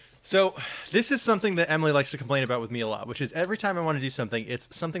So this is something that Emily likes to complain about with me a lot, which is every time I want to do something,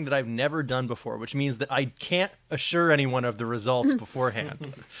 it's something that I've never done before, which means that I can't assure anyone of the results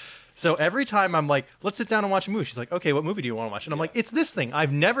beforehand. So every time I'm like, let's sit down and watch a movie. She's like, okay, what movie do you want to watch? And I'm like, it's this thing.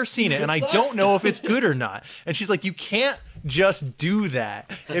 I've never seen it, and I don't know if it's good or not. And she's like, you can't just do that.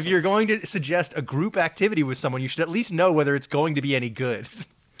 If you're going to suggest a group activity with someone, you should at least know whether it's going to be any good.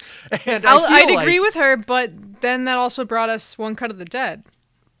 And I'd agree with her, but then that also brought us One Cut of the Dead.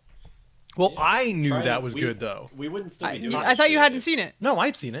 Well, I knew that was good, though. We wouldn't still be doing I thought you hadn't seen it. No,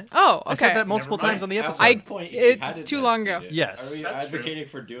 I'd seen it. Oh, okay. I said that multiple times on the episode. Too long ago. Yes. Are we That's advocating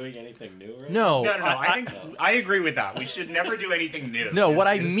for doing anything new? Right? No. No. I think I agree with that. We should never do anything new. No, what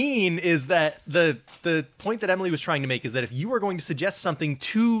I mean is that the point that Emily was trying to make is that if you are going to suggest something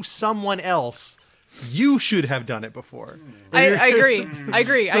to someone else, you should have done it before. I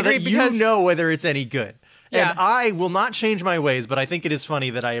agree. So that because you know whether it's any good. Yeah. And I will not change my ways, but I think it is funny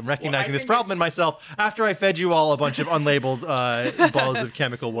that I am recognizing this problem in myself after I fed you all a bunch of unlabeled balls of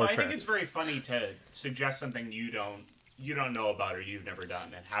chemical Well, warfare. I think it's very funny to suggest something you don't know about or you've never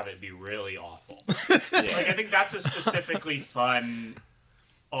done and have it be really awful. Like I think that's a specifically fun,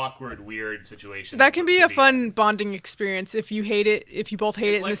 awkward, weird situation. that can be to a fun bonding experience if you hate it, if you both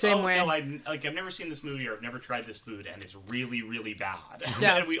hate it in the same way. No, I've never seen this movie or I've never tried this food and it's really, really bad.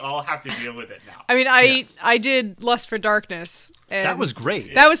 Yeah. And we all have to deal with it now. I mean, I did Lust for Darkness. And that was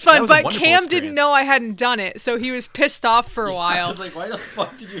great. That was fun, a but wonderful Cam experience. didn't know I hadn't done it, so he was pissed off for a I while. was like, why the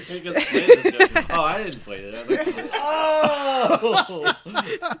fuck did you make us play this game? Oh, I didn't play it. I was like, oh!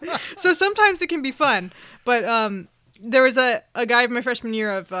 So sometimes it can be fun, but there was a guy in my freshman year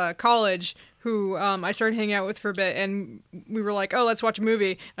of college who I started hanging out with for a bit, and we were like, oh, let's watch a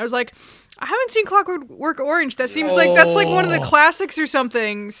movie. I was like, I haven't seen Clockwork Orange. That seems like that's like one of the classics or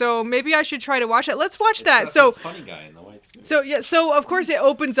something, so maybe I should try to watch it. Let's watch that. It's So this funny guy in the white suit. so of course it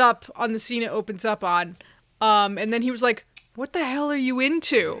opens up on the scene it opens up on, and then he was like, what the hell are you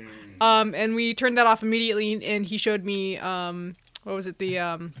into? And we turned that off immediately, and he showed me what was it,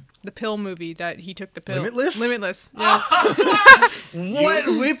 the pill movie that he took the pill. Limitless. Yeah. What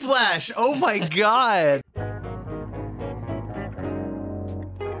whiplash? Oh my god.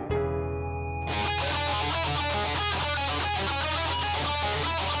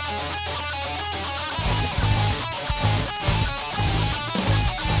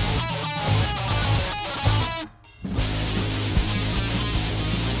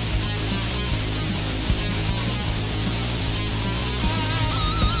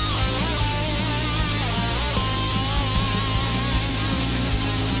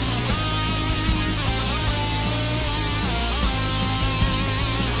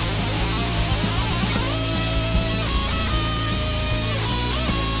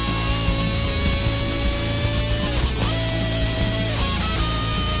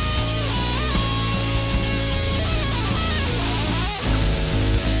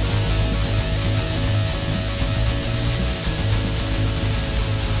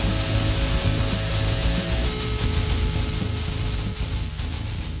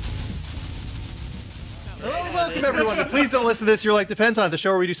 Welcome everyone to Please Don't Listen to This, Your Life Depends on It, the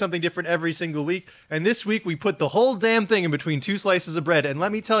show where we do something different every single week. And this week we put the whole damn thing in between two slices of bread. And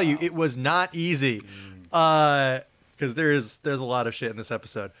let me tell you, it was not easy. Because there's a lot of shit in this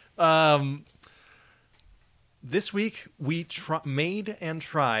episode. This week we made and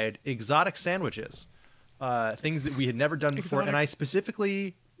tried exotic sandwiches. Things that we had never done before. Exotic. And I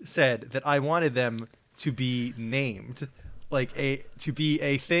specifically said that I wanted them to be named. To be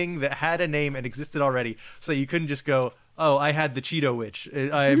a thing that had a name and existed already, so you couldn't just go, "Oh, I had the Cheeto Witch.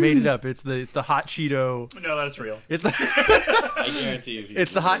 I made it up. It's the hot Cheeto. No, that's real. It's the I guarantee you.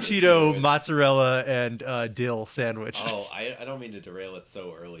 it's the hot Cheeto mozzarella and dill sandwich." Oh, I don't mean to derail us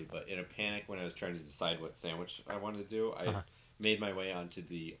so early, but in a panic when I was trying to decide what sandwich I wanted to do, I made my way onto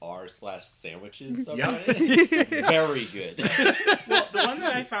the r/sandwiches subreddit. Very good. Well, the one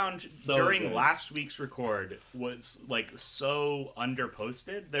that I found So during good. last week's record was like so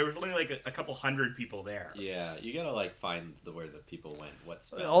underposted. There was only like a couple hundred people there. Yeah, you gotta find where the people went. What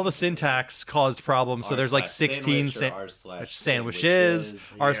spelling. All the syntax caused problems, so there's like 16 sandwiches,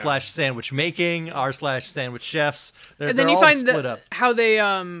 Yeah. r/sandwich making, r/sandwich chefs. And then you all find split up. how they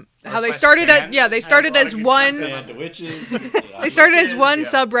slash started sand they has started a lot as of good one content. Sandwiches. they started as Sandwiches, one yeah.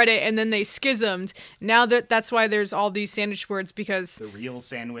 subreddit, and then they schismed. Now that's why there's all these sandwich words, because The real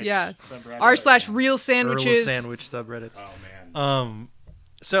sandwich. yeah, subreddit. r/real Earl sandwiches. sandwich subreddits. Oh man.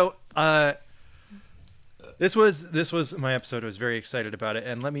 So this was my episode. I was very excited about it,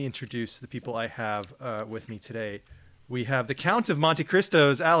 and let me introduce the people I have with me today. We have the Count of Monte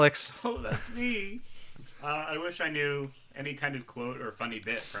Cristo's Alex. Oh, that's me. I wish I knew Any kind of quote or funny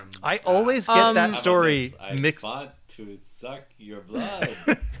bit from? I always get that Um, story I mixed. want to suck your blood.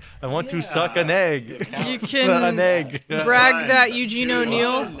 I want to suck an egg. You An can egg. brag One, that Eugene two,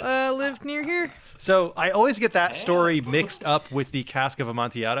 O'Neill one. lived near here. So I always get that story mixed up with the Cask of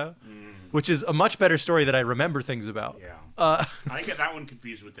Amontillado, which is a much better story that I remember things about. Yeah. Uh, I get that one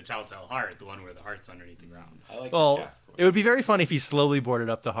confused with the Telltale Heart, the one where the heart's underneath the ground. I like well, the cask one. it would be very funny if he slowly boarded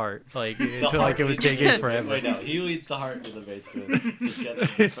up the heart, like until like it was taking forever. Wait, no, he leads the heart in the basement. To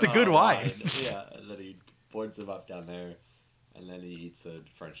get It's the good wine. Yeah, and then he boards him up down there, and then he eats a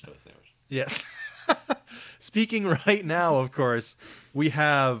French toast sandwich. Yes. Speaking right now, of course, we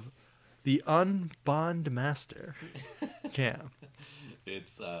have the Unbond Master, Cam.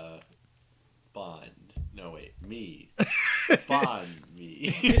 It's Bond. No, wait, me. Bond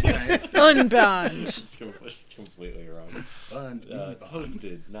me. Unbound. It's completely wrong. Fun.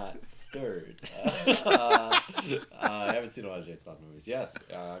 Toasted, not stirred. I haven't seen a lot of James Bond movies. Yes,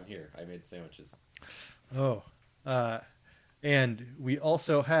 I'm here. I made sandwiches. Oh. And we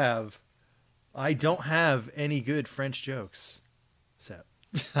also have... I don't have any good French jokes. So,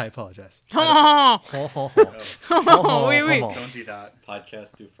 I apologize. Oh, Ho, ho, ho. oh, wait, wait. Ho, ho. Don't do that.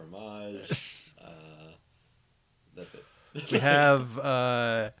 Podcast du fromage. That's it.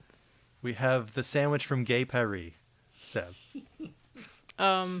 We have the sandwich from Gay Paris. Seb.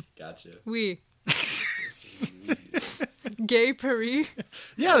 Gotcha. Oui. Gay Paris.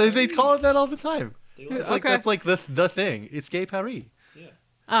 Yeah, they call it that all the time. They It's like like Okay. that's like the thing. It's Gay Paris. yeah.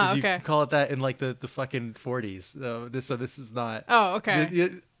 Oh, You okay. call it that in like the fucking 40s. So this is not. Oh, okay.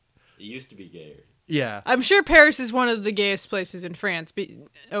 It used to be gayer. Yeah. I'm sure Paris is one of the gayest places in France,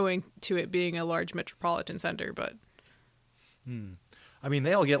 owing to it being a large metropolitan center. But I mean,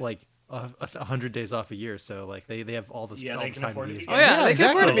 they all get like 100 days off a year, so like they have all this Yeah, all they the can time afford to to be. be oh yeah, they can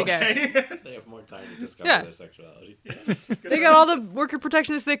afford to be exactly. gay. They have more time to discover Yeah. their sexuality. They got all the worker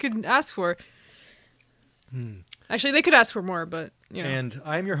protections they could ask for. Actually, they could ask for more, but you know. And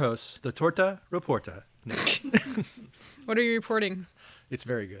I'm your host, the Torta Reporta. No, What are you reporting? it's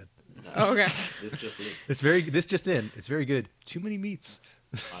very good. No, Oh, okay. This just is. This just in. It's very good. Too many meats.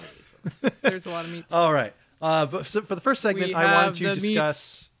 Honestly, There's a lot of meats. All right. But so for the first segment, We I wanted have to the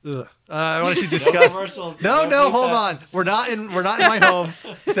discuss. I wanted to No discuss. commercials. No, Don't bleep hold that. on. We're not in my home.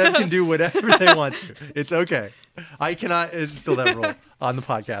 Seb can do whatever they want to. It's okay. I cannot instill that rule on the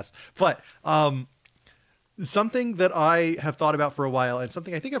podcast. But something that I have thought about for a while, and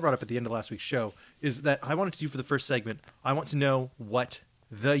something I think I brought up at the end of last week's show, is that I wanted to do for the first segment. I want to know what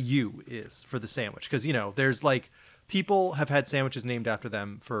the U is for the sandwich, because there's like people have had sandwiches named after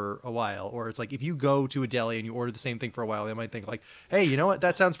them for a while, or it's like if you go to a deli and you order the same thing for a while, they might think like, hey, you know what,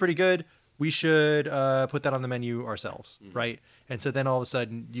 that sounds pretty good, we should put that on the menu ourselves, right? And so then all of a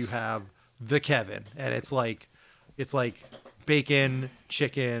sudden you have the Kevin, and it's like bacon,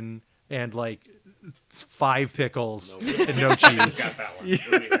 chicken, and like 5 pickles and no cheese. Got that one. What do you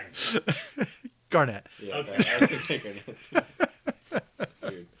think? Garnett. Yeah, Okay. I was gonna say Garnett.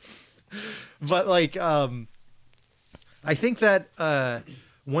 Weird. But like I think that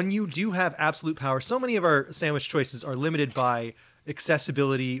when you do have absolute power, so many of our sandwich choices are limited by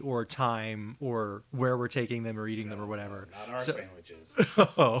accessibility or time or where we're taking them or eating them or whatever. Not our So- sandwiches.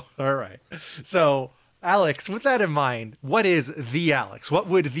 Oh, all right. So, Alex, with that in mind, what is the Alex? What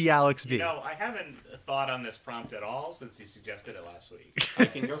would the Alex be? You know, I haven't thought on this prompt at all since you suggested it last week. I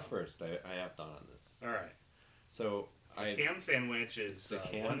can go first. I have thought on this. All right. So A cam sandwich is The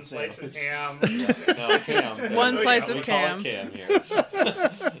cam one slice of sandwich. ham. No, Cam. One Yeah, slice we of call cam. it Cam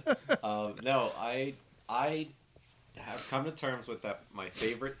here. No, I have come to terms with that. My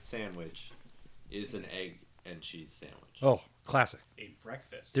favorite sandwich is an egg and cheese sandwich. Oh, classic. A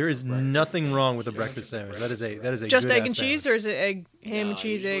breakfast. There is Breakfast nothing wrong with a sandwich. breakfast sandwich. That is a Just good egg ass and cheese, sandwich. or is it egg, ham and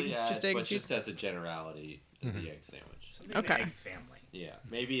cheese, egg, usually just egg and cheese? Just as a generality, the egg sandwich. Something in the Okay. egg family. Yeah,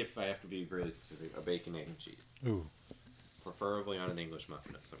 maybe if I have to be really specific, a bacon, egg, and cheese. Ooh. Preferably on an English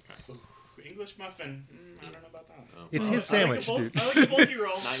muffin of some kind. English muffin. I don't know about that. Oh, It's well, his sandwich, I like dude. I like a bulky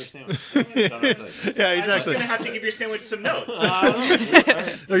roll. Not your sandwich. Don't know what to tell you. Yeah, he's I'm just actually. gonna have to give your sandwich some notes.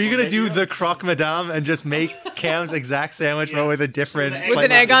 Are you gonna do the croque madame and just make Cam's exact sandwich, but Yeah. with a different? With an With slice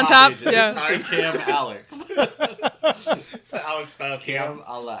an of- egg on top? This Yeah. is the Cam Alex. It's the Alex style Cam cam.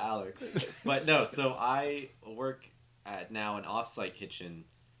 a la Alex. But no, so I work at now an off-site kitchen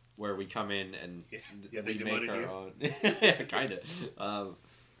where we come in and Yeah, they we make demoted our you. own. Yeah, kind of.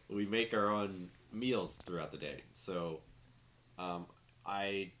 We make our own meals throughout the day. So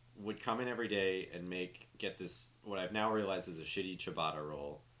I would come in every day and get this, what I've now realized is a shitty ciabatta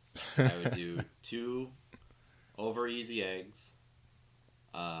roll. I would do 2 over easy eggs,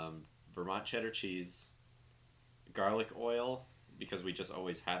 Vermont cheddar cheese, garlic oil, because we just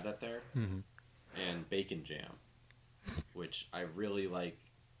always had that there, and bacon jam, which I really like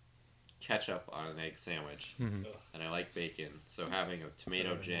ketchup on an egg sandwich, and I like bacon, so having a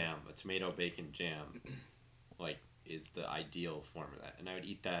tomato bacon jam, like, is the ideal form of that. And I would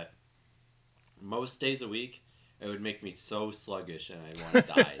eat that most days a week. It would make me so sluggish, and I want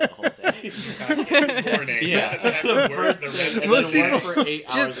to die the whole day. Morning. Yeah. Most work for 8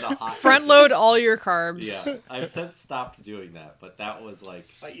 hours in a hot Front load all your carbs. Yeah, I've since stopped doing that, but that was like...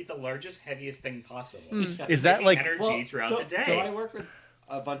 I eat the largest, heaviest thing possible. Is that like... energy throughout the day? So I work with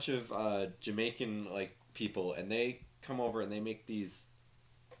a bunch of Jamaican like people, and they come over and they make these...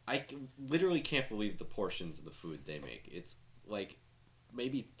 literally can't believe the portions of the food they make. It's like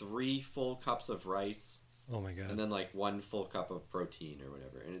maybe 3 full cups of rice... Oh my god! And then like 1 full cup of protein or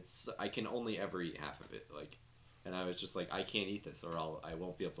whatever, and I can only ever eat half of it. Like, and I was just like, I can't eat this, or I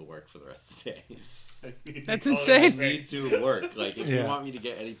won't be able to work for the rest of the day. That's I insane. need to work. Like, if you want me to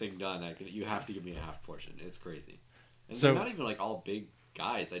get anything done, you have to give me a half portion. It's crazy. And they're not even like all big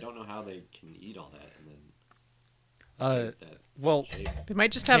guys. I don't know how they can eat all that and then. Well, they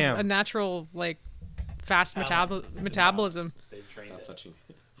might just have Cam. a natural like fast metabolism. Stop touching.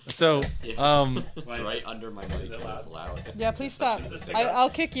 So, Yes. It's right under my mic. it And loud? it's loud. Yeah, please stop. Does this pick up? I'll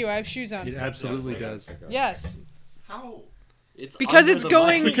kick you. I have shoes on. it absolutely does. Yes. How? It's Because under it's the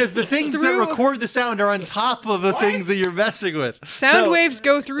going- mic. Because the things that Through- record the sound are on top of the things that you're messing with. Sound So, waves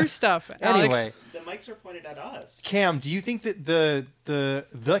go through stuff. Anyway, Alex. The mics are pointed at us. Cam, do you think that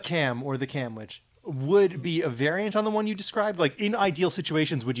the Cam or the Camwich would be a variant on the one you described? Like, in ideal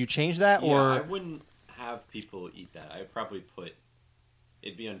situations, would you change that? Yeah, I Or wouldn't have people eat that. I'd probably put...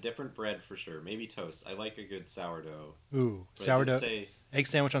 It'd be on different bread for sure. Maybe toast. I like a good sourdough. ooh, But I did sourdough say, egg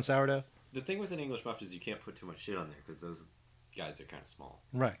sandwich on sourdough? the thing with an English muffin is you can't put too much shit on there because those guys are kind of small.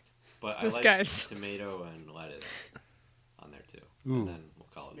 Right. But Those I like guys. tomato and lettuce on there too. Ooh. And then we'll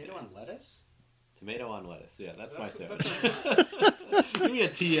call it Tomato day. on lettuce? Tomato on lettuce. Yeah, that's my That's- sandwich. Give me a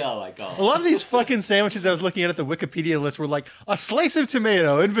TL, I call it. A lot of these fucking sandwiches I was looking at the Wikipedia list were like a slice of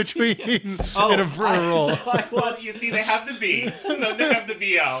tomato in between in a roll. Well, you see, they have the B. No, they have the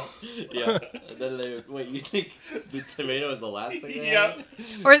BL. Yeah. And then wait, you think the tomato is the last thing they Yep. add?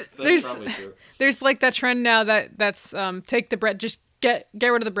 Or That's probably true. there's like that trend now that's take the bread, just get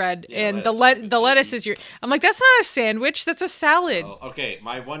rid of the bread, Yeah, and lettuce the lettuce is your. I'm like, that's not a sandwich, that's a salad. Oh, okay,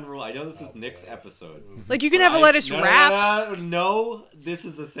 my one rule. I know this is Nick's episode. Like you can but have a lettuce no, wrap. No, this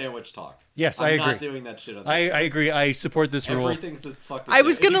is a sandwich talk. Yes, I'm I not agree. doing that shit on I agree. I support this rule. Everything's a fucking I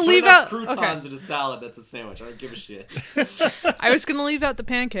was sandwich. gonna If you leave put enough out- croutons okay. in a salad. That's a sandwich. I don't give a shit. I was gonna leave out the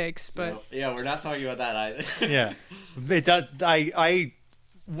pancakes, but No, yeah, we're not talking about that either. Yeah, it does. I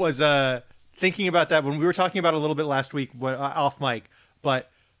was thinking about that when we were talking about it a little bit last week off mic, but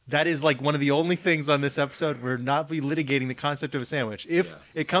that is like one of the only things on this episode we're not be litigating the concept of a sandwich. If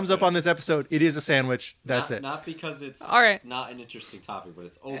it comes up on this episode, it is a sandwich. That's it. Not because it's All right. not an interesting topic, but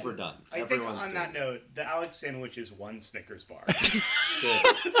it's overdone. I think Everyone's on doing that it. note, the Alex sandwich is 1 Snickers bar. Good.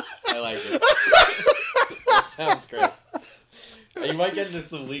 I like it. That sounds great. You might get into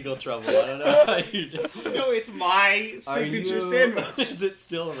some legal trouble. I don't know how you do. No, it's my signature sandwich. Is it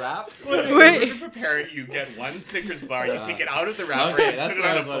still wrapped? Wait. To prepare it, you get 1 Snickers bar, you take it out of the wrapper, Okay, and that's put what it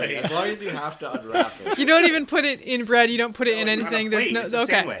I on was a wondering. plate. As long as you have to unwrap it. you don't even put it in bread. You don't put it in it's on a anything. plate, There's it's no a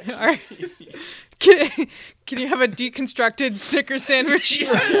okay. sandwich. All right. Can you have a deconstructed Snickers sandwich?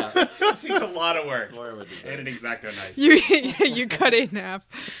 Yeah. It takes a lot of work. More of a dessert. And an X-Acto knife. You cut it in half.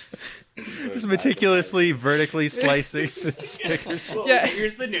 Just meticulously, vertically slicing the Snickers. Well, Yeah.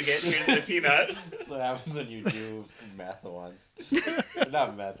 Here's the nougat, here's the peanut. That's what happens when you do meth once.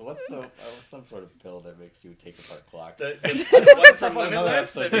 Not meth. What's the some sort of pill that makes you take apart clocks? The one from on another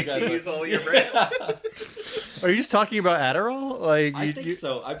Limitless episode, that makes you you guys use all your bread. Are you just talking about Adderall? Like I you, think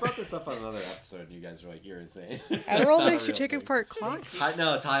so. I brought this up on another episode, and you guys were like, "You're insane." It's Adderall not a makes you real take thing. apart clocks.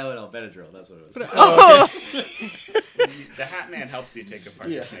 No, Tylenol, Benadryl. That's what it was. Oh, The Hat Man helps you take apart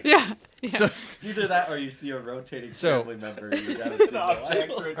Yeah. the Snickers. yeah. So, It's either that or you see a rotating So- family member you haven't seen in a Object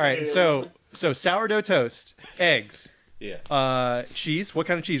while. all right. So sourdough toast, eggs, Yeah. cheese. What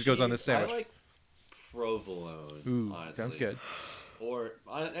kind of cheese goes on this sandwich? I like provolone. Ooh, honestly. sounds good. Or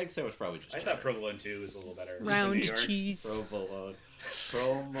on an egg sandwich, probably just I cheddar. thought provolone 2 was a little better. Round New York. cheese. Provolone.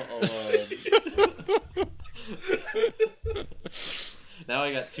 Provolone. Now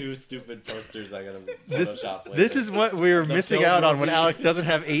I got 2 stupid posters I gotta Photoshop later. This is what we're The missing film out on when movie. Alex doesn't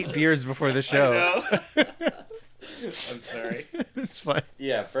have 8 beers before the show. I know. I'm sorry. It's fine.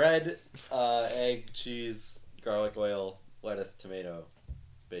 Yeah, bread, egg, cheese, garlic oil, lettuce, tomato,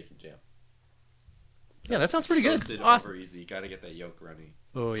 bacon jam. Yeah, that sounds pretty good. Toasted Awesome. over easy. Gotta get that yolk runny.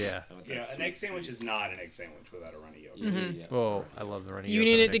 Oh yeah. I want that Yeah, an sweet, egg sandwich sweet- is not an egg sandwich without a runny yolk. Mhm. Yeah. Oh, I love the runny You yolk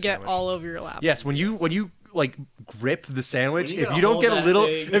need on it an to egg get sandwich. all over your lap. Yes, when you like grip the sandwich, When you if gotta you don't hold get a that little,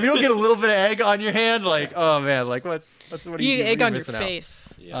 thing. if you don't get a little bit of egg on your hand, like oh man, like what You are need you egg you're on your missing out.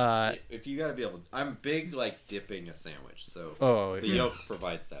 face. Yeah. If you gotta be able, I'm big like dipping a sandwich, so Oh, the yeah. yolk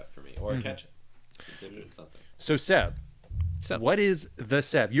provides that for me, or Mhm. ketchup. Dip it in something. So Seb, So what is the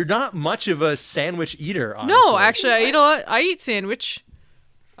Seb? You're not much of a sandwich eater, honestly. no, actually, I eat a lot. I eat sandwich.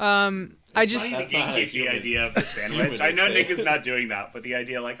 I It's just funny That's to not a gatekeep the human- idea of the sandwich. human I know thing. Nick is not doing that, but the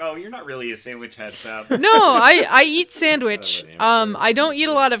idea like, oh, you're not really a sandwich head, Seb. no, I eat sandwich. I don't know, I don't eat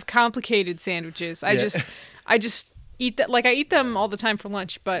a lot of complicated sandwiches. I Yeah. just eat that. Like I eat them all the time for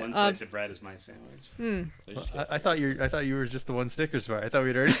lunch. But One slice of bread is my sandwich. I thought you were just the one Snickers bar. I thought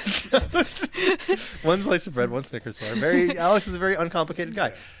we'd already established. One slice of bread, one Snickers bar. Alex is a very uncomplicated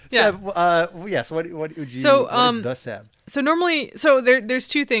guy. Yeah. Seb, yes. What would you? So, what is the Seb? so normally, there's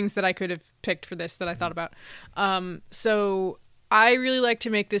two things that I could have picked for this that I thought about. So I really like to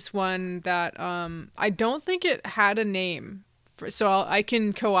make this one that I don't think it had a name. So I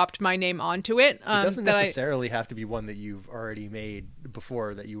can co-opt my name onto it. It doesn't that necessarily have to be one that you've already made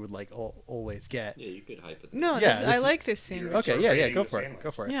before that you would like always get. Yeah, you could hype it. No, Yeah, I this- like this sandwich. Okay, yeah, Appropriating go the for it. sandwich.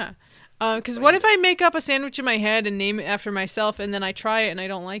 Go for it. Yeah. Because what if I make up a sandwich in my head and name it after myself, and then I try it and I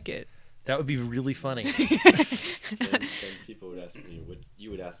don't like it? That would be really funny. Then people would ask me, you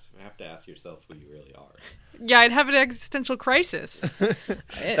would have to ask yourself who you really are. Yeah, I'd have an existential crisis.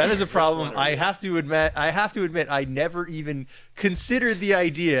 That is a problem. one are I you? have to admit. I never even considered the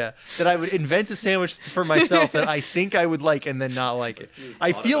idea that I would invent a sandwich for myself that I think I would like and then not like it.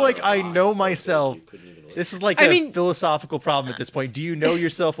 I Thought feel about like it a I lot, know so myself. you couldn't even This is like I a mean- philosophical problem at this point. Do you know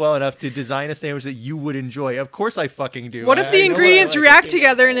yourself well enough to design a sandwich that you would enjoy? Of course I fucking do. What if I the know what I ingredients like. react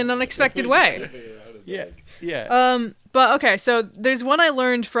together in an unexpected way? Yeah, yeah. But okay, so there's one I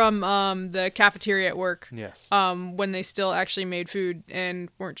learned from the cafeteria at work. Yes. When they still actually made food and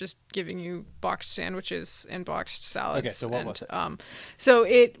weren't just giving you boxed sandwiches and boxed salads. Okay, so what was it? So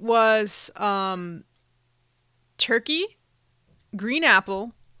it was turkey, green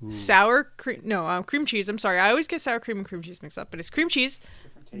apple, cream cheese. I'm sorry, I always get sour cream and cream cheese mixed up, but it's cream cheese,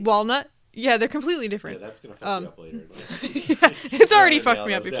 walnut. Yeah, they're completely Yeah, different. that's gonna fuck you up later. Yeah, it's already Nail fucked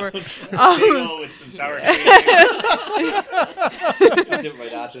me up those before. down. Bagel with some sour cream. Dip my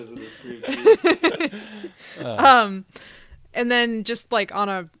nachos in this cream cheese. And then just like on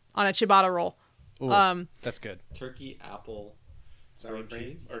a ciabatta roll. Ooh, that's good. Turkey, apple, Sour cream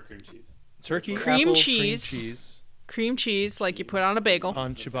cream cheese? or cream cheese? Turkey, Cream apple, cheese. cream cheese Cream cheese, like you put on a bagel.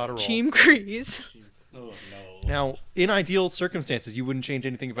 on ciabatta roll. Cream cheese. Oh no. Now, in ideal circumstances, you wouldn't change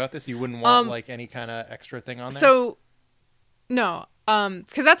anything about this. You wouldn't want like any kind of extra thing on there. So, no,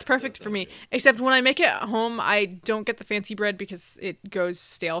 because that's perfect for me. Except when I make it at home, I don't get the fancy bread because it goes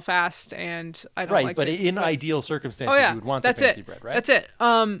stale fast, and I don't right, like but it. in ideal circumstances, Oh yeah, you would want that's the fancy it. bread, right? That's it.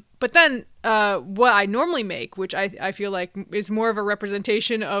 But then what I normally make, which I feel like is more of a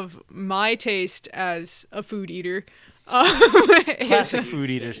representation of my taste as a food eater. is- Classic food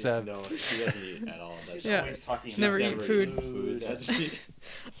eater, So Seb. no, she doesn't eat at all. That's Yeah. Always talking Never about eat never food. That's-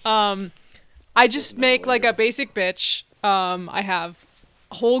 I just No, make like yeah. a basic bitch. I have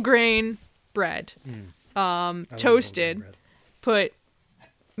whole grain bread, toasted, put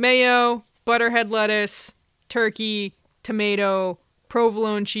mayo, butterhead lettuce, turkey, tomato,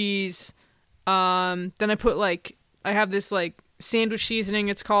 provolone cheese. Then I put I have this like sandwich seasoning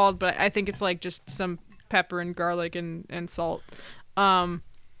it's called, but I think it's like just some pepper and garlic and salt.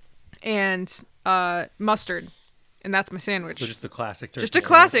 And mustard. And that's my sandwich. So just the classic turkey. Just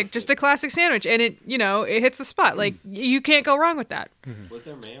a classic sandwich, and it hits the spot. Like you can't go wrong with that. Was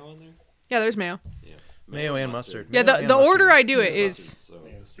there mayo on there? Yeah, there's mayo. Yeah. Mayo and mustard. Yeah, Mayo the and the mustard. order I do it Mustard, is so-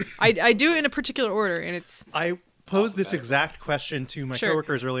 I do it in a particular order, and it's I posed this exact question to my Sure.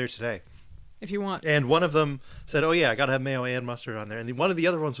 coworkers earlier today, if you want. and one of them said, "Oh yeah, I gotta have mayo and mustard on there," and one of the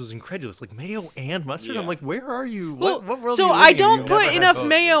other ones was incredulous, like mayo and mustard. I'm Yeah. like, where are you? Well, what world so are you I living in? don't You've put never had enough both.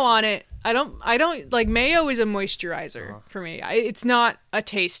 mayo on it. I don't like mayo is a moisturizer for me. It's not a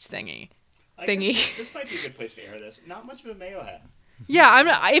taste thingy. I Thingy. guess this might be a good place to air this. Not much of a mayo head. Yeah, I'm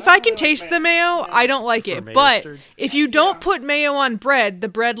not, if I can taste the mayo, I don't like For it. mayo But stirred? if you don't put mayo on bread, the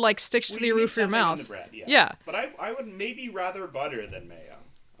bread like sticks to Well, the you need roof of your something on mouth. the bread, Yeah. But I would maybe rather butter than mayo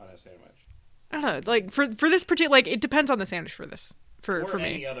on a sandwich. I don't know. Like for this particular, like it depends on the sandwich for this. For Or me.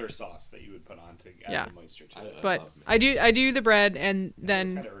 any other sauce that you would put on to add Yeah. the moisture to I- it. But love I do the bread and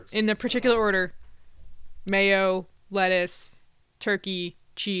then kinda irks in me. the particular order: mayo, lettuce, turkey,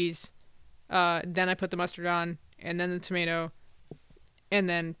 cheese. Then I put the mustard on, and then the tomato, and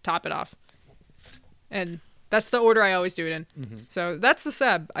then top it off. And That's the order I always do it in. Mm-hmm. So that's the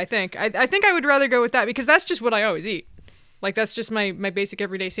sub, I think. I think I would rather go with that because that's just what I always eat. Like, that's just my basic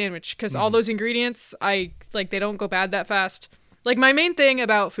everyday sandwich. Because all those ingredients, they don't go bad that fast. Like, my main thing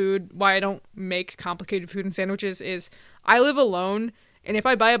about food, why I don't make complicated food and sandwiches, is I live alone, and if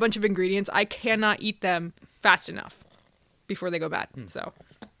I buy a bunch of ingredients, I cannot eat them fast enough before they go bad. So,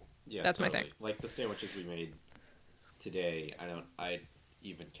 Yeah, that's my thing. Like the sandwiches we made today, I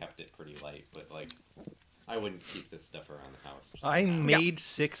even kept it pretty light, but like I wouldn't keep this stuff around the house. I made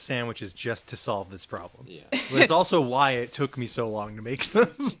 6 sandwiches just to solve this problem. Yeah. But it's also why it took me so long to make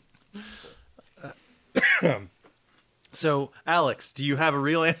them. So, Alex, do you have a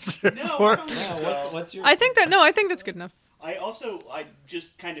real answer No, for? I don't think so. What's your? I think that's good enough. I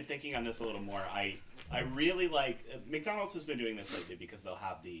just kind of thinking on this a little more. I really like McDonald's has been doing this lately because they'll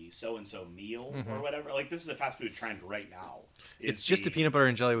have the so and so meal or whatever. Like this is a fast food trend right now. It's just a peanut butter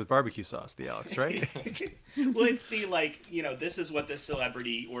and jelly with barbecue sauce, the Alex, right? Well, it's the this is what this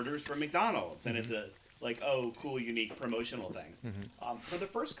celebrity orders from McDonald's, and it's a cool, unique promotional thing. For the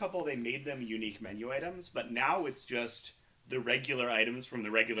first couple, they made them unique menu items, but now it's just the regular items from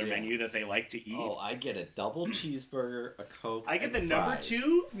the regular menu that they like to eat. Oh, I get a double cheeseburger, a Coke. I get and the number fries.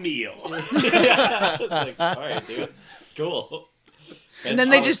 2 meal. Yeah, it's like, all right, dude, cool. And then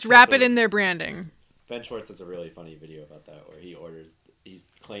they just wrap it in their branding. Ben Schwartz has a really funny video about that where he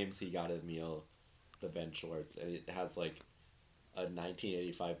claims he got a meal, the Ben Schwartz, and it has like a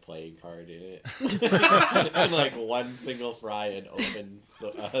 1985 playing card in it, and like one single fry and open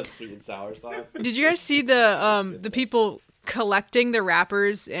sweet and sour sauce. Did you guys see the people collecting the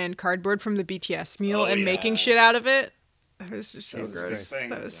wrappers and cardboard from the BTS meal and making shit out of it? That was just so Jesus gross. Christ.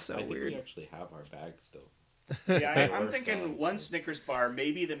 That was so I think weird. we actually have our bag still. Yeah, I'm Works thinking out. one Snickers bar.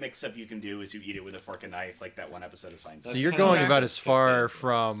 Maybe the mix-up you can do is you eat it with a fork and knife, like that one episode of Seinfeld. So you're kinda going Okay. about as far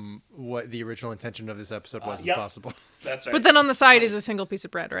from what the original intention of this episode was Yep. as possible. That's right. But then on the side is a single piece of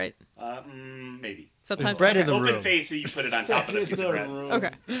bread, right? Maybe. Sometimes bread in the Open room. face, so you put it on top of the piece of bread.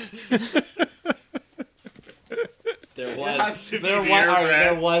 Okay. There has to be there beer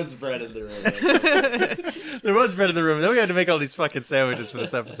bread. was bread in the room. There was bread in the room. And then we had to make all these fucking sandwiches for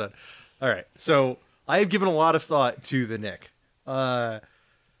this episode. All right. So I have given a lot of thought to the Nick. The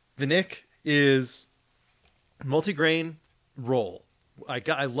Nick is multigrain roll.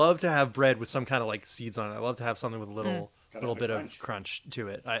 I love to have bread with some kind of like seeds on it. I love to have something with a little Gotta little have bit a of crunch to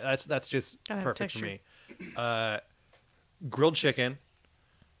it. That's just Gotta have perfect for texture. me. Grilled chicken.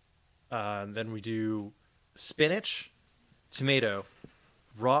 Then we do spinach, tomato,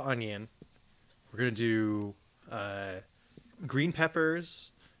 raw onion. We're gonna do green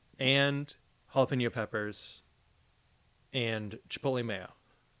peppers and jalapeno peppers and chipotle mayo.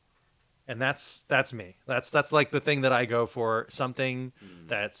 And that's me. That's like the thing that I go for. Something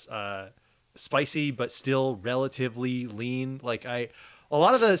that's spicy but still relatively lean. Like a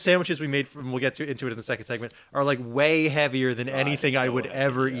lot of the sandwiches we made we'll get into it in the second segment, are like way heavier than anything I so would heavy,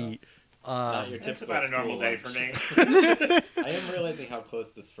 ever yeah. eat. Not your That's typical about a normal school day for lunch. me. I am realizing how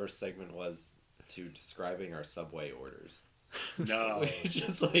close this first segment was to describing our Subway orders. No.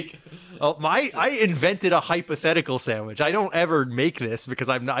 Just like Oh, I invented a hypothetical sandwich. I don't ever make this because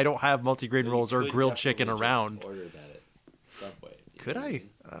I don't have multigrain rolls or you could grilled chicken definitely around. just order that at Subway. Could I?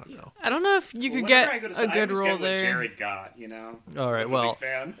 I don't know. I don't know if you could Whenever I get go to a Subway, I good always roll get what there. Jared got, you know. All right, So I'm a well, big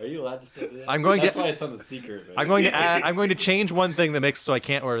fan. Are you allowed to still do that? I'm going to- That's why it's on the secret. I'm going to add. I'm going to change one thing that makes so I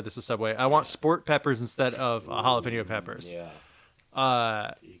can't order this at Subway. I want sport peppers instead of jalapeno peppers. Yeah.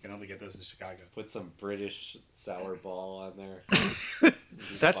 You can only get those in Chicago. Put some British sour ball on there.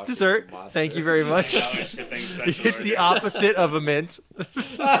 That's Fucking dessert. monster. Thank you very much. $9 shipping special It's the order. opposite of a mint.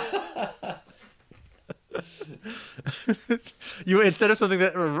 You instead of something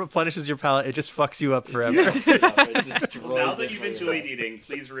that replenishes your palate, it just fucks you up forever. It destroys Well, now it that you've for your enjoyed mouth. eating,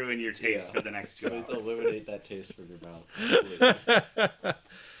 please ruin your taste Yeah. for the next 2 Please hours. eliminate that taste from your mouth.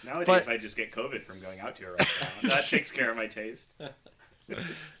 Nowadays, But- I just get COVID from going out to a restaurant. That takes care of my taste.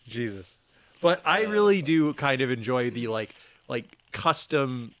 Jesus. But I really do kind of enjoy the like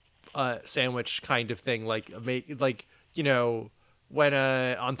custom sandwich kind of thing. Like when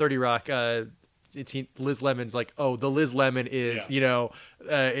on 30 Rock Liz Lemon's like, oh, the Liz Lemon is,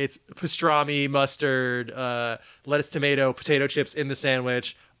 it's pastrami, mustard, lettuce, tomato, potato chips in the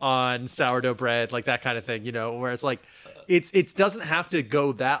sandwich on sourdough bread, like that kind of thing, where it's like it doesn't have to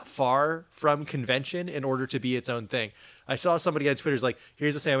go that far from convention in order to be its own thing. I saw somebody on Twitter's like,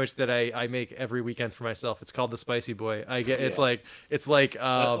 here's a sandwich that I make every weekend for myself. It's called the Spicy Boy. It's Yeah. like That's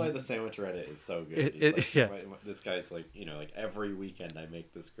why the sandwich Reddit is so good. yeah. This guy's like, like every weekend I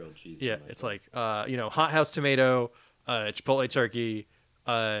make this grilled cheese. Yeah, for it's myself. like hot house tomato, chipotle turkey,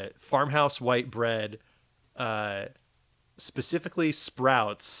 farmhouse white bread, specifically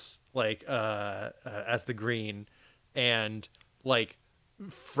sprouts, like as the green, and like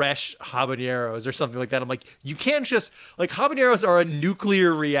fresh habaneros or something like that. I'm like, you can't just, like, habaneros are a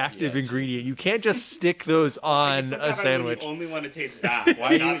nuclear reactive ingredient. You can't just stick those on a sandwich. You only want to taste that.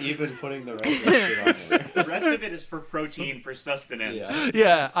 Why are you even putting the rest of the shit on there? The rest of it is for protein, for sustenance.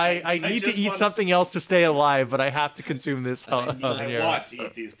 Yeah, I need to just eat want- something else to stay alive, but I have to consume this I habanero. want to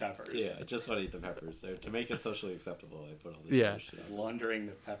eat these peppers. Yeah, I just want to eat the peppers. So to make it socially acceptable, I put all this other shit on. Laundering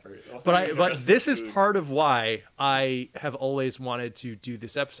the peppers. But this is part of why I have always wanted to do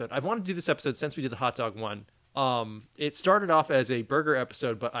this episode. I've wanted to do this episode since we did the hot dog one. It started off as a burger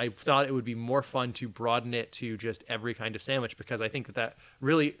episode, but I thought it would be more fun to broaden it to just every kind of sandwich, because I think that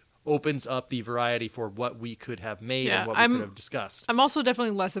really opens up the variety for what we could have made and what we could have discussed. I'm also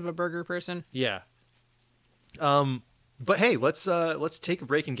definitely less of a burger person. Yeah. But hey, let's take a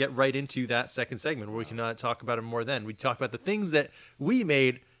break and get right into that second segment where we can talk about it more then. We talk about the things that we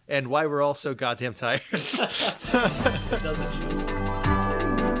made and why we're all so goddamn tired. It doesn't show.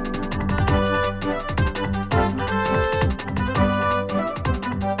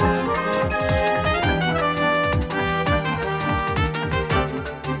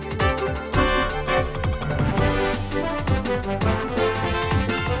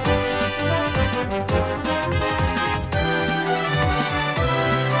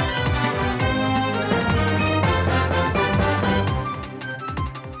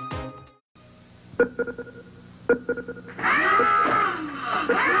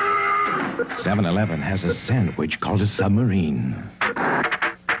 "7-Eleven has a sandwich called a submarine.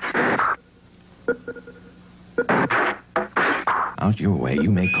 Out your way,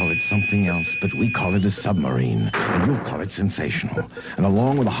 you may call it something else, but we call it a submarine, and you'll call it sensational. And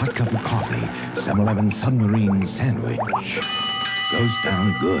along with a hot cup of coffee, 7-Eleven Submarine Sandwich goes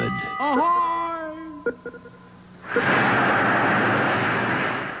down good."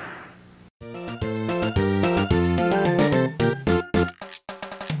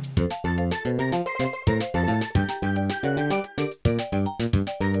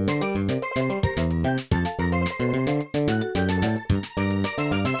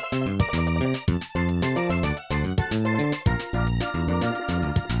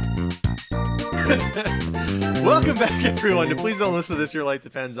 Welcome back, everyone, to Please Don't Listen to This, Your Life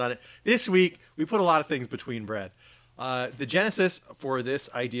Depends on It. This week, we put a lot of things between bread. The genesis for this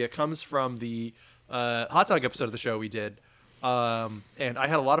idea comes from the hot dog episode of the show we did. And I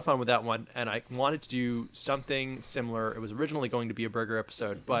had a lot of fun with that one, and I wanted to do something similar. It was originally going to be a burger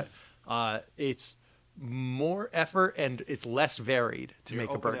episode, but it's more effort and it's less varied to make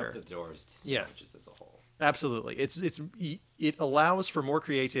a burger. Up the doors to Yes. sandwiches as a whole. Absolutely. It allows for more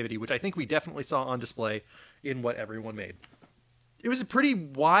creativity, which I think we definitely saw on display in what everyone made. It was a pretty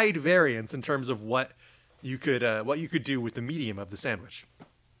wide variance in terms of what you could do with the medium of the sandwich.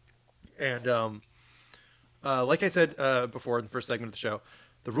 And like I said before in the first segment of the show,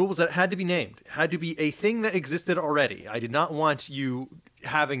 the rule was that it had to be named. It had to be a thing that existed already. I did not want you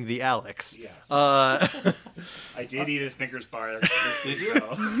having the Alex. Yes. I did eat a Snickers bar this week,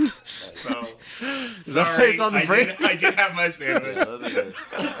 so Is that why sorry. it's on the break? I did have my sandwich. Yeah, those are good.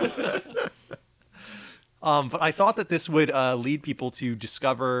 But I thought that this would lead people to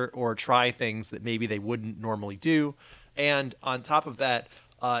discover or try things that maybe they wouldn't normally do. And on top of that,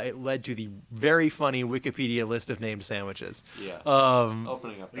 it led to the very funny Wikipedia list of named sandwiches. Yeah.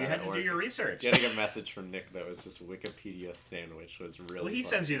 Opening up You had to do your research. Getting a message from Nick that was just Wikipedia sandwich was really Well, he fun.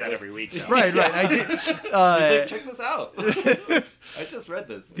 sends you that every week. Though. Right. I did. He's like, check this out. I just read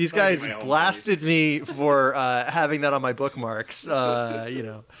this. These Probably guys my own blasted me for having that on my bookmarks.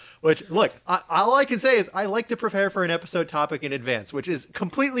 Which, look, all I can say is I like to prepare for an episode topic in advance, which is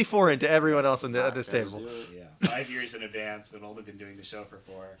completely foreign to everyone else at this table. Yeah. 5 years in advance. I've only been doing the show for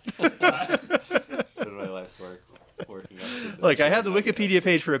 4. It's been my life's work working up to the Look, I have the Wikipedia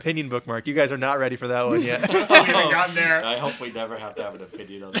page for opinion bookmark. You guys are not ready for that one yet. We haven't gotten there. I hope we never have to have an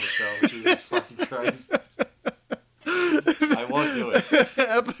opinion on this show. Jesus fucking Christ. I won't do it.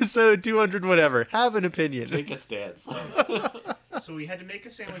 Episode 200, whatever. Have an opinion. Take a stance. So we had to make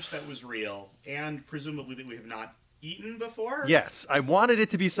a sandwich that was real and presumably that we have not eaten before? Yes, I wanted it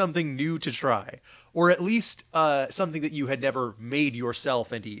to be something new to try, or at least something that you had never made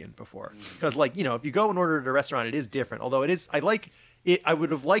yourself and eaten before. Because, if you go and order at a restaurant, it is different. Although it is, I like it. I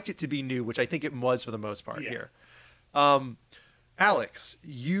would have liked it to be new, which I think it was for the most part here. Alex,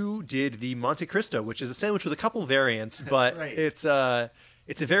 you did the Monte Cristo, which is a sandwich with a couple variants, but right. it's a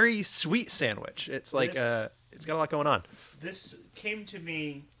very sweet sandwich. It's like it's got a lot going on. This came to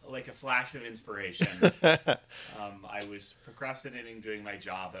me like a flash of inspiration. I was procrastinating doing my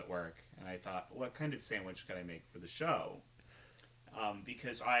job at work, and I thought, what kind of sandwich could I make for the show?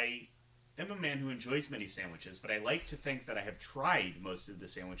 Because I am a man who enjoys many sandwiches, but I like to think that I have tried most of the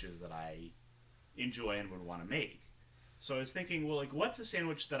sandwiches that I enjoy and would want to make. So I was thinking, well, like, what's a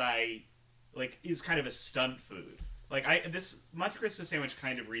sandwich that I like is kind of a stunt food? Like, this Monte Cristo sandwich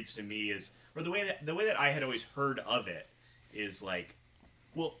kind of reads to me as, or the way that I had always heard of it is like,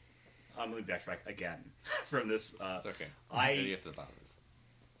 well, let me backtrack again from this. It's okay. You have to thought of this.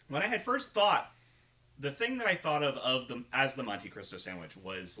 When I had first thought, the thing that I thought of them as the Monte Cristo sandwich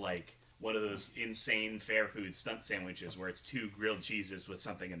was like one of those insane fair food stunt sandwiches where it's 2 grilled cheeses with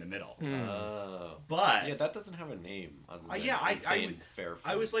something in the middle. But yeah, that doesn't have a name. Fair food.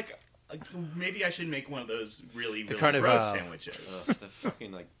 I was like, maybe I should make one of those really kind of, gross sandwiches. The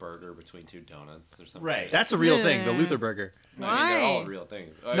fucking like burger between 2 donuts or something. Right. That's a real thing, the Luther burger. I mean, they're all real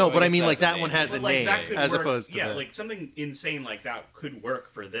things. No, but I mean, guess like, that's that one has a But, like, name that could as work, opposed to yeah, like something insane like that could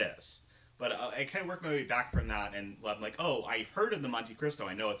work for this. But I kind of worked my way back from that, and I'm like, oh, I've heard of the Monte Cristo.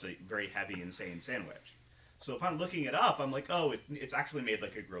 I know it's a very heavy, insane sandwich. So upon looking it up, I'm like, oh, it's actually made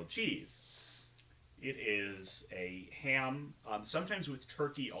like a grilled cheese. It is a ham, sometimes with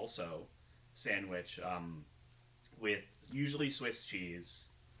turkey also, sandwich with usually Swiss cheese,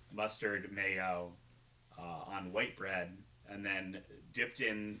 mustard, mayo, on white bread, and then dipped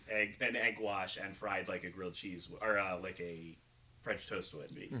in an egg wash and fried like a grilled cheese, or like a French toast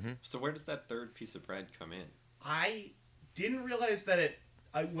would be. Mm-hmm. So where does that third piece of bread come in? I didn't realize that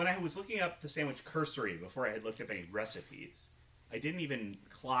when I was looking up the sandwich cursory before I had looked up any recipes, I didn't even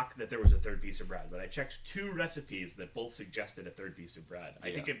clock that there was a third piece of bread, but I checked 2 recipes that both suggested a third piece of bread.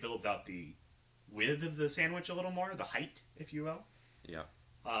 I think it builds out the width of the sandwich a little more, the height, if you will. Yeah.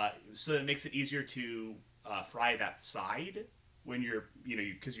 So that it makes it easier to fry that side when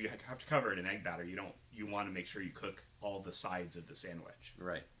because you have to cover it in egg batter. You want to make sure you cook all the sides of the sandwich.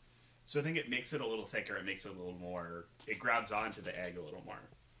 Right. So I think it makes it a little thicker. It makes it a little more. It grabs onto the egg a little more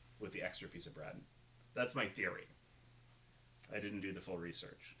with the extra piece of bread. That's my theory. I didn't do the full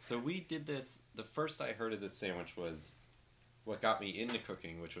research. So we did this. The first I heard of this sandwich was what got me into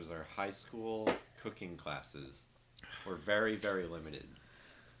cooking, which was our high school cooking classes were very, very limited.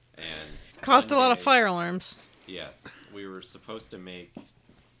 And Cost a lot of day- fire alarms. Yes, we were supposed to make,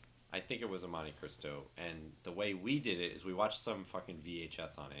 I think it was a Monte Cristo, and the way we did it is we watched some fucking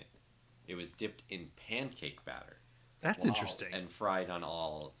VHS on it. It was dipped in pancake batter. That's interesting. And fried on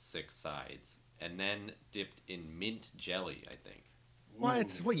all 6 sides. And then dipped in mint jelly, I think.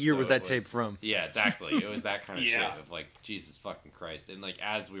 What year was that tape from? Yeah, exactly. It was that kind of Yeah. shit of like, Jesus fucking Christ. And like,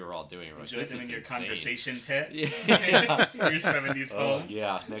 as we were all doing it, we're like, Enjoy this them is in your insane. conversation pit. Yeah. Your 70s Oh, home.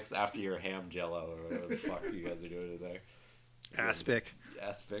 yeah, next after your ham jello or whatever the fuck you guys are doing today. Aspic.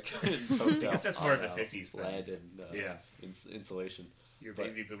 Aspic. I guess that's more of the 50s thing. Lead and insulation. Your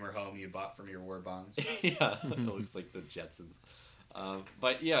baby boomer home you bought from your war bonds. Yeah, it looks like the Jetsons.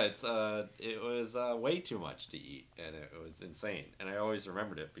 But yeah, it was way too much to eat, and it was insane. And I always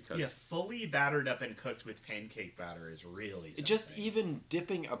remembered it because fully battered up and cooked with pancake batter is really something. just even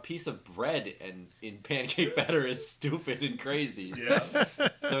dipping a piece of bread in pancake batter is stupid and crazy. Yeah.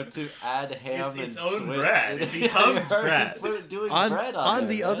 So to add ham It's its and own Swiss, bread. It becomes bread. Doing On bread on there,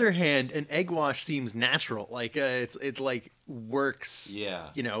 the man. other hand, an egg wash seems natural. Like it's like works. Yeah.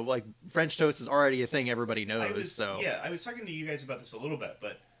 You know, like French toast is already a thing everybody knows. I was talking to you guys about this a little bit,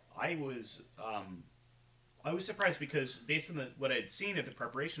 but I was surprised because based on what I had seen of the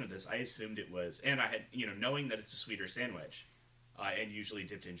preparation of this, I assumed it was, and I had, knowing that it's a sweeter sandwich, and usually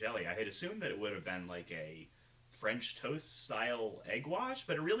dipped in jelly, I had assumed that it would have been like a French toast style egg wash,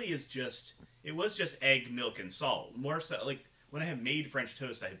 but it really is it was just egg, milk, and salt. More so, like when I have made French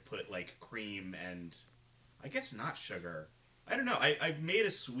toast, I had put like cream and I guess not sugar. I don't know. I made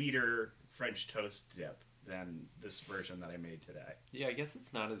a sweeter French toast dip than this version that I made today. Yeah, I guess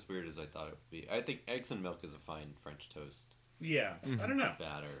it's not as weird as I thought it would be. I think eggs and milk is a fine French toast Yeah, I don't know.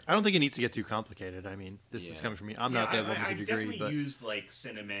 batter. I don't think it needs to get too complicated. I mean, this is Yeah. coming from me. I'm not that woman to I've degree, definitely but used like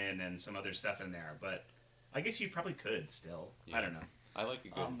cinnamon and some other stuff in there, but I guess you probably could still. Yeah. I don't know. I like a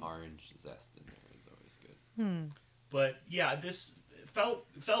good orange zest in there. It's always good. But yeah, this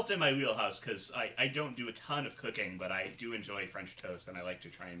felt in my wheelhouse because I don't do a ton of cooking, but I do enjoy French toast and I like to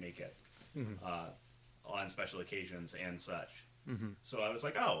try and make it on special occasions and such. So I was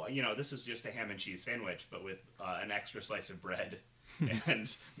like, oh, this is just a ham and cheese sandwich, but with an extra slice of bread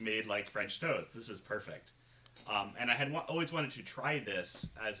and made like French toast. This is perfect. And I had always wanted to try this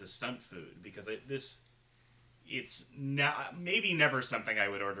as a stunt food because it's maybe never something I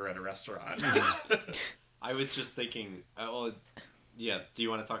would order at a restaurant. I was just thinking, Yeah. Do you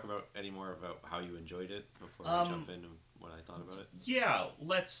want to talk about any more about how you enjoyed it before I jump into what I thought about it? Yeah,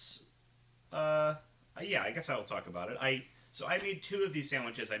 let's. Yeah, I guess I will talk about it. So I made 2 of these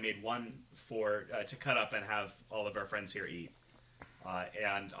sandwiches. I made one for to cut up and have all of our friends here eat,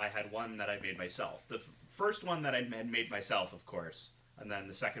 and I had one that I made myself. The first one that I had made myself, of course, and then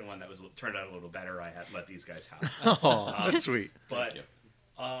the second one that turned out a little better. I had let these guys have. Oh, that's sweet. But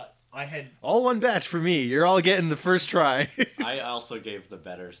I had All one batch for me. You're all getting the first try. I also gave the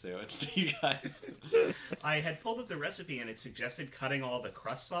better sandwich to you guys. I had pulled up the recipe and it suggested cutting all the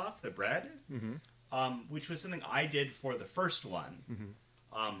crusts off the bread, which was something I did for the first one.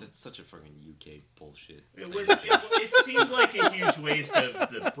 That's such a fucking UK bullshit. It seemed like a huge waste of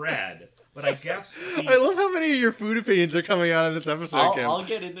the bread, but I guess I love how many of your food opinions are coming out in this episode, Kim. I'll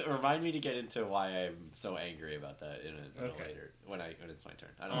get into. Remind me to get into why I'm so angry about that in a later when it's my turn.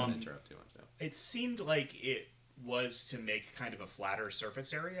 I don't want to interrupt too much though. It seemed like it was to make kind of a flatter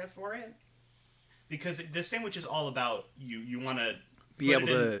surface area for it, because the sandwich is all about you want to Be able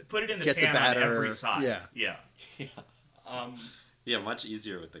to put it in the get the pan batter. on every side. Yeah. Yeah, much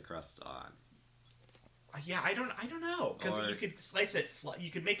easier with the crust on. Yeah, I don't know, because Or- you could slice it.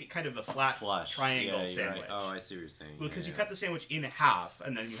 You could make it kind of a flat Flush. triangle Yeah, you're sandwich. right. Oh, I see what you're saying. Well, because Yeah, you cut the sandwich in half,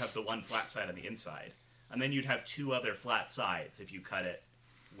 and then you have the one flat side on the inside, and then you'd have 2 other flat sides if you cut it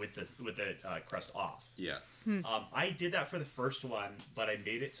with the crust off. Yes. I did that for the first one, but I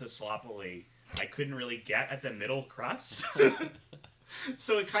made it so sloppily I couldn't really get at the middle crust.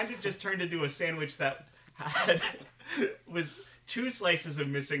 So it kind of just turned into a sandwich that was 2 slices of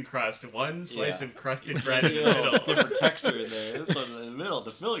missing crust, 1 slice of crusted bread in the middle. Different texture in there. This one in the middle,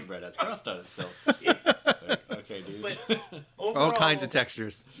 the filling bread has crust on it still. Okay, dude. But All overall, kinds of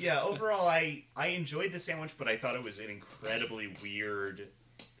textures. Yeah, overall, I enjoyed the sandwich, but I thought it was an incredibly weird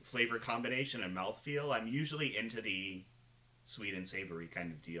flavor combination and mouthfeel. I'm usually into the sweet and savory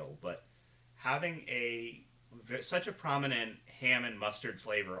kind of deal, but having such a prominent ham and mustard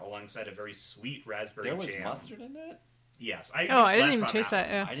flavor alongside a very sweet raspberry There was jam. mustard in it? Yes. I used didn't less even on taste that.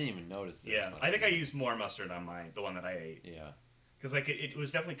 one. Yeah. I didn't even notice there Yeah, was I think I mustard. used more mustard on the one that I ate. Yeah. Because it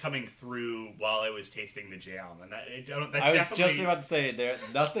was definitely coming through while I was tasting the jam, and that I was definitely, just about to say,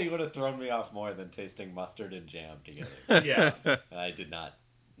 nothing would have thrown me off more than tasting mustard and jam together. Yeah, And I did not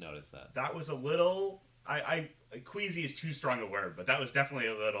notice that. that was a little. Queasy is too strong a word, but that was definitely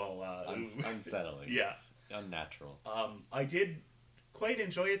a little Unsettling. Yeah. Unnatural. I did quite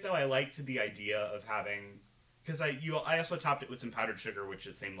enjoy it though. I liked the idea of having, because I also topped it with some powdered sugar, which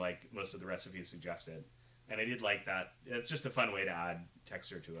it seemed like most of the recipes suggested, and I did like that. It's just a fun way to add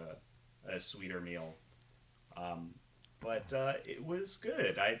texture to a sweeter meal. But it was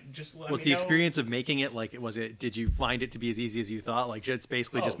good. Was the experience of making it like did you find it to be as easy as you thought? Like it's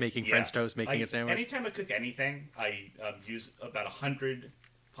basically just making French toast, making a sandwich? Anytime I cook anything, I use about 100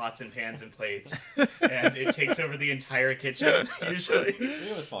 pots and pans and plates, and it takes over the entire kitchen usually. We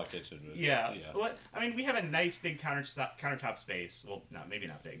have a small kitchen. But Yeah. What? I mean, we have a nice big countertop space. Well, maybe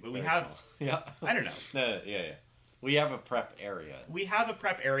not big, but we Very have. small. Yeah. I don't know. No, yeah. We have a prep area. We have a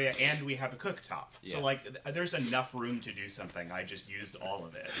prep area and we have a cooktop. So Yes. like, there's enough room to do something. I just used all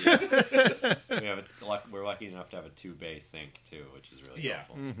of it. We're lucky enough to have a 2-bay sink too, which is really Yeah.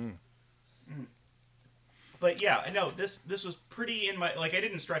 helpful. Mm-hmm. But yeah, no, this was pretty in my, like, I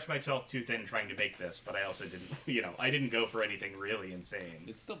didn't stretch myself too thin trying to bake this, but I also didn't, I didn't go for anything really insane.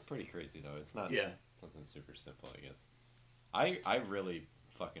 It's still pretty crazy though. It's not Yeah. something super simple, I guess. I really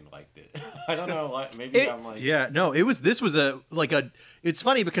fucking liked it. I don't know what. Maybe I'm like. Yeah, no, this was it's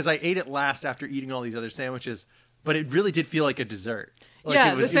funny because I ate it last after eating all these other sandwiches, but it really did feel like a dessert. Like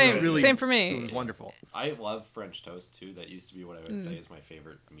Yeah, it was, the same- it was really, same for me. It was wonderful. I love French toast too. That used to be what I would say is my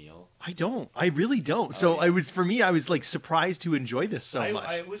favorite meal. I really don't. So yeah. I was like surprised to enjoy this so much.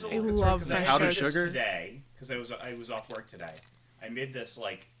 I was a I little concerned love because I French had powdered this sugar. today because I was off work today. I made this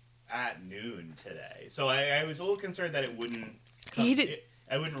like at noon today, so I was a little concerned that it wouldn't.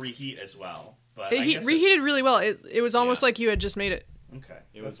 I wouldn't reheat as well, but I guess reheated really well. It was almost Yeah. like you had just made it. Okay,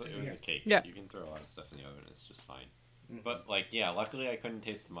 It was That's good a to hear. cake. Yeah. You can throw a lot of stuff in the oven. It's just fine. But like, yeah, luckily I couldn't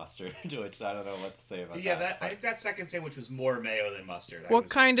taste the mustard, which I don't know what to say about Yeah, that. I think that second sandwich was more mayo than mustard. What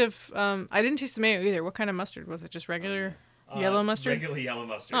kind of? I didn't taste the mayo either. What kind of mustard was it? Just regular yellow mustard? Regular yellow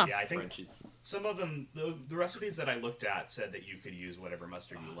mustard. Huh. Yeah, I think Frenchies. some of them, the recipes that I looked at said that you could use whatever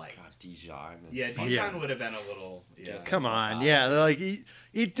mustard you like. God, Dijon. and- Yeah, Dijon would have been a little. Yeah. Come on, yeah, like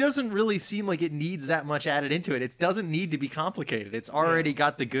it doesn't really seem like it needs that much added into it. It doesn't need to be complicated. It's already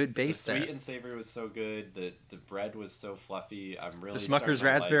got the good The base sweet there. and savory was so good. The bread was so fluffy. I'm really. The starting Smucker's to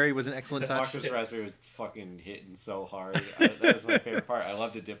like- raspberry was an excellent The touch. Smucker's raspberry was fucking hitting so hard. That was my favorite part. I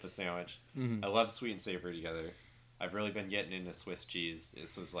love to dip a sandwich. Mm-hmm. I love sweet and savory together. I've really been getting into Swiss cheese.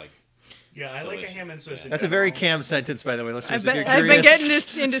 This was like Yeah, I like a delicious. ham and Swiss. Yeah. in That's a very general. Cam sentence, by the way, listeners. I've if you're been curious.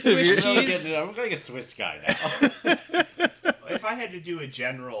 getting into Swiss I'm, cheese. I'm like a Swiss guy now. If I had to do a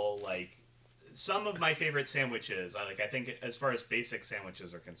general, like, some of my favorite sandwiches, I think as far as basic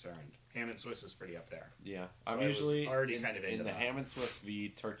sandwiches are concerned, ham and Swiss is pretty up there. Yeah, So I'm I was usually already in, kind of in into the that. ham and Swiss v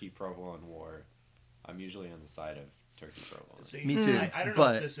turkey provolone war. I'm usually on the side of turkey provolone. See, Me too, I don't know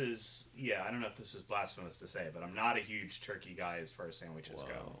but- if this is I don't know if this is blasphemous to say, but I'm not a huge turkey guy as far as sandwiches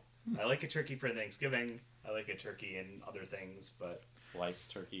go. Whoa. I like a turkey for Thanksgiving. I like a turkey and other things, but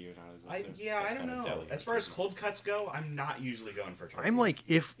Sliced turkey, you're not as I into don't that kind of know. deli As far as turkey. cold cuts go, I'm not usually going for turkey. I'm like,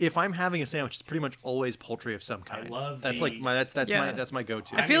 if I'm having a sandwich, it's pretty much always poultry of some kind. love that's the- like my Yeah. that's my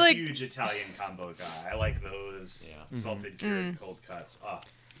go-to. I I'm feel a like- huge Italian combo guy. I like those Yeah. salted cured cold cuts.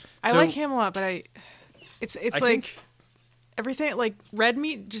 I So- like ham a lot, but it's I like think- everything like red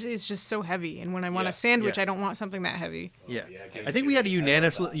meat is just so heavy, and when I want Yeah, a sandwich, yeah. I don't want something that heavy. Yeah, yeah, I think we had a I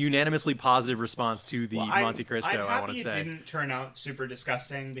love that. unanimously positive response to the Well, Monte Cristo. I'm I want happy to it say didn't turn out super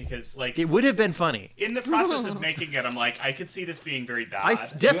disgusting because, like, it would have been funny. in the process of making it, I'm like, I could see this being very bad. I You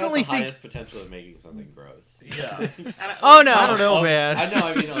have definitely the think. highest potential of making something gross. Yeah. Oh no! I don't know, Of- man. I know.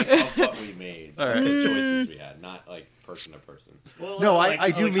 I mean, like, of what we made, All like, right. the choices we had, not like person to person. Well, No, like,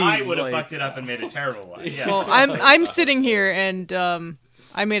 I do like, mean, I would have like- fucked it up and made a terrible one. Yeah. Well, I'm sitting here and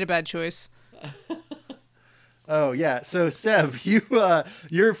I made a bad choice. Oh yeah. So Seb, you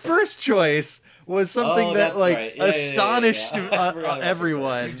your first choice was something Oh, that that's like right. Yeah, astonished yeah. I forgot about that. you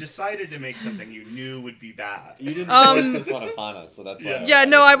everyone. decided to make something you knew would be bad. You didn't Um, force this one upon us, so that's why. Yeah. Yeah,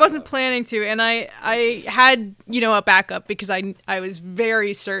 no, I wasn't planning to, and I had a backup because I was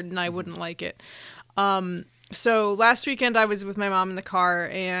very certain I wouldn't like it. So last weekend I was with my mom in the car,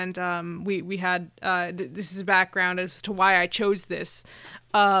 and we had this is a background as to why I chose this.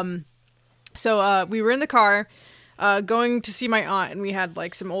 So we were in the car going to see my aunt, and we had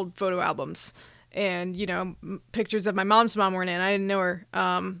like some old photo albums and pictures of my mom's mom were in it, and I didn't know her.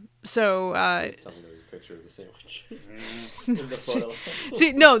 So Just tell me there was a picture of the sandwich in the photo.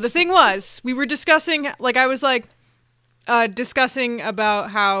 see, no, the thing was, we were discussing, like, I was like discussing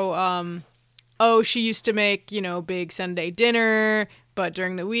about how she used to make big Sunday dinner, but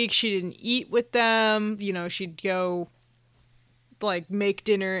during the week she didn't eat with them. She'd go like make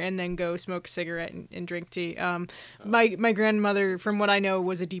dinner and then go smoke a cigarette and drink tea. My grandmother, from what I know,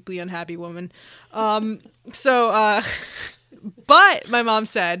 was a deeply unhappy woman. But my mom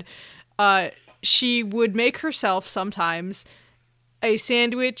said she would make herself sometimes a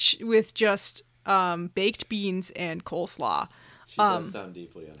sandwich with just baked beans and coleslaw. She does sound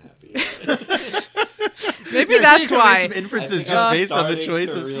deeply unhappy. Maybe Yeah, that's you can make why. some inferences I think just I'm based on the starting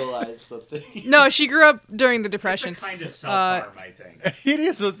choice to of. realize something. No, she grew up during the It's a Depression. kind of self-harm, I think. It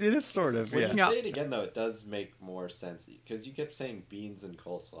is sort of, When yeah. you Yeah. say it again, though, it does make more sense because you kept saying beans and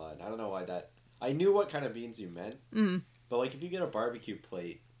coleslaw, and I don't know why that. I knew what kind of beans you meant, but like if you get a barbecue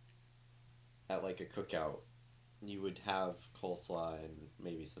plate at like a cookout, you would have coleslaw and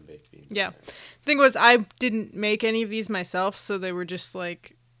maybe some baked beans. in Yeah. there. Thing was, I didn't make any of these myself, so they were just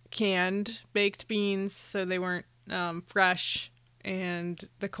like canned baked beans, so they weren't fresh, and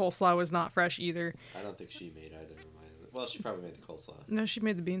the coleslaw was not fresh either. I don't think she made either of mine. Well, she probably made the coleslaw. No, she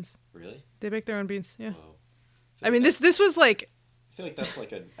made the beans. Really? They make their own beans. Yeah. Wow. I mean, this was like. I feel like that's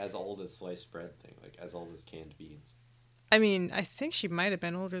like an as old as sliced bread thing, like as old as canned beans. I mean, I think she might have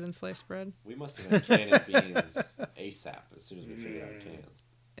been older than sliced bread. We must have had canned beans ASAP as soon as we figured out cans.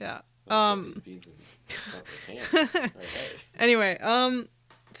 Yeah. Like, put these beans in something can. Right, hey. Anyway,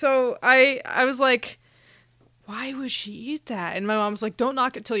 so I was like, why would she eat that? And my mom was like, don't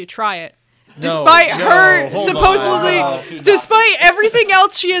knock it till you try it. Despite her hold supposedly, on. despite everything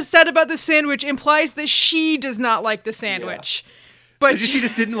else she has said about the sandwich, implies that she does not like the sandwich. But So she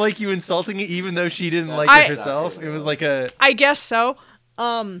just didn't like you insulting it, even though she didn't like I- it herself. It was like a. I guess so.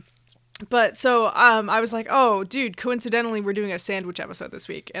 But so I was like, oh, dude, coincidentally, we're doing a sandwich episode this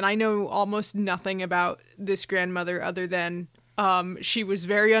week, and I know almost nothing about this grandmother other than she was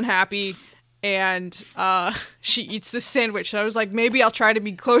very unhappy, and she eats this sandwich. So I was like, maybe I'll try to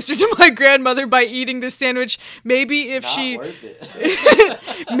be closer to my grandmother by eating this sandwich. Maybe if Not she, worth it.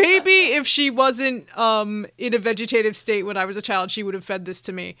 maybe if she wasn't in a vegetative state when I was a child, she would have fed this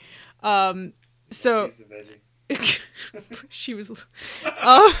to me. So She's the veggie. she was.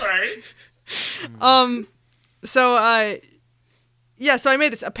 Sorry. So so I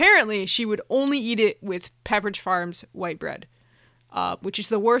made this. Apparently, she would only eat it with Pepperidge Farm's white bread, which is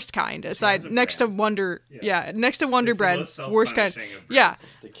the worst kind. Aside a next to brand. Wonder, Yeah. next to Wonder It's the Bread, most worst kind. self-punishing of Yeah,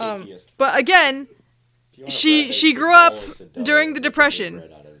 It's the cakiest. but again, If you want a she bread that you grew can up roll into dough during the and make a new Depression.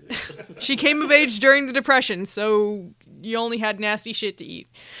 bread out of it. She came of age during the Depression, so you only had nasty shit to eat.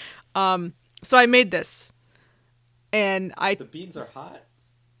 So I made this, and The beans are hot.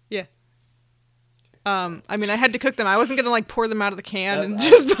 yeah. I mean, I had to cook them. I wasn't gonna like pour them out of the can and I'm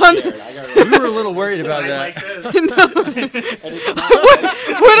just scared. I got We were a little worried about I that. like this. when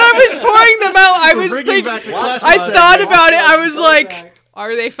I was pouring them out, I was Bringing thinking, back the What? classic I set. thought about it. I was Go like, back.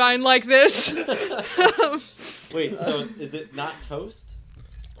 are they fine like this? Wait, so is it not toast?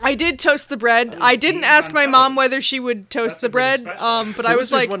 I did toast the bread. I didn't beans ask on my mom toast. whether she would toast That's the a pretty bread. special. But For I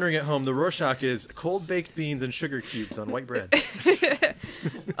was listeners like, wondering at home, the Rorschach is cold baked beans and sugar cubes on white bread.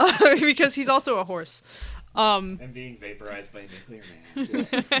 because he's also a horse. And being vaporized by a nuclear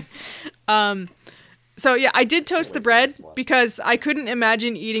man. So yeah, I did toast the bread because I couldn't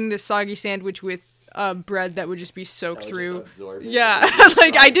imagine eating this soggy sandwich with bread that would just be soaked through. Yeah,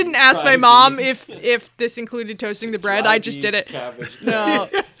 like I didn't ask my mom if this included toasting the bread. I just did it. No.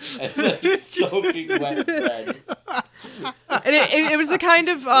 And then soaking wet bread. And it was the kind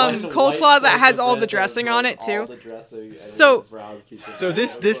of One coleslaw white that slice has of all bread the dressing with on it all too. the dressing and So- a brown piece of So bread.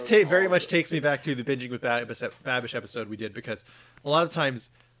 this very much takes me back to the binging with Babish episode we did, because a lot of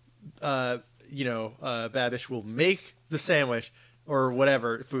times, Babish will make the sandwich or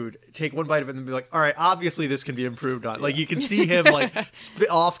whatever food, take one bite of it and be like, all right, obviously this can be improved on. Like you can see him like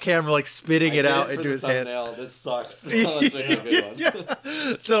off camera, like spitting it out into his hands. This sucks. Let's make a good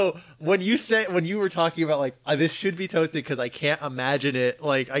one. So when you were talking about like this should be toasted because I can't imagine it,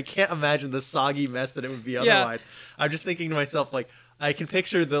 like I can't imagine the soggy mess that it would be otherwise. I'm just thinking to myself like I can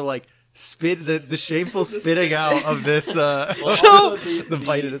picture the like spit the shameful spitting out of this the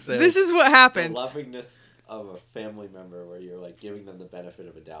bite of the sandwich. This is what The happened. lovingness of a family member where you're like giving them the benefit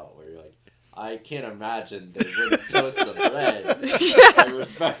of a doubt, where you're like, I can't imagine they wouldn't toast the bread. I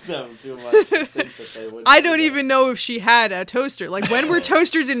respect them too much to think that they wouldn't. I do don't that. even know if she had a toaster. Like when were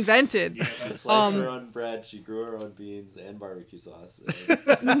toasters invented? Yeah, She that's sliced her own bread, she grew her own beans and barbecue sauce.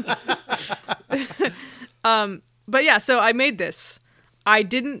 But yeah, so I made this. I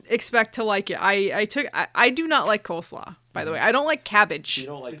didn't expect to like it. I do not like coleslaw, by the way. I don't like You cabbage.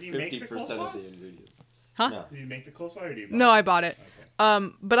 don't like Did you make the 50% of coleslaw? the ingredients. Huh? No. Do you make the coleslaw or do you buy No, it? I bought it.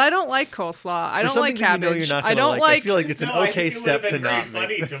 But I don't like coleslaw. I For don't like something that you know cabbage. you're not I gonna don't I like. feel like it's an No, I okay think it step would've to been very not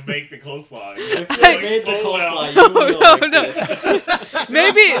funny make. to make the coleslaw. If I you made the full coleslaw, well. you would No, have no. liked it.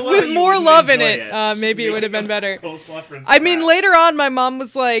 Maybe Well, with you more would love in enjoy it, Just maybe it would have making been better. Coleslaw from I mean, scratch. later on, my mom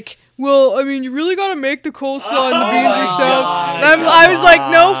was like, "Well, I mean, you really gotta make the coleslaw and the Oh beans my yourself." God. And I was like,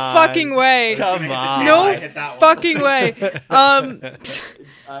 "No Come fucking way, Come Hit the on. tail, No I hit that one. fucking way."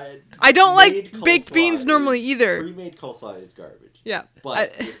 I don't like Made baked coleslaw beans normally is- either. Pre-made coleslaw is garbage. Yeah,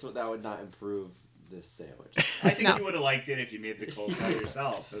 But that would not improve this sandwich. I think No. you would have liked it if you made the coleslaw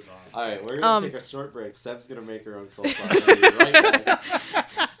yourself. Is all. All right, we're gonna take a short break. Seb's gonna make her own coleslaw. We'll be right back.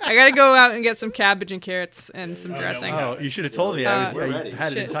 I gotta go out and get some cabbage and carrots and some Oh, no, dressing. we Oh, you should have told me. We're I ready.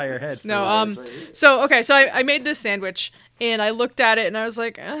 had an Shit. entire head. For No, this. It's right here. So I made this sandwich and I looked at it and I was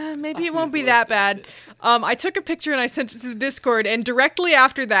like, maybe it won't be that bad. I took a picture and I sent it to the Discord, and directly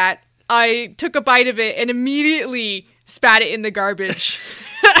after that, I took a bite of it and immediately spat it in the garbage.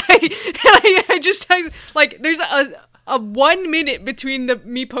 There's a 1 minute between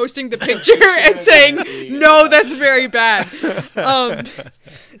me posting the picture and saying, no, that's very bad.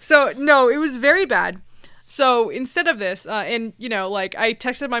 So no, it was very bad. So instead of this, I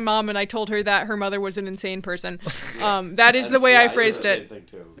texted my mom and I told her that her mother was an insane person. That is the way I phrased it. Same thing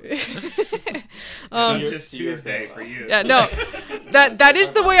too. It's just Tuesday for you. Yeah, no, that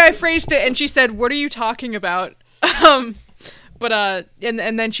is the way I phrased it. And she said, "What are you talking about?" And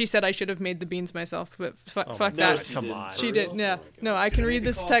then she said I should have made the beans myself, but fuck No, that. she Come didn't. on. For She real? did, Oh yeah. my God. No, I Should've can made read the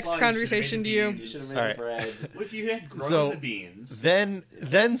this coleslaw, text you should've conversation made to the you. You beans. should have made All the right. bread. Well, if you had grown So- the beans. Then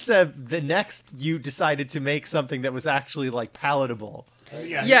Seb, the next you decided to make something that was actually like palatable.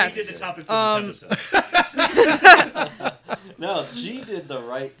 Yeah, Yes, you did the topic for this episode. No, she did the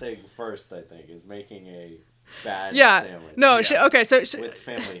right thing first. I think is making a bad Yeah, sandwich. no, Yeah. okay, so with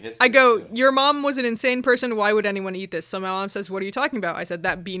family history. I go, too. your mom was an insane person. Why would anyone eat this? So my mom says, what are you talking about? I said,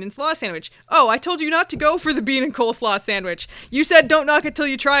 that bean and slaw sandwich. Oh, I told you not to go for the bean and coleslaw sandwich. You said don't knock it till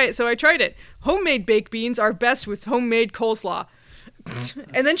you try it, so I tried it. Homemade baked beans are best with homemade coleslaw.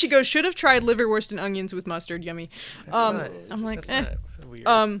 And then she goes, should have tried liverwurst and onions with mustard. Yummy. I'm like, That's not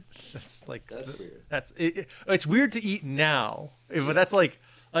weird. That's like That's weird. It's weird to eat now, but that's like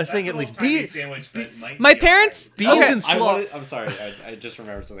a thing at least. Be sandwich that might My be parents- alright. Beans Okay. and slaw. I'm sorry. I just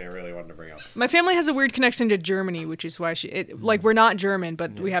remembered something I really wanted to bring up. my family has a weird connection to Germany, which is why like, we're not German,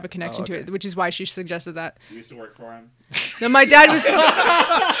 but we have a connection to okay. it, which is why she suggested that. You used to work for him. No, my dad was.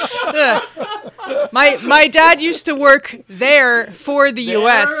 My dad used to work there for the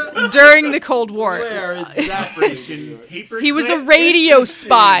U.S. during the Cold War. Where exactly? He was a radio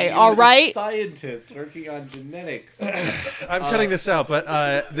spy. All right. Scientist working on genetics. I'm cutting this out, but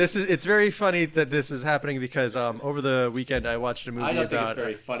it's very funny that this is happening because over the weekend I watched a movie I don't think about it's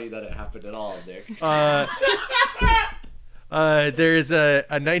very funny that it happened at all, Nick. there's a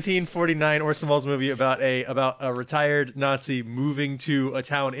 1949 Orson Welles movie about a retired Nazi moving to a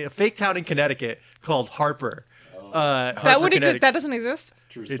fake town in Connecticut called Harper. That would exist. That doesn't exist.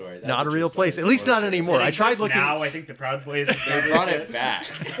 True story. It's That's not a true real story. place, at least not anymore. It I tried exists looking. now. I think the Proud Boys. They brought it back.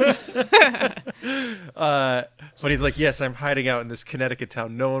 But he's like, yes, I'm hiding out in this Connecticut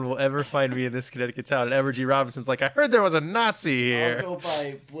town. No one will ever find me in this Connecticut town. And Edward G. Robinson's like, I heard there was a Nazi here. I'll go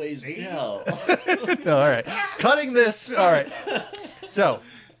by Blaisdell. No, all right. Cutting this. All right. So,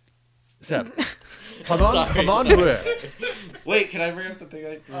 Hamon Bleu. Wait, can I bring up the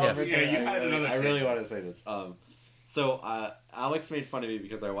thing? Yes. Yeah, you had another I really tangent. want to say this. So Alex made fun of me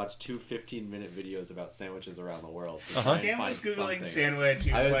because I watched two 15-minute videes about sandwiches around the world. to try and Cam find was googling something. sandwich.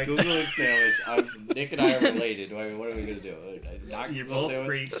 He I was was like, googling sandwich. Nick and I are related. What are we gonna do? "You're both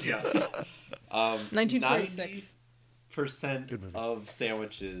freaks." Yeah. 1946. 90% Good movie. of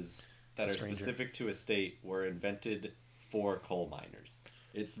sandwiches that are Stranger. specific to a state were invented for coal miners.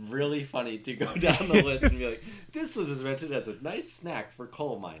 It's really funny to go down the list and be like, this was invented as a nice snack for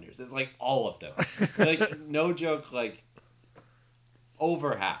coal miners. It's like all of them. Like, no joke, like,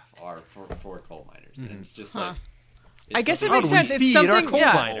 over half are for coal miners. And it's just like... it's I guess it something- makes How do we sense. It's feed our something. coal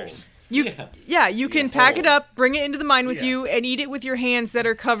Yeah. miners? You can Yeah, pack it whole. up, bring it into the mine with Yeah. you, and eat it with your hands that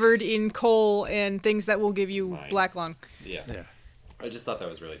are covered in coal and things that will give you Mine. black lung. Yeah. Yeah. I just thought that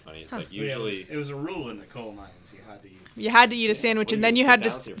was really funny. It's like, Yeah, usually... it was a rule in the coal mines. You had to eat. You had to eat a sandwich, What and do then you you sit had to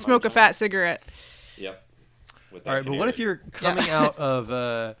down with your smoke a Parmesan? fat cigarette. Yep. With All right, that but what if canary. you're coming out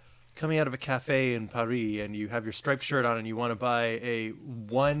of a cafe in Paris and you have your striped shirt on and you want to buy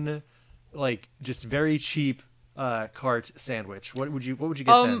just very cheap cart sandwich? What would you get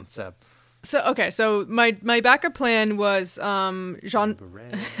then, Seb? So my backup plan was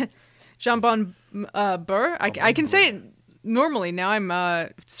jambon beurre. I can say it normally. Now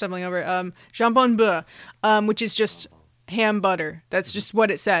I'm stumbling over it. Jambon beurre, which is just ham butter. That's just what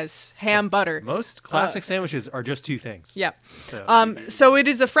it says. Ham butter. Most classic sandwiches are just two things. Yeah. So, So it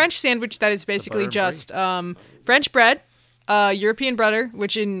is a French sandwich that is basically butter just French bread, European butter,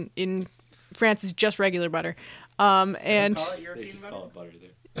 which in France is just regular butter, and Call it They European just butter? call it butter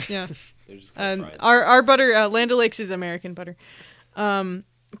there. yeah. They just call it And fries. our butter, Land O'Lakes is American butter. And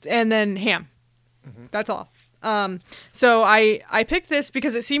then ham. That's all. So I picked this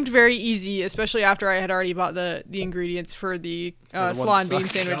because it seemed very easy, especially after I had already bought the ingredients for the one slaw and that bean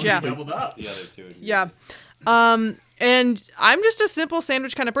sucks. sandwich. Somebody Yeah. doubled up. The other two. Yeah. And I'm just a simple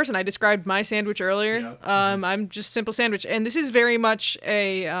sandwich kind of person. I described my sandwich earlier. Yeah. I'm just simple sandwich. And this is very much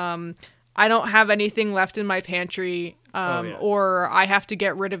a, I don't have anything left in my pantry, yeah. or I have to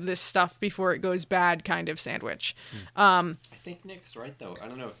get rid of this stuff before it goes bad kind of sandwich. I think Nick's right though. I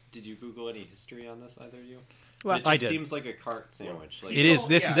don't know. Did you Google any history on this, either of you? Well, It just I did. seems like a cart sandwich. Like, it is.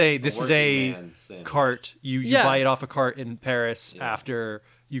 This yeah, is a working man's sandwich. cart. You Yeah. buy it off a cart in Paris Yeah. after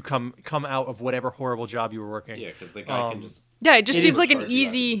you come out of whatever horrible job you were working. Yeah, because the guy can Um, just. yeah, it just It seems is like an charge you out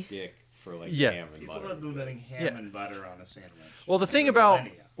of easy. dick for like Yeah. ham and People butter. have been putting ham Yeah. and butter on a sandwich. Well, the thing for about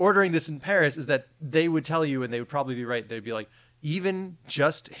millennia. ordering this in Paris is that they would tell you, and they would probably be right. They'd be like, even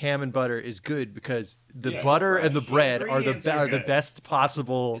just ham and butter is good because the Yeah, it's butter and the fresh. bread are Ingredients are the good. best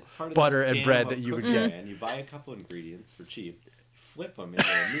possible It's part of butter the and scam bread of that you would cooking, get. Man. You buy a couple ingredients for cheap, flip them into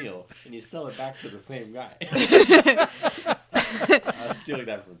a meal, and you sell it back to the same guy. I was stealing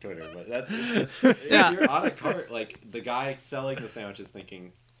that from Twitter, but Yeah. if you're on a cart, like the guy selling the sandwich is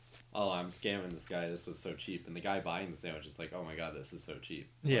thinking, "Oh, I'm scamming this guy. This was so cheap," and the guy buying the sandwich is like, "Oh my god, this is so cheap."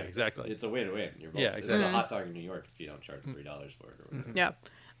 Yeah, Like, exactly. It's a win-win. You're both, Yeah, It's exactly. a hot dog in New York if you don't charge $3 for it or whatever. Yeah.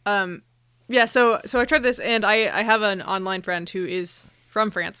 Yeah, so I tried this, and I have an online friend who is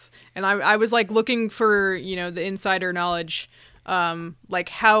from France, and I was like looking for, the insider knowledge, like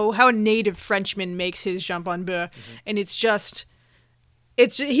how a native Frenchman makes his jambon beurre, and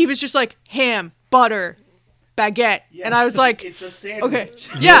he was just like ham, butter, baguette, and I was like, it's a sandwich.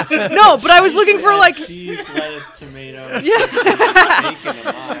 okay, yeah, no, but I was looking for like, cheese, lettuce, tomato, Yeah. bacon, and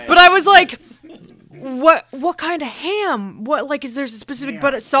lime. but I was like, what kind of ham? What, like, is there a specific Ham,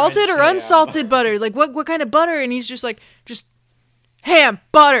 butter, salted or French ham. unsalted butter? Like, what kind of butter? And he's just like, just ham,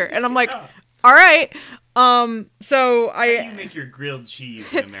 butter. And I'm like, all right. So How do you I, make your grilled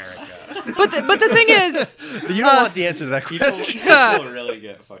cheese in America? but the thing is, You don't want the answer to that People, question. people really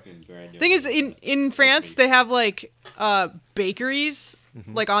get fucking granular. thing is in France they have like bakeries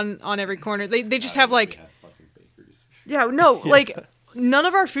like on every corner. They just have like fucking bakeries. yeah no like none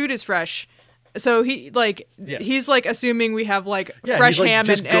of our food is fresh. So he's like assuming we have like Yeah, fresh he's like, ham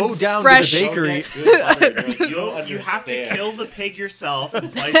just and go down to the fresh. bakery. You have to kill the pig yourself and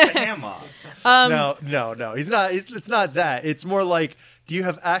slice the ham off. No. He's not. It's not that. It's more like, do you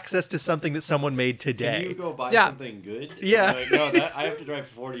have access to something that someone made Can today? you go buy Yeah. something good? Yeah. Like, no, I have to drive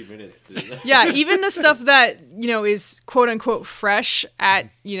 40 minutes to do that. Yeah, even the stuff that is quote unquote fresh at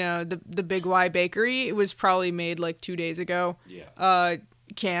the Big Y bakery, it was probably made like 2 days ago. Yeah.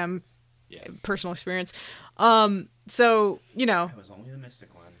 Cam, Yes. personal experience. So It was only the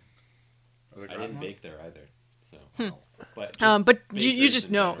Mystic one. Or the I Grand didn't one? bake there either. So. But but you bakers just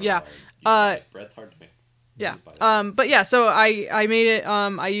in know, general yeah. are- bread's hard to make. yeah. Just buy that. But yeah, so I made it.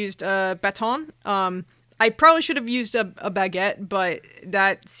 I used baton. I probably should have used a baguette, but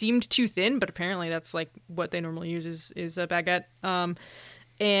that seemed too thin. But apparently, that's like what they normally use is a baguette.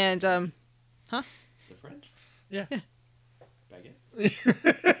 The French? Yeah. Baguette?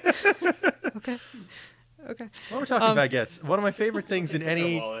 Okay. While we're talking baguettes, one of my favorite things in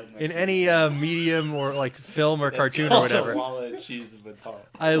any wallet. medium or like film or cartoon or Called whatever. a wallet, cheese, baton.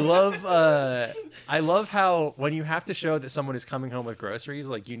 I love how when you have to show that someone is coming home with groceries,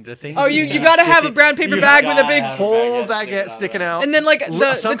 like the thing. Oh, you gotta have a brown paper bag with a big, whole baguette sticking out, and then like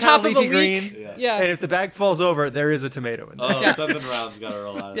the some top kind of a leafy leaf. green. Yeah. And if the bag falls over, there is a tomato in there. Oh, Yeah. something round's got to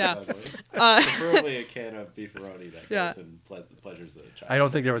roll out of Yeah. the bag. Uh, Preferably a can of beefaroni that Yeah. goes in pleasures of the child. I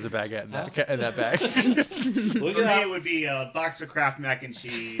don't think there was a baguette in that bag. Look For at me, how it would be a box of Kraft mac and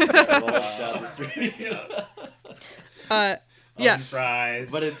cheese. it rolls down the street. Yeah. Oven fries.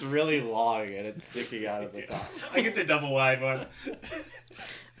 But it's really long and it's sticking out of the top. I get the double wide one.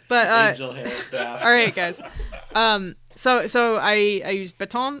 But Angel hair craft. all right, guys. So I used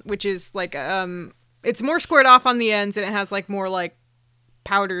baton, which is like it's more squared off on the ends, and it has like more like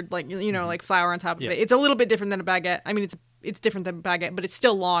powdered like like flour on top of Yeah. it. It's a little bit different than a baguette. I mean, it's different than a baguette, but it's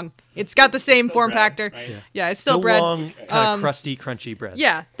still long. It's got the same still form bread, factor. right? Yeah, it's still Still bread. long, kind of crusty, crunchy bread.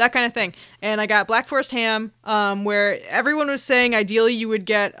 Yeah, that kind of thing. And I got Black Forest ham, where everyone was saying ideally you would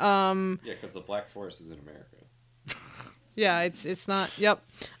get Yeah, because the Black Forest is in America. yeah, it's not. Yep.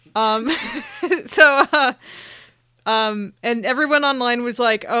 So and everyone online was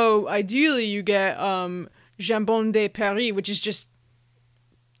like, "Oh, ideally you get jambon de Paris, which is just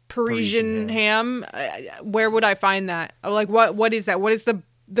Parisian ham. Where would I find that? Like what is that? What is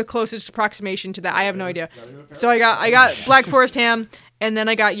the closest approximation to that? I have no idea. So I got Black Forest ham, and then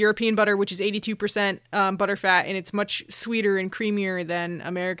I got European butter, which is 82% butter fat, and it's much sweeter and creamier than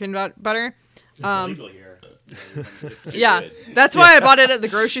American butter. It's legal here. It's too Yeah, good. that's why I bought it at the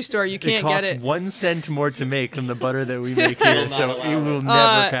grocery store. You It can't costs get it. 1 cent more to make than the butter that we make here, not so allow it will it. never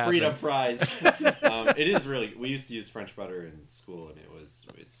happen. Freedom fries. It is really. We used to use French butter in school, and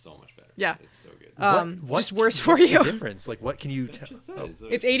it's so much better. Yeah. It's so good. Just worse for what's you. The difference? Like, what can you It tell? just says,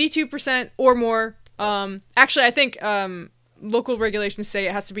 It's 82% or more. Actually, I think local regulations say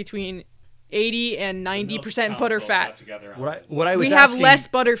it has to be between 80 and 90% butter fat. What I was We have asking, less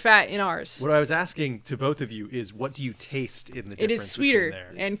butter fat in ours. What I was asking to both of you is, what do you taste in the difference? It is sweeter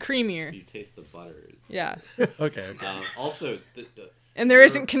between and creamier. You taste the butter. Yeah, there? Okay. Also, and there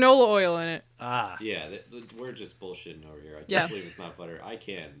isn't canola oil in it. Ah. yeah, we're just bullshitting over here. I can't Yeah. believe it's not butter. I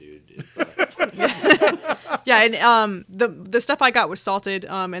can, dude. It sucks. Yeah, and the stuff I got was salted.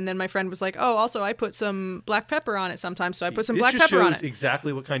 And then my friend was like, "Oh, also I put some black pepper on it sometimes." So I put some This black just pepper on shows it.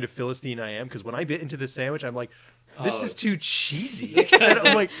 exactly what kind of Philistine I am, because when I bit into this sandwich, I'm like, this Oh. is too cheesy. And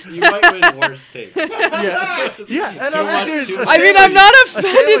I'm like, You might win worst take. yeah, and Too I'm much- like, too there's a much- I mean, I'm sandwich- not a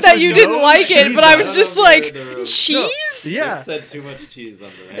offended sandwich that with you didn't no like it, cheese but I on was it. just No, like, no, no. cheese? Yeah. Nick said too much cheese on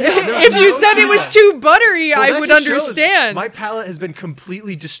the If you said it was too buttery, Well, I that would just shows understand. My palate has been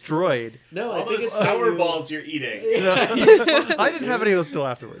completely destroyed. No, I All think those it's sour you- balls you're eating. I didn't have any of those still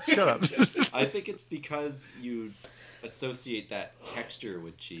afterwards. Shut up. I think it's because you associate that texture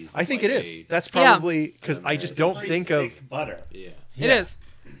with cheese. I think like it is. a- That's Yeah. probably because I just don't think of, butter. Yeah. It Yeah. is.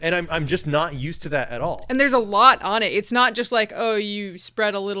 and I'm just not used to that at all. And there's a lot on it. It's not just like, oh, you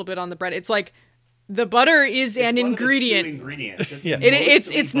spread a little bit on the bread. It's like the butter is an It's one of the two ingredient. ingredients. It's Yeah. It's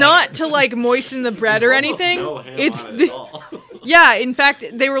mostly it's butter. not to like moisten the bread or Almost anything. no ham It's on it at all. yeah. In fact,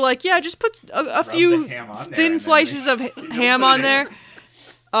 they were like, yeah, just put a rub few the ham on there thin and then slices of ham on there.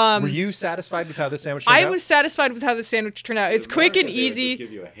 Were you satisfied with how this sandwich turned I out? was satisfied with how the sandwich turned out. It's quick and They would just easy.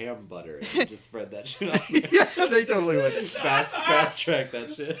 give you a ham butter and you just spread that shit out. Yeah, they totally would. Fast track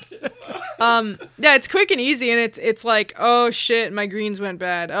that shit. Yeah, it's quick and easy, and it's like, oh shit, my greens went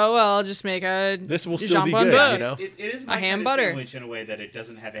bad. Oh well, I'll just make a This will still be jambon good, beurre. you know? It is my ham kind butter. of sandwich in a way that it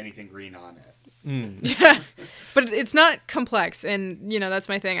doesn't have anything green on it. Yeah, but it's not complex, and that's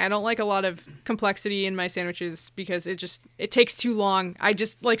my thing. I don't like a lot of complexity in my sandwiches because it takes too long. I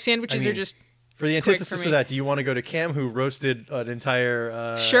just like sandwiches are just For the quick antithesis for of me. that, do you want to go to Cam, who roasted an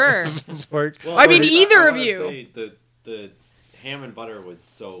entire Sure. pork? Well, I mean, first, either of wanna you. say the ham and butter was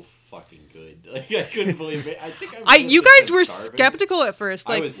so fucking good. Like I couldn't believe it. I think you guys were skeptical at first,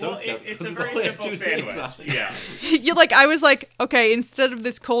 I like was so Well, skeptical. it's a This is very only simple 2 things sandwich. on it. Yeah. I was like, okay, instead of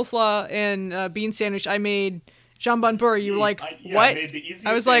this coleslaw and bean sandwich, I made jambon beurre. You were like, I what? made the easiest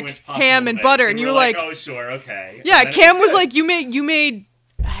I was like, sandwich possible ham and to butter, make. and You you were were like, oh sure, okay. yeah. And then Cam it was good. like, you made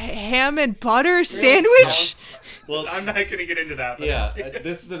ham and butter sandwich. Well, I'm not gonna get into that. But yeah,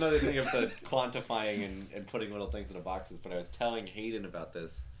 this is another thing of the quantifying and putting little things into boxes. But I was telling Hayden about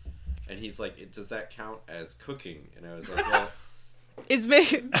this, and he's like, "Does that count as cooking?" And I was like, "Well, It's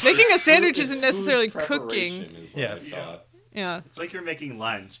making a sandwich it's isn't food necessarily preparation cooking. is what Yes. I thought. Yeah. It's like you're making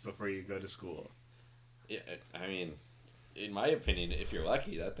lunch before you go to school. Yeah, I mean, in my opinion, if you're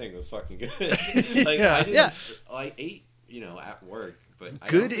lucky, that thing was fucking good. Like Yeah. I didn't, Yeah. I ate, at work, but I don't Good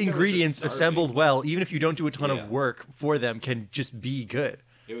think I was just ingredients starving. assembled well, even if you don't do a ton Yeah. of work for them, can just be good.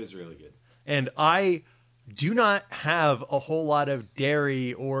 It was really good. And I do not have a whole lot of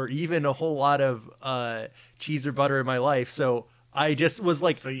dairy or even a whole lot of cheese or butter in my life, so I just was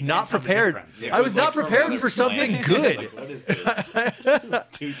like So you not can't tell the prepared. difference. Yeah, I it was like not from prepared another for something planet. good. Like, what is this? This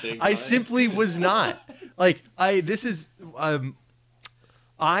 2 things I on it? simply was not. Like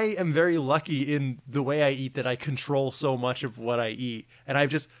I am very lucky in the way I eat that I control so much of what I eat, and I've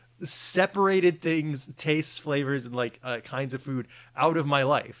just separated things, tastes, flavors, and like kinds of food out of my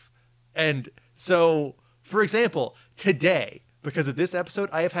life. And so, for example, today, because of this episode,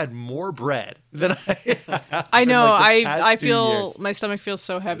 I have had more bread than I have I in, know. like, the past I 2 feel years. my stomach feels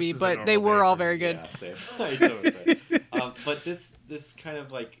so heavy, This is a but they normal were day all for very me, good. Yeah, same. I totally agree. But this kind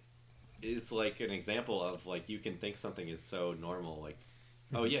of like is like an example of like you can think something is so normal, like,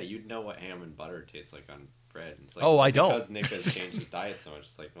 oh yeah, you'd know what ham and butter tastes like on bread. And it's like, Oh, I don't. Because Nick has changed his diet so much.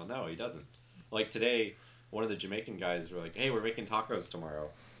 It's like, well, no, he doesn't. Like today, one of the Jamaican guys were like, hey, we're making tacos tomorrow.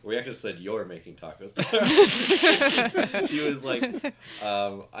 We actually said you're making tacos tomorrow. He was like,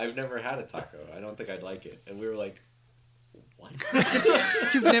 I've never had a taco. I don't think I'd like it. And we were like, what?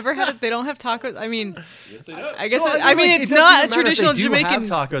 You've never had it. They don't have tacos. I mean, Yes, they do. I guess Well, I mean like, it's it doesn't not a even matter if they traditional do Jamaican.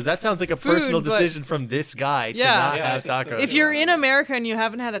 have tacos. That sounds like a food, personal but- decision from this guy to Yeah. not Yeah, I have think so. tacos. If you're in America and you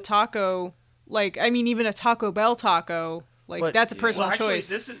haven't had a taco, like I mean, even a Taco Bell taco, like But- that's a Yeah. personal Well, actually,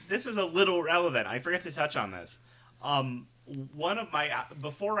 choice. this is a little relevant. I forgot to touch on this. One of my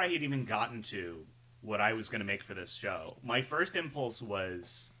before I had even gotten to what I was going to make for this show, my first impulse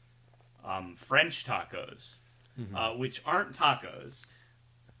was French tacos, which aren't tacos,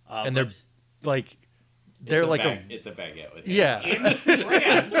 and but they're like they're like it's a baguette with yeah. in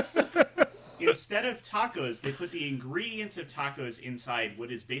France. Instead of tacos, they put the ingredients of tacos inside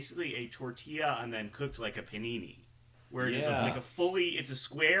what is basically a tortilla and then cooked like a panini, where it is Yeah. like it's a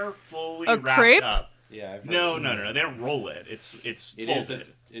square fully A wrapped crepe? up. Yeah. I've heard No, of no, it. no, no. They don't roll it. It's It folded.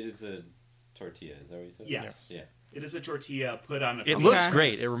 is a tortilla. Is that what you said? Yes. Yeah. It is a tortilla put on a. It panini. looks Okay.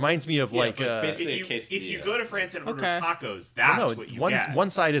 great. It reminds me of Yeah, like but basically- If you quesadilla. go to France and order Okay. tacos, that's no, what you one get. one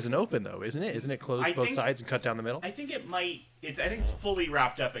side isn't open though, isn't it? Isn't it closed I both think- sides and cut down the middle? I think it might. I think it's fully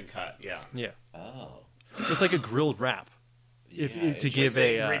wrapped up and cut. Yeah. Yeah. Oh. So it's like a grilled wrap. If Yeah, to it's give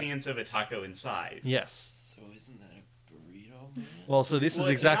the a ingredients of a taco inside. yes. So isn't that a burrito? Man? Well, so this Well, is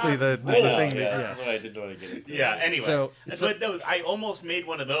it's exactly not the rolled. thing yeah, that that's yes. what I didn't want to get into. Yeah. Anyway, So- but no, I almost made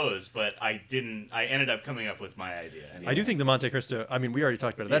one of those, but I didn't. I ended up coming up with my idea. Anyway. I do think the Monte Cristo. I mean, we already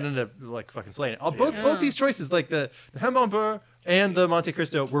talked about it. That Yeah. ended up like fucking slaying it. Both Yeah. both these choices, like the ham beurre and the Monte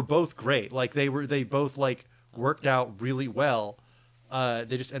Cristo, were both great. Like they both like worked out really well.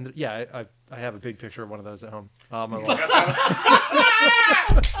 They just ended. Yeah, I have a big picture of one of those at home. On my wall.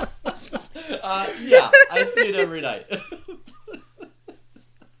 Yeah, I see it every night.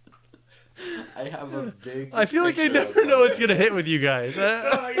 I have a big. I feel like I picture of never know one what's there. gonna hit with you guys.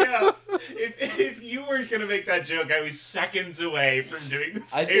 Oh yeah. If you weren't gonna make that joke, I was seconds away from doing the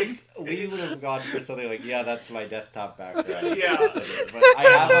I same. think we would have gone for something like, yeah, that's my desktop background. Yeah. But I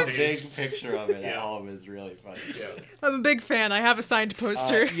have a big picture of it at Yeah. home. Is really funny. Yeah. I'm a big fan. I have a signed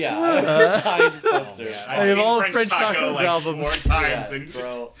poster. Yeah, I have a signed poster. Yeah, I I've have seen all French French Taco Tacos like albums. 4 times, Yeah, and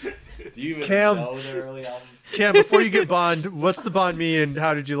bro. Do you even Cam. know the early albums? Cam, before you get Bond, what's the Bond me and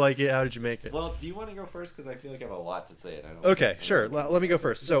how did you like it? How did you make it? Well, do you want to go first? Because I feel like I have a lot to say. And I don't. Okay, sure. Let me go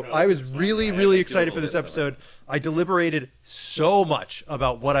first. So I was really excited for this episode. I deliberated so much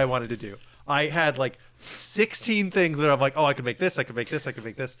about what I wanted to do. I had like 16 things that I'm like, oh, I could make this, I could make this, I could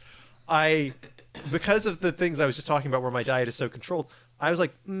make this. Because of the things I was just talking about where my diet is so controlled, I was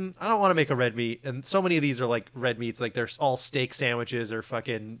like, I don't want to make a red meat. And so many of these are like red meats, like they're all steak sandwiches or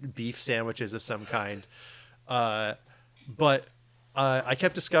fucking beef sandwiches of some kind. But I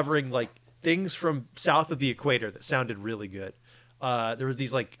kept discovering like things from south of the equator that sounded really good. There was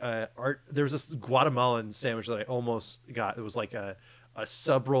these like there was this Guatemalan sandwich that I almost got. It was like a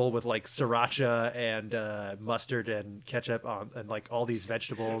sub roll with like sriracha and mustard and ketchup on, and like all these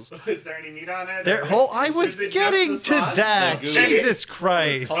vegetables. Is there any meat on it? I was Is it getting just to the sauce? that. The goo. Jesus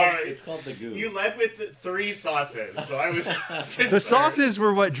Christ. It's called the goo. You led with the 3 sauces, so I was. The concerned. sauces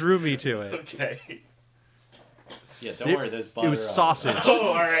were what drew me to it. Okay. Yeah, don't worry. There's butter. It was on sausage. Oh,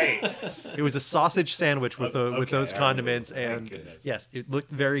 all right. It was a sausage sandwich with with Okay, those I condiments, remember. and Thank goodness. yes, it looked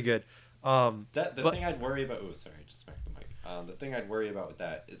very good. The But- thing I'd worry about. Oh, sorry, I just smacked the mic. The thing I'd worry about with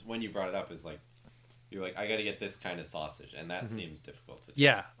that is when you brought it up is like, you're like, I got to get this kind of sausage, and that seems difficult to do.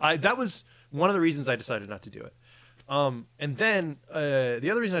 Yeah, that was one of the reasons I decided not to do it. And then the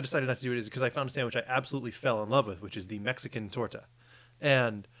other reason I decided not to do it is because I found a sandwich I absolutely fell in love with, which is the Mexican torta.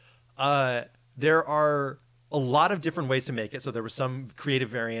 And there are a lot of different ways to make it, so there was some creative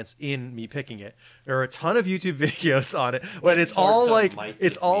variance in me picking it. There are a ton of YouTube videos on it, but it's all Torta like might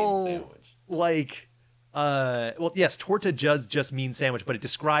it's just mean all sandwich. like well, yes, torta does just mean sandwich, but it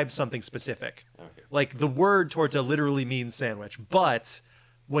describes something specific. Okay. Like the word torta literally means sandwich, but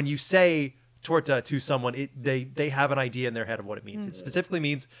when you say torta to someone, they have an idea in their head of what it means. It specifically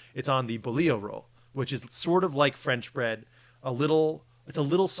means it's on the bolillo roll, which is sort of like French bread, it's a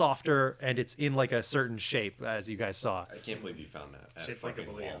little softer, and it's in like a certain shape, as you guys saw. I can't believe you found that at Shaped like a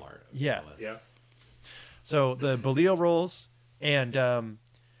fucking bolillo. Walmart. Yeah. Yeah. So the bolillo rolls, and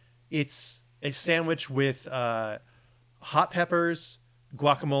it's a sandwich with hot peppers,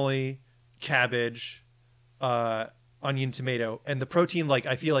 guacamole, cabbage, onion, tomato, and the protein, like,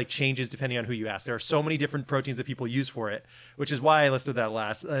 I feel like changes depending on who you ask. There are so many different proteins that people use for it, which is why I listed that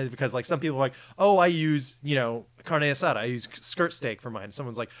last, because like some people are like, oh, I use, carne asada, I use skirt steak for mine.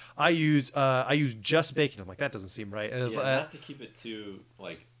 Someone's like, I use just bacon. I'm like, that doesn't seem right. And it's Yeah, not to keep it too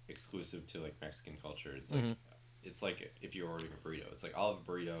like exclusive to like Mexican culture. It's like it's like if you're ordering a burrito, it's like I'll have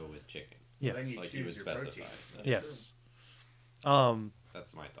a burrito with chicken. yes, Then you Like choose you would your specify. protein. That's yes.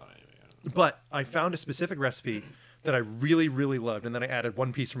 That's my thought anyway. I don't know. But I found a specific recipe that I really, really loved, and then I added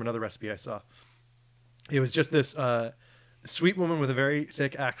one piece from another recipe I saw. It was just this sweet woman with a very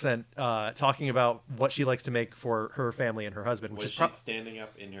thick accent talking about what she likes to make for her family and her husband, which Was is she standing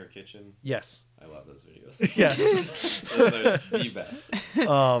up in her kitchen? yes, I love those videos. yes. Those are the best.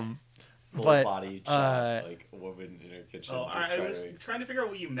 Full But, body shot, like a woman in her kitchen. Oh, I was describing- trying to figure out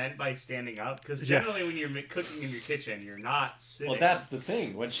what you meant by standing up, because Yeah. generally when you're cooking in your kitchen, you're not sitting. Well, that's the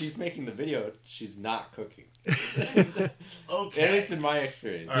thing. When she's making the video, she's not cooking. okay. At least in my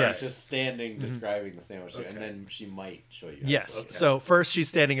experience, All right. she's just standing describing the sandwich, Okay. and then she might show you. how to Yes. cook. Okay. So first she's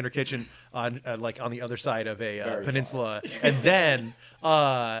standing in her kitchen on like on the other side of a Very peninsula, and then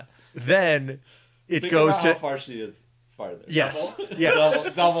it Think goes about to how far she is farther. yes, Double?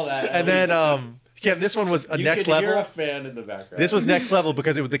 yes, double that. and then yeah, this one was a you next could level. hear a fan in the background. This was next level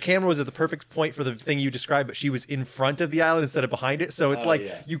because the camera was at the perfect point for the thing you described, but she was in front of the island instead of behind it. So it's Oh, like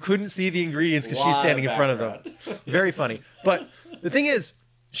yeah. you couldn't see the ingredients because Lot she's of standing in front of them. background. Very funny. But the thing is,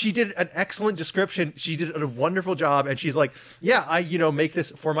 she did an excellent description. She did a wonderful job, and she's like, "Yeah, I make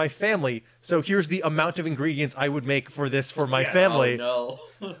this for my family. So here's the amount of ingredients I would make for this for my Yeah. family." Oh,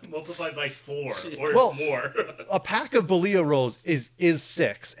 no. multiplied by 4 or Well- more. A pack of bolillo rolls is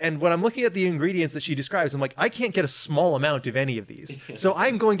 6, and when I'm looking at the ingredients that she describes, I'm like, I can't get a small amount of any of these, so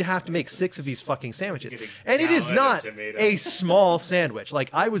I'm going to have to make 6 of these fucking sandwiches, Get a and it is gallon of not tomato. a small sandwich. Like,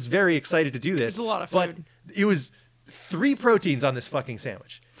 I was very excited to do this. It's a lot of but food. it was 3 proteins on this fucking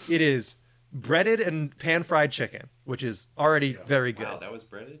sandwich. It is breaded and pan fried chicken, which is already very good. Wow, that was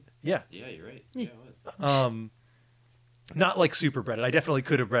breaded. Yeah. Yeah, you're right. Yeah, it was. Not like super breaded. I definitely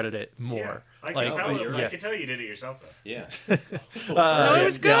could have breaded it more. I can, Like, tell, but I yeah. can tell you did it yourself, though. Yeah. No, it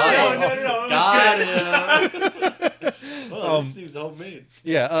was good. No, it Got was good. it. Well, this seems homemade.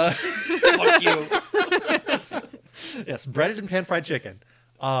 Yeah. Fuck you. Yes, breaded and pan fried chicken,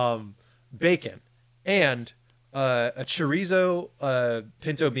 bacon, and a chorizo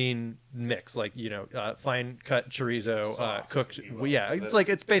pinto bean mix, like fine cut chorizo Sauce, cooked. if you will. Yeah,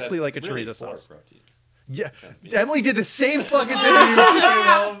 it's basically like a chorizo That's really 4 sauce. proteins. Yeah, Emily did the same fucking thing to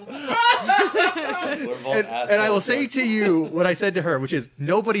you. We're both And I will say to you what I said to her, which is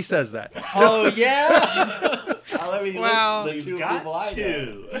nobody says that. Oh yeah. Let me Wow. list the two Got people I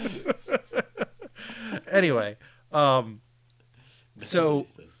know. Anyway, so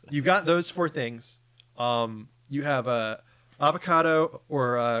you've got those 4 things. You have avocado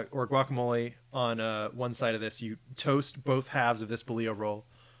or guacamole on one side of this. You toast both halves of this bolillo roll,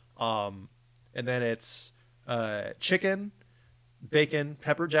 and then it's chicken, bacon,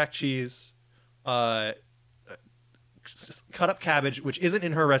 pepper jack cheese, cut up cabbage, which isn't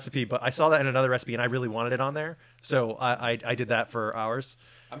in her recipe, but I saw that in another recipe and I really wanted it on there, so I did that for ours.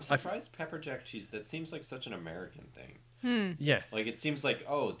 I'm surprised pepper jack cheese. That seems like such an American thing. Yeah, Like it seems like,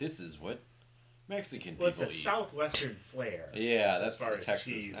 oh, this is what Mexican Well, people it's a eat. southwestern flair. Yeah, that's as far as Texas.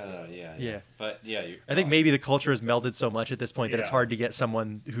 cheese I don't know, goes. yeah. But yeah, I think maybe the culture has melded so much at this point that it's Yeah. hard to get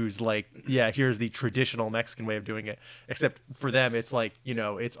someone who's like, yeah, here's the traditional Mexican way of doing it. Except for them, it's like,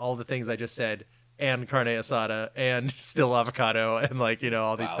 it's all the things I just said and carne asada and still avocado and like,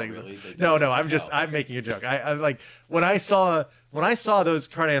 all these Wow, things. really? They No, don't- I'm making a joke. I'm like, when I saw those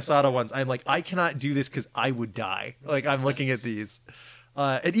carne asada ones, I'm like, I cannot do this because I would die. Like, I'm looking at these.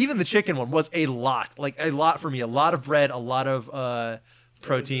 And even the chicken one was a lot for me. A lot of bread, a lot of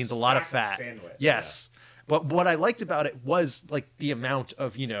proteins, a lot of stacked fat. sandwich, Yes. But what I liked about it was like the amount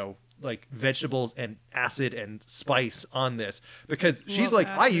of, like vegetables and acid and spice on this, because she's Love like,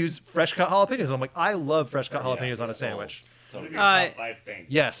 I acid. use fresh cut jalapenos. I'm like, I love fresh cut Yeah, jalapenos on a so- sandwich. So One of good. your top 5 things.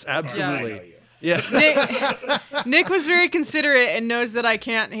 Yes, as far as I know absolutely. you. Yeah. Nick was very considerate and knows that I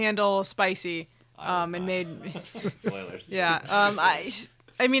can't handle spicy. I was And not. made Spoilers. yeah.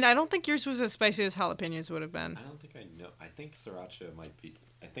 I mean, I don't think yours was as spicy as jalapenos would have been. I don't think I know. I think sriracha might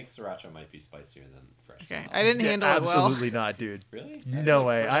be spicier than fresh. Okay, I didn't handle it well. Absolutely not, dude. Really? No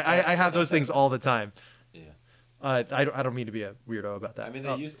way. I have those things all the time. Yeah. I don't mean to be a weirdo about that. I mean,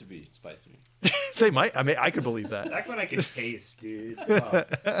 they used to be spicy. They might. I mean, I could believe that. Back when I could taste, dude. Come on.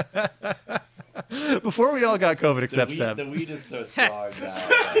 Before we all got COVID, except The Seb. weed is so strong now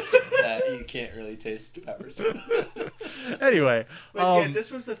that you can't really taste peppers. Anyway, But yeah,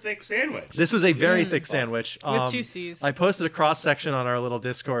 this was a thick sandwich. this was a very thick sandwich. With 2 C's. I posted a cross section on our little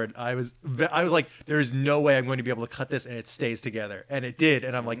Discord. I was like, there is no way I'm going to be able to cut this and it stays together, and it did.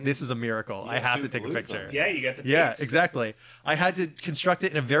 And I'm like, this is a miracle. I got have two to take a glues picture. on it. Yeah, you got the Yeah, piece. exactly. I had to construct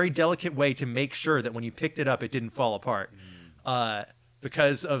it in a very delicate way to make sure that when you picked it up, it didn't fall apart.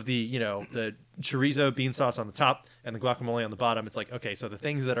 Because of the, the chorizo bean sauce on the top and the guacamole on the bottom. It's like, okay, so the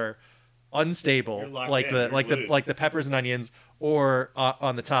things that are unstable, You're locked like in, the you're like the glued. like the peppers and onions, or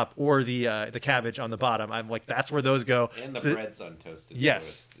on the top, or the cabbage on the bottom. I'm like, that's where those go. And the The- bread's untoasted.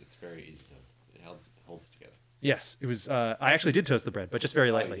 Yes. So it's very easy to. It holds together. Yes, it was. I actually did toast the bread, but just very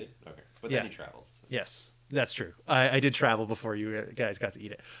Oh, you lightly. did? Okay. But Yeah. then you traveled. So. Yes, that's true. I did travel before you guys got to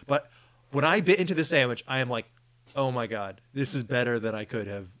eat it. But when I bit into the sandwich, I am like, oh my God, this is better than I could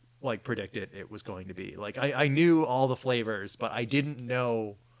have like predicted it was going to be. Like I knew all the flavors, but I didn't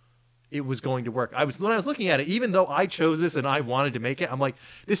know it was going to work. When I was looking at it, even though I chose this and I wanted to make it, I'm like,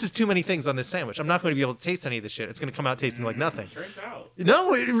 this is too many things on this sandwich. I'm not going to be able to taste any of this shit. It's going to come out tasting like nothing. Turns out.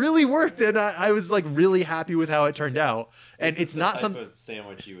 No, it really worked, and I was like really happy with how it turned out. And This it's is the not type some. of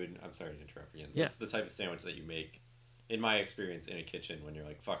sandwich you would. I'm sorry to interrupt again. Yeah. This is the type of sandwich that you make, in my experience, in a kitchen when you're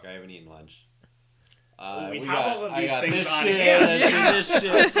like, "Fuck, I haven't eaten lunch." We have all of I these got things this on shit, hand. and this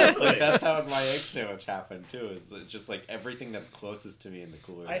shit. Like, that's how my egg sandwich happened too. Is it's just like everything that's closest to me in the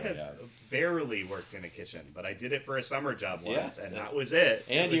cooler. I that we have barely worked in a kitchen, but I did it for a summer job Yeah. once, and that was it.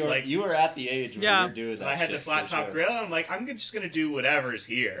 And it was you were at the age where Yeah. you were doing that. I had the shit flat for top sure. grill, and I'm like, I'm just gonna do whatever's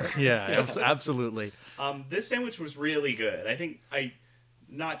here. Yeah, absolutely. This sandwich was really good. I think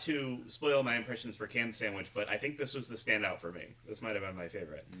not to spoil my impressions for Cam's sandwich, but I think this was the standout for me. This might have been my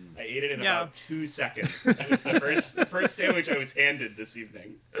favorite. I ate it in Yeah. about 2 seconds. It was the first sandwich I was handed this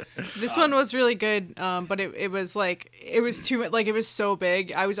evening. This one was really good, but it was like it was too like it was so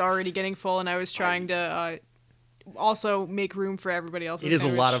big. I was already getting full, and I was trying to also make room for everybody else's. It is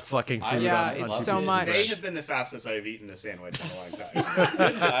sandwich. a lot of fucking food. Yeah, on it's two so pieces of much. bread. May have been the fastest I've eaten a sandwich in a long time.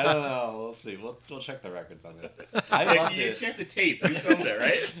 I don't know. We'll see. We'll check the records on it. I loved You it. checked the tape. You filmed it,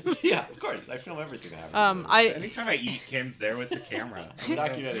 right? Yeah, of course. I film everything that happens. Anytime I eat, Kim's there with the camera. I'm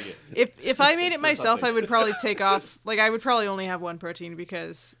documenting it. If I made It's it for myself, something. I would probably take off. Like I would probably only have one protein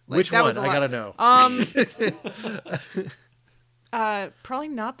because like, Which that one? was a I lot. gotta know. Probably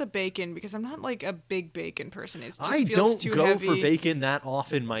not the bacon because I'm not like a big bacon person. It just I feels don't too go heavy. for bacon that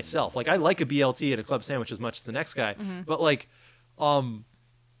often myself. Like I like a BLT and a club sandwich as much as the next guy, Mm-hmm. but like,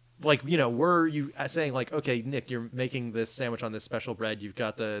 like, you know, were you saying like, okay, Nick, you're making this sandwich on this special bread. You've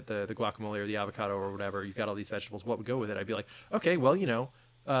got the guacamole or the avocado or whatever. You've got all these vegetables. What would go with it? I'd be like, okay, well, you know,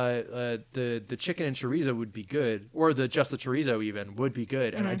 the chicken and chorizo would be good, or just the chorizo even would be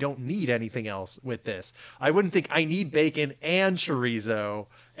good, and I don't need anything else with this. I wouldn't think I need bacon and chorizo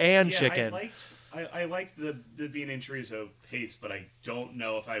and chicken. I liked the bean and chorizo paste, but I don't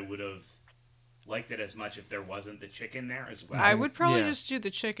know if I would have liked it as much if there wasn't the chicken there as well. I would probably just do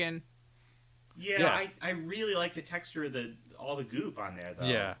the chicken. Yeah. I really like the texture of all the goop on there, though.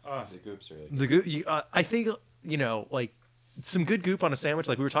 Yeah. The goop's really good. The goop. I think, you know, like some good goop on a sandwich,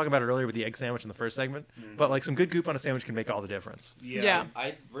 like we were talking about it earlier with the egg sandwich in the first segment, but like some good goop on a sandwich can make all the difference. Yeah.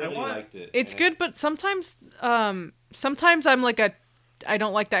 I really liked it. It's good, but sometimes I'm like I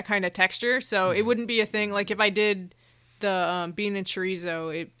don't like that kind of texture, so it wouldn't be a thing. Like if I did the bean and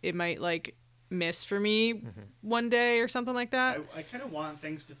chorizo, it might like miss for me one day or something like that. I kind of want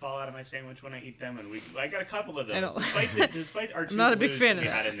things to fall out of my sandwich when I eat them, and I got a couple of I those. don't- Despite our two I'm not a big blues fan that we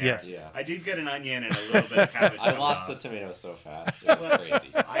of had that. in there, Yes. Yeah. I did get an onion and a little bit of cabbage. I on lost the top. tomato so fast. It was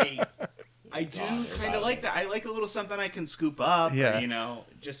crazy. I do God, they're kind of bad. like that. I like a little something I can scoop up. Yeah. You know,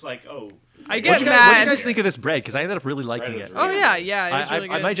 just like I What'd get you mad. guys think of this bread? Because I ended up really liking Bread it. is Oh really yeah, good. yeah, it's really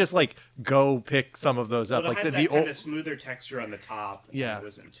good. I might just like go pick some of those up, Well, it like had the that kind old. of smoother texture on the top. and Yeah. It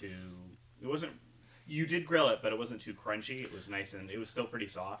wasn't too. It wasn't. You did grill it, but it wasn't too crunchy. It was nice and it was still pretty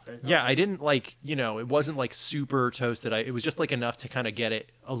soft. I thought. Yeah, I didn't like, you know, it wasn't like super toasted. It was just like enough to kind of get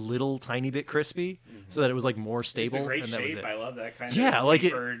it a little tiny bit crispy, so that it was like more It's stable. a great and that was shape. it. I love that kind Yeah, of like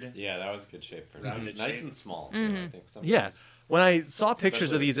it- tapered. Yeah, that was a good shape for Rounded nice shape. and small too. I think sometimes. Yeah. When I saw pictures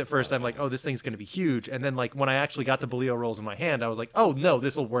Especially of these if at it's first, small I'm like, amount. oh, this thing's going to be huge. And then like when I actually got the bolillo rolls in my hand, I was like, oh no,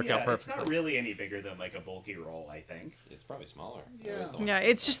 this will work out It's perfectly. not really any bigger than like a bulky roll, I think. It's probably smaller. Yeah,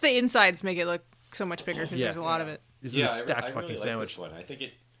 it's just the insides make it look so much bigger because Yeah. there's a lot of it. This Yeah, is a stacked I fucking really like sandwich. this one. I think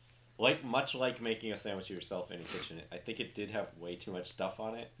it, much like making a sandwich yourself in a kitchen. I think it did have way too much stuff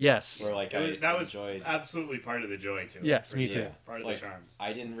on it. Yes. Where like That was enjoyed. absolutely part of the joy to it. Yes, for me sure. too. Part of Like, the charms.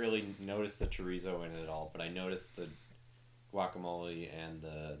 I didn't really notice the chorizo in it at all, but I noticed the guacamole and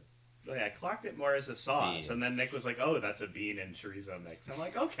the. Oh, yeah, I clocked it more as a sauce, Beans. and then Nick was like, "Oh, that's a bean and chorizo mix." I'm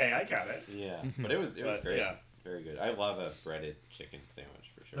like, "Okay, I got it." Yeah, but it was But, great. yeah. Very good. I love a breaded chicken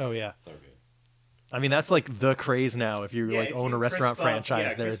sandwich for sure. Oh, yeah. So good. I mean, that's like the craze now. If you Yeah, like if own you a restaurant crisp up- franchise,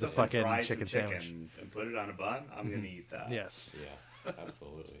 yeah, there's crisp a up and fucking fry some chicken sandwich. and put it on a bun. I'm gonna eat that. Yes. Yeah,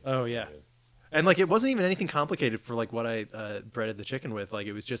 absolutely. Oh, So yeah. good. And like it wasn't even anything complicated for like what I breaded the chicken with. Like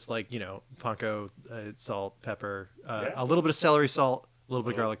it was just like, you know, panko, salt, pepper, Yeah. a little bit of celery salt, a little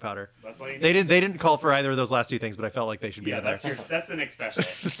bit of garlic powder. That's all you need. They didn't call for either of those last two things, but I felt like they should be Yeah, in there. that's the Nick special.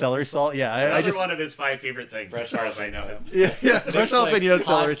 The celery salt, yeah. I Another just one of his 5 favorite things, Fresh as far as I know. jalapeno. Is yeah, fresh It's like jalapeno,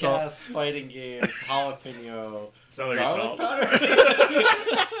 celery salt. podcast, fighting games, jalapeno, celery garlic salt. powder.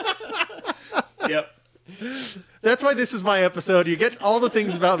 Yep. That's why this is my episode. You get all the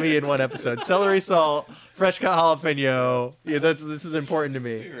things about me in one episode: celery salt, fresh cut jalapeno. Yeah, this is important to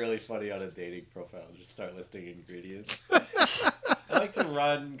It'd me. be really funny on a dating profile. Just start listing ingredients. I like to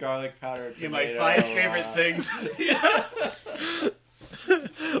run garlic powder. Yeah, my Tomato, 5 favorite things. Yeah.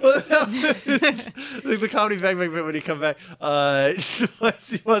 The comedy bang bang bit when you come back.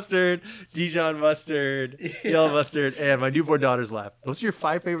 Spicy mustard, Dijon mustard, yellow mustard, and my newborn daughter's laugh. Those are your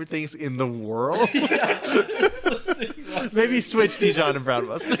 5 favorite things in the world. Maybe switch Dijon and brown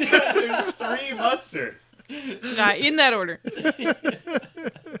mustard. There's 3 mustards. Nah, in that order.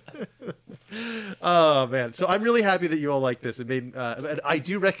 Oh man, so I'm really happy that you all like this. It made, and I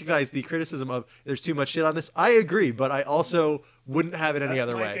do recognize the criticism of there's too much shit on this. I agree, but I also wouldn't have it any That's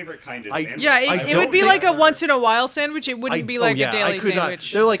other my way. favorite kind of I- sandwich. Yeah, I it don't would be think- like a once in a while sandwich. It wouldn't be like a I daily could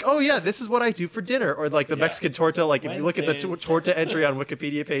sandwich. Not. They're like, oh yeah, this is what I do for dinner, or like the Yeah. Mexican torta. Like if you look at the Wednesdays. torta entry on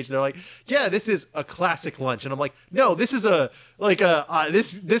Wikipedia page, they're like, yeah, this is a classic lunch, and I'm like, no, this is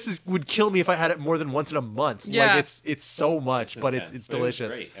this is would kill me if I had it more than once in a month. Yeah. Like it's so much, but intense, it's but it was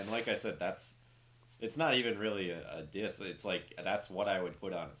delicious. great. And like I said, it's not even really a diss. It's like that's what I would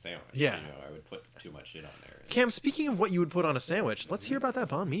put on a sandwich. Yeah. You know, I would put too much shit on there. Cam, speaking of what you would put on a sandwich, let's hear about that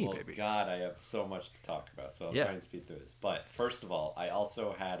banh mi, Well, baby. God, I have so much to talk about, so I'll Yeah. try and speed through this. But first of all, I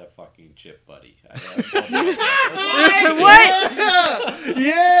also had a fucking chip buddy. What?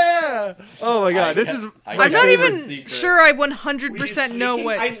 Yeah! Oh my god, this is I my I'm not favorite. even secret. sure I Were you 100% know sneaking?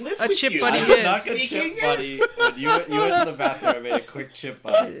 what I live a with chip you. buddy I is. was not gonna Sneaking chip buddy. When you went to the bathroom, I made a quick chip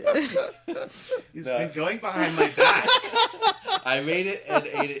buddy. He's No. been going behind my back. I made it and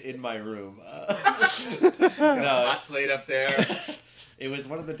ate it in my room. Got a No, hot plate up there. it was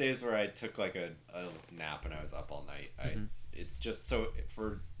one of the days where I took like a nap and I was up all night. It's just so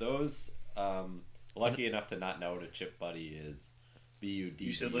for those lucky enough to not know what a chip buddy is. B-U-D-D-Y.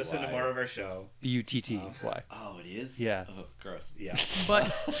 You should listen to more of our show. B-U-T-T-Y. Oh, it is? Yeah. Oh, gross. Yeah.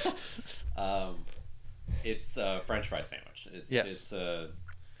 But It's a French fry sandwich. It's Yes. It's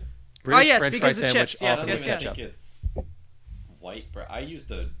British yes, French because fry the sandwich chips, yes, off I with don't yes, even ketchup. think it's white bread. I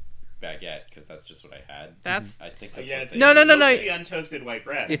used a baguette because that's just what I had. That's I think that's Yeah, what they No, it's no, no, supposed no. to be untoasted white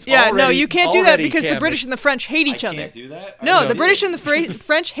bread. It's yeah, no, already- you can't do that already, because the Cam, British it's- and the French hate each I other. can't do that? I No, didn't the know British you and the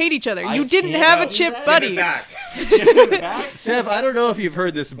French hate each other. I You didn't can't have a do chip that. buddy. Give it back. Give it back? Seb, I don't know if you've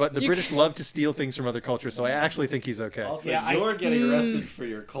heard this, but the British love to steal things from other cultures, so I actually think he's okay. Also, Yeah, you're getting arrested for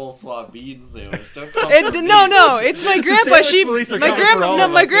your coleslaw bean sandwich. Don't come It, for me. no, it's my The grandpa. sandwich She, police are my coming grandma, for all no,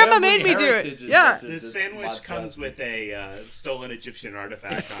 of my us. grandma Family made me do heritage it. is Yeah. into The this sandwich monstrosity. comes with a stolen Egyptian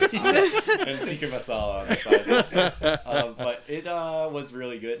artifact on top. And tikka masala on the side. But it was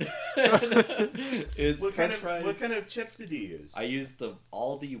really good. It's What French kind fries. what kind of chips did you use? I used the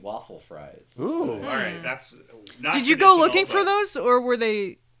Aldi waffle fries. Ooh. All right, that's not Did you go traditional, looking for but those, or were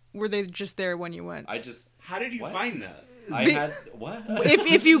they just there when you went? I just How did you What? find that? I Be- had what?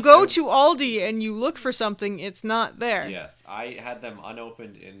 If you go to Aldi and you look for something, it's not there. Yes, I had them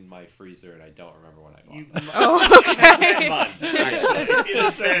unopened in my freezer, and I don't remember when I bought You them. Oh, okay. It's been months, actually.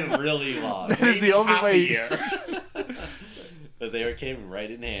 It's been really long. That is the only half a way. year. But they came right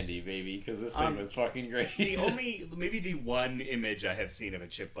in handy, baby, because this thing was fucking great. Maybe the one image I have seen of a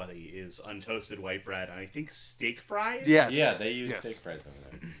chip buddy is untoasted white bread, and I think steak fries. Yes. Yeah, they use Yes. steak fries over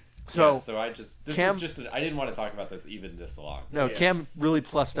there. So, Yeah, so I just this Cam- is just I didn't want to talk about this even this long. no, Yeah. Cam really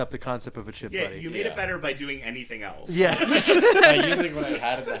plussed up the concept of a chip Yeah, buddy. you made Yeah. it better by doing anything else. Yes. By using what I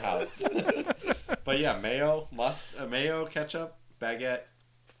had in the house. But yeah, mayo, mayo, ketchup, baguette,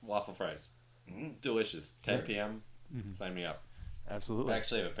 waffle fries. Delicious. 10 p.m. Sign me up. I Absolutely.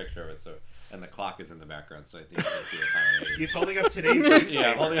 actually have a picture of it, so and the clock is in the background, so I think you can see what time it is. He's holding up today's newspaper.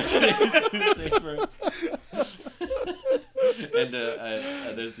 Yeah, I'm holding up today's newspaper. And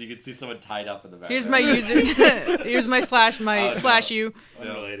there's you can see someone tied up in the background. Here's my user. Here's my slash Oh, slash no. you.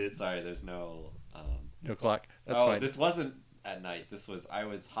 Unrelated. Sorry, there's no. No clock. That's oh, fine. this wasn't at night. I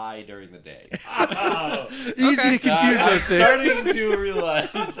was high during the day. Oh, Easy Okay. to confuse I'm those things. starting to realize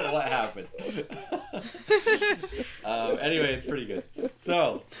what happened. Anyway, it's pretty good.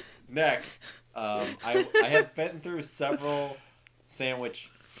 So, next, I have been through several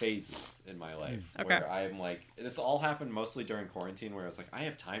sandwich phases in my life Okay. where I'm like, this all happened mostly during quarantine, where I was like, I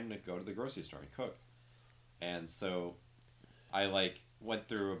have time to go to the grocery store and cook, and so I went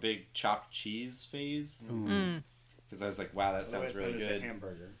through a big chopped cheese phase Mm. because I was like, wow, that sounds otherwise really known as a good.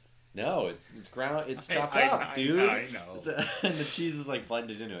 hamburger. No, it's ground, it's chopped I up, dude. I know. And the cheese is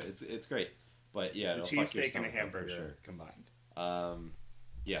blended into it. It's great, but yeah, It's a it'll fuck your cheesesteak and a stomach up for hamburger combined. sure.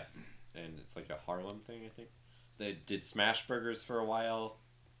 Yes, and it's like a Harlem thing, I think. They did smash burgers for a while.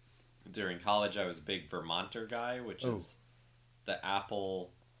 During college, I was a big Vermonter guy, which is the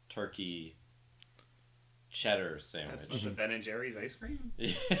apple turkey cheddar sandwich. That's not the Ben and Jerry's ice cream.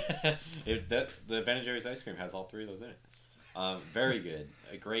 The Ben & Jerry's ice cream has all three of those in it. Very good.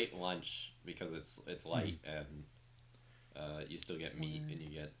 A great lunch because it's light and you still get meat and you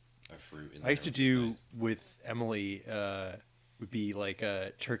get a fruit. In I used to there, which do is nice. with Emily would be like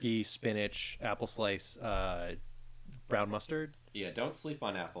turkey, spinach, apple slice, brown mustard. Yeah, don't sleep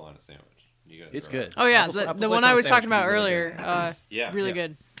on apple on a sandwich. You gotta It's throw it good. Oh yeah, Apple the slice one on I a was sandwich talking would be about really earlier. good. Yeah. Really Yeah.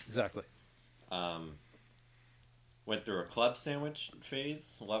 good. Exactly. Went through a club sandwich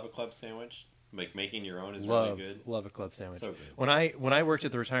phase. Love a club sandwich. Making your own is Love really good. love a club sandwich. So good. When I worked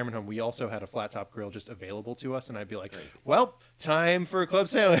at the retirement home, we also had a flat top grill just available to us, and I'd be like, Crazy. "Well, time for a club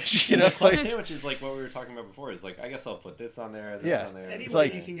sandwich." You The know, club like, sandwich is like what we were talking about before. Is like I guess I'll put this on there, this Yeah. on there. Any It's way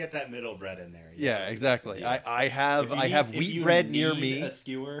like- you can get that middle bread in there. yeah, that's- exactly. yeah. I have If wheat you bread near need me. A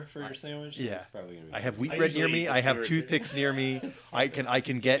skewer for your sandwich. yeah. It's probably gonna be I have wheat I bread near usually me. eat I have skewers. toothpicks near me. I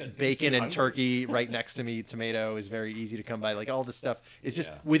can get bacon too and hungry. turkey right next to me. Tomato is very easy to come by. Like all this stuff, it's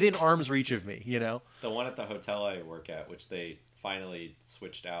just Yeah. within arm's reach of me. You know. The one at the hotel I work at, which they finally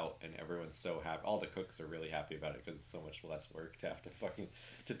switched out, and everyone's so happy. All the cooks are really happy about it because it's so much less work to have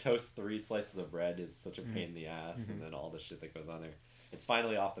to toast 3 slices of bread is such a pain in the ass, and then all the shit that goes on there. It's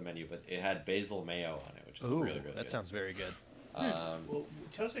finally off the menu, but it had basil mayo on it, which is Ooh, really really that good. sounds very good. Well,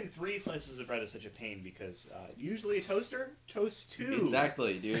 toasting 3 slices of bread is such a pain because usually a toaster toasts 2.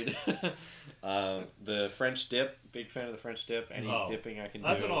 Exactly, dude. The French dip, big fan of the French dip. Any Oh, dipping I can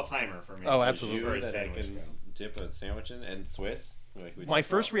That's do. an all-timer for me. Oh, Au absolutely. jus For a that I sandwich, can bro. dip a sandwich in, and Swiss. Like we My dip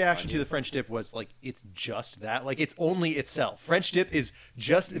first all reaction to the onions. French dip was like, it's just that. Like, it's only itself. French dip is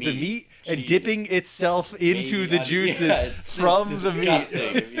just the Meat, meat and cheese, dipping itself into Maybe the onion- juices yeah, it's from it's the meat.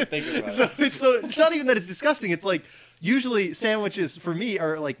 disgusting if you think about So it. it's not even that it's disgusting. It's like usually sandwiches for me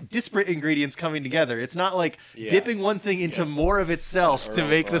are like disparate ingredients coming together. It's not like dipping one thing into more of itself to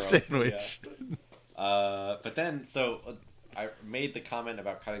make the sandwich. But then, so I made the comment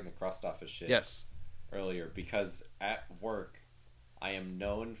about cutting the crust off his shit. Yes. Earlier, because at work, I am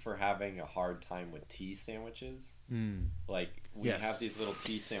known for having a hard time with tea sandwiches. Like, we have these little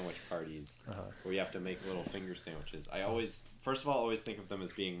tea sandwich parties where you have to make little finger sandwiches. I always, first of all, always think of them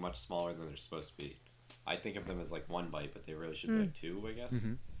as being much smaller than they're supposed to be. I think of them as like one bite, but they really should be like two, I guess.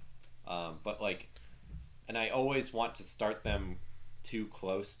 But like, and I always want to start them too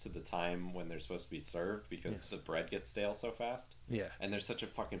close to the time when they're supposed to be served because the bread gets stale so fast. Yeah. And they're such a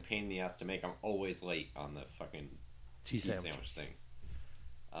fucking pain in the ass to make. I'm always late on the fucking tea sandwich things.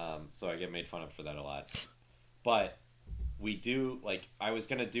 So I get made fun of for that a lot. But we do, like, I was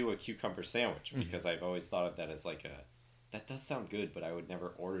going to do a cucumber sandwich because I've always thought of that as like a, that does sound good, but I would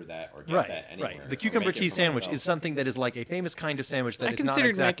never order that or get that anywhere. Right. The cucumber tea sandwich is something that is like a famous kind of sandwich that is not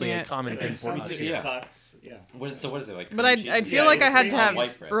exactly a common thing for us. It sucks. Yeah. What is it like? But I feel like I had to have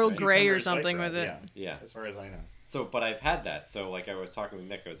Earl Grey or something with it. Yeah. As far as I know. So, but I've had that. So, like, I was talking with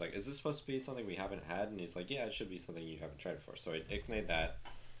Nick. I was like, "Is this supposed to be something we haven't had?" And he's like, "Yeah, it should be something you haven't tried before." So I ixnayed that.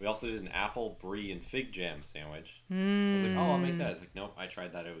 We also did an apple, brie, and fig jam sandwich. I was like, "Oh, I'll make that." I was like, "Nope, I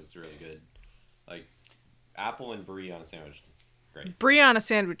tried that. It was really good." Like, apple and brie on a sandwich. Great. Brie on a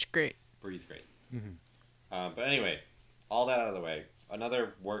sandwich, great. Brie's great. But anyway, all that out of the way.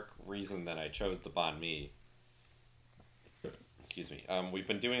 Another work reason that I chose the banh mi. Excuse me. We've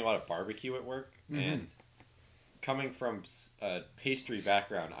been doing a lot of barbecue at work, and coming from a pastry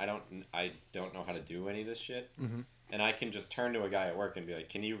background, I don't know how to do any of this shit. And I can just turn to a guy at work and be like,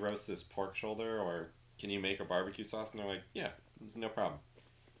 "Can you roast this pork shoulder, or can you make a barbecue sauce?" And they're like, "Yeah, it's no problem."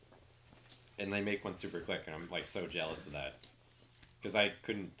 And they make one super quick, and I'm like so jealous of that. Because I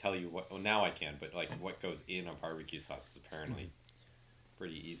couldn't tell you what... Well, now I can, but like what goes in a barbecue sauce is apparently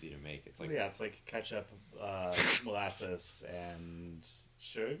pretty easy to make. It's like... Yeah, it's like ketchup, molasses, and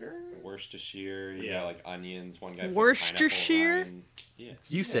sugar? Worcestershire, yeah, like onions. One guy put Worcestershire? pineapple rind. Yeah.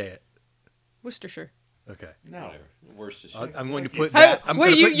 You say it. Worcestershire. Okay. No. Whatever. Worcestershire. I'm going to put that... I'm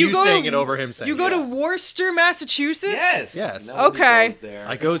going to put you saying it over him saying it. You go to Worcester, Massachusetts? Yes. Okay. Goes there.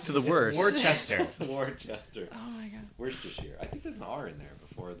 I goes to the worst. Worcester. Worcester. Oh my god. Worcestershire. I think there's an R in there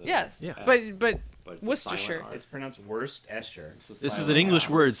before the... Yes. Yeah. But it's a Worcestershire. silent R. It's pronounced Worcester. This is an English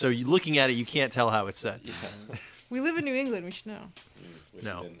word, so looking at it, you can't tell how it's said. Yeah. We live in New England. We should know.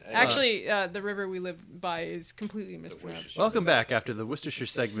 No. Actually, the river we live by is completely mispronounced. Welcome back after the Worcestershire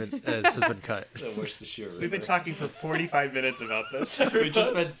segment has been cut. The Worcestershire River. We've been talking for 45 minutes about this. We've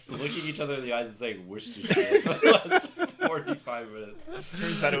just been looking each other in the eyes and saying Worcestershire for the last 45 minutes.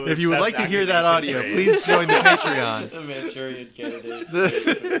 Turns out it was If you would Seth's like to hear that activation audio, grade. please join the Patreon. The Manchurian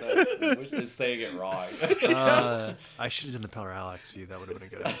Candidate. Which is saying it wrong. I should have done the Power Alex view. That would have been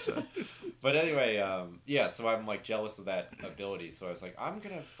a good episode. But anyway, yeah, so I'm like jealous of that ability. So I was like, I'm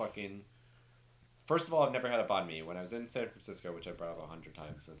gonna fucking... First of all, I've never had a banh mi. When I was in San Francisco, which I brought up 100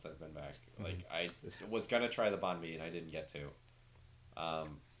 times since I've been back, like I was gonna try the banh mi and I didn't get to.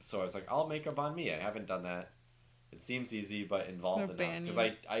 So I was like, I'll make a banh mi. I haven't done that. It seems easy, but involved enough. Because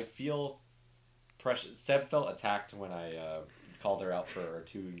I feel precious. Seb felt attacked when I called her out for a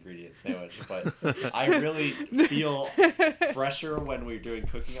 2-ingredient sandwich, but I really feel pressure when we're doing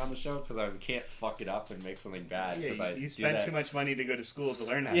cooking on the show because I can't fuck it up and make something bad. Yeah, I you spend too much money to go to school to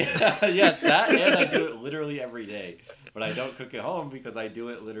learn how to do Yeah, this. yes, that, and I do it literally every day. But I don't cook at home because I do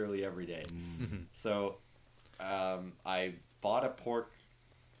it literally every day. So I bought a pork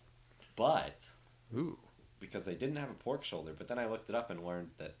butt because I didn't have a pork shoulder, but then I looked it up and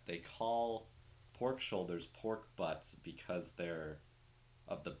learned that they call pork shoulders pork butts because they're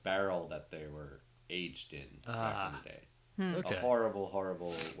of the barrel that they were aged in back in the day. Okay. A horrible,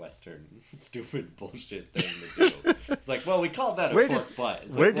 horrible Western stupid bullshit thing to do. It's like, well, we call that a pork butt.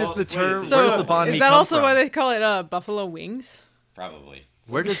 It's Where like, does well, the term? wait, Where does the banh mi is that come also from? why they call it buffalo wings? Probably.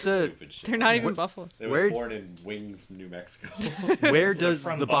 Where does the? Stupid shit. They're not even buffalo. They were born in Wings, New Mexico. Where does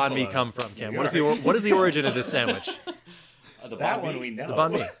from the banh mi Buffalo, come from, Cam? New What is the origin of this sandwich? The That banh one mi? we know. The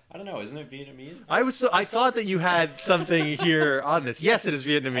banh mi. I don't know. Isn't it Vietnamese? I thought that you had something here on this. Yes, it is I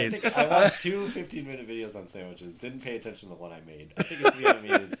Vietnamese. think I watched 2 15-minute videos on sandwiches. Didn't pay attention to the one I made. I think it's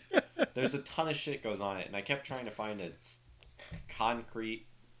Vietnamese. There's a ton of shit goes on it, and I kept trying to find its concrete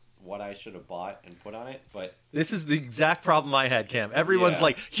what I should have bought and put on it, but This is the exact problem I had, Cam. Everyone's Yeah.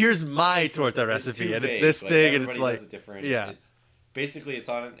 like, "Here's my torta it's recipe," too and it's vague. this Like, thing, and it's everybody like, does it different. yeah. It's basically it's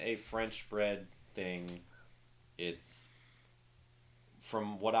on a French bread thing. It's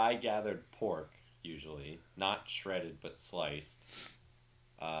from what I gathered, pork usually, not shredded but sliced.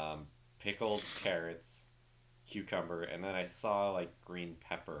 Pickled carrots, cucumber, and then I saw like green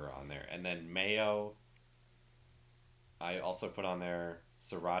pepper on there, and then mayo. I also put on there.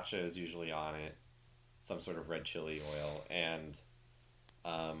 Sriracha is usually on it, some sort of red chili oil, and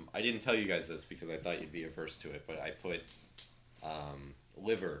I didn't tell you guys this because I thought you'd be averse to it, but I put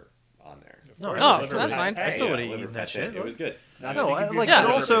liver on there. No, Oh, so that's fine. I still would have liver eaten that pate. shit. It was good. Not No, to be I confused like- with and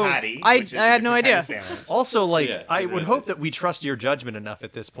a also- patty, I which is a had no different kind idea. of sandwich. Also, like, Yeah, I it would is. hope that we trust your judgment enough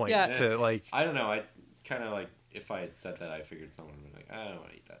at this point Yeah. to like. I don't know. I kind of like if I had said that, I figured someone would be like, I don't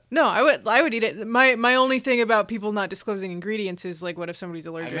want to eat that. No, I would eat it. My only thing about people not disclosing ingredients is like, what if somebody's I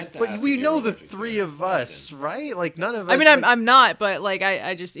allergic? meant to But ask we if you know were the allergic to three it. of us, right? Like none of us. I mean, like, I'm not, but like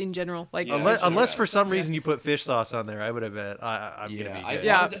I just in general like. Yeah. unless for some Yeah. reason you put fish sauce on there, I would have bet I'm Yeah, gonna be. I good.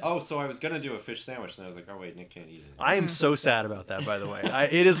 Yeah. wanted- so I was gonna do a fish sandwich, and I was like, oh wait, Nick can't eat it. I am so sad about that. By the way,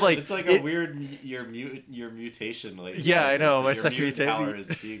 it is like It's like it- a weird your mutation. Like Yeah, I know, my your second mutant mutation- power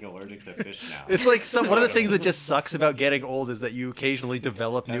is being allergic to fish now. It's like one of the things that just sucks about getting old is that you occasionally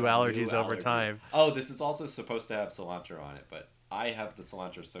develop new Have allergies over time. Oh, this is also supposed to have cilantro on it, but I have the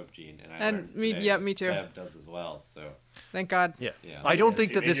cilantro soap gene, and I And learned me- today yeah, that me too. Seb does as well. So Thank God. Yeah, Yeah. I don't Yes, think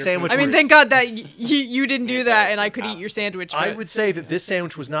you that made this your sandwich. food. I mean, was- thank God that you didn't do Yeah, that, that and I was could eat not- your sandwich. I but- would say that this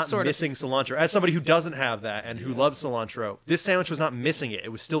sandwich was not Sort of. missing cilantro. As somebody who doesn't have that and who loves cilantro, this sandwich was not missing it. It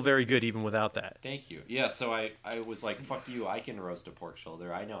was still very good even without that. thank you. Yeah, so I was like, fuck you, I can roast a pork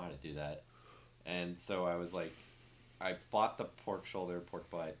shoulder. I know how to do that. And so I was like, I bought the pork shoulder, pork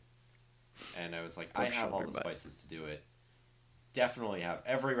butt, and I was like, I Pork have all shoulder the butt. spices to do it. Definitely have.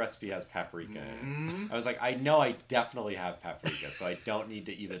 Every recipe has paprika in it. Mm-hmm. I was like, I know I definitely have paprika, so I don't need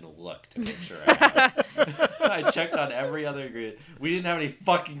to even look to make sure I have it. I checked on every other ingredient. We didn't have any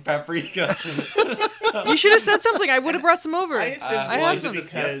fucking paprika. You should have said something. I would have brought some over. I assumed I this have was some. this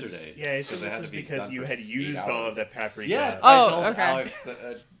because yesterday, yeah, I assumed because it this had was to be because done you for had 8 used all hours. of the paprika. Yes, Oh, I told okay. Alex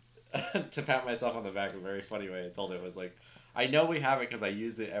to pat myself on the back in a very funny way. I told it was like, I know we have it because I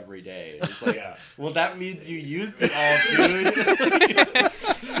use it every day. It's like, Yeah. well, that means you used it all, dude.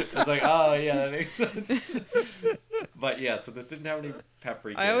 It's like, oh yeah, that makes sense. But yeah, so this didn't have any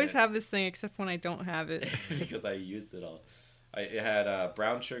paprika. I always in it have this thing, except when I don't have it. because I used it all. It had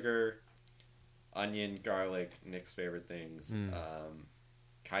brown sugar, onion, garlic, Nick's favorite things,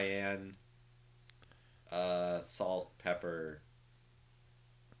 cayenne, salt, pepper,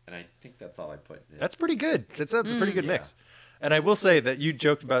 and I think that's all I put in it. That's pretty good. That's a pretty good Yeah. mix. And I will say that you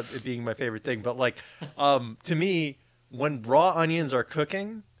joked about it being my favorite thing, but like, to me, when raw onions are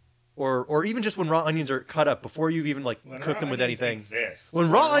cooking, or even just when raw onions are cut up before you even like When cook raw them with onions anything. exist.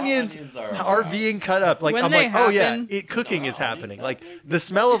 When raw raw onions, onions are, are- being cut up, like When I'm they like, oh yeah, happen- cooking Raw is happening. onions Like happen. the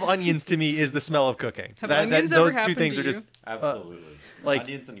smell of onions to me is the smell of cooking. Have onions ever those two happened things to are you? just Absolutely. like,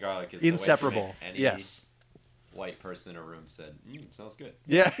 Onions and garlic is the way to inseparable. make any Yes. white person in a room said, smells good.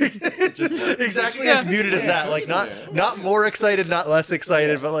 Yeah, exactly Yeah. as muted as that. Like not more excited, not less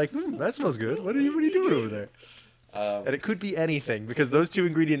excited, but like that smells good. What are you doing over there? And it could be anything because those two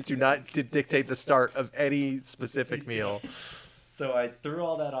ingredients do not dictate the start of any specific meal. So I threw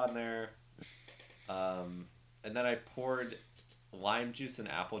all that on there, and then I poured lime juice and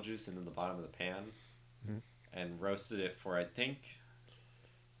apple juice into the bottom of the pan and roasted it for, I think,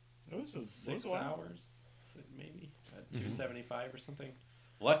 It was 6 a while. hours, maybe, at 275 or something.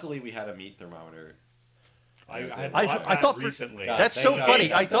 Luckily, we had a meat thermometer. I I bought that thought for- recently. God, That's thank so God.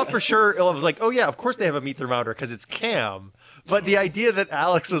 funny. I thought for sure I was like, oh yeah, of course they have a meat thermometer because it's Cam. But the idea that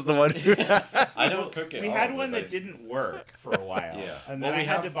Alex was the one who I don't cook it. We all had because one that I- didn't work for a while. Yeah. And Well, then we I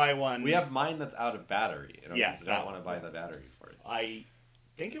had have- to buy one. We have mine that's out of battery. And Yes, I that don't want to one. buy the battery for it. I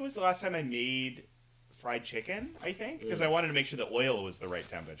think it was the last time I made fried chicken, I think, because I wanted to make sure the oil was the right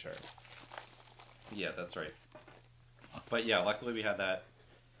temperature. Yeah, that's right. But yeah, luckily we had that.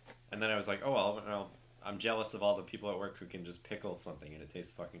 And then I was like, oh, well, I'm jealous of all the people at work who can just pickle something and it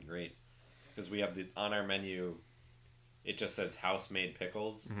tastes fucking great. Because we have on our menu, it just says house-made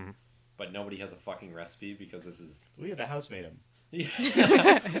pickles, but nobody has a fucking recipe because this is... We had the house made them.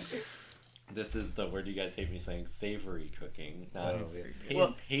 This is the word you guys hate me saying, savory cooking, not Oh, yeah.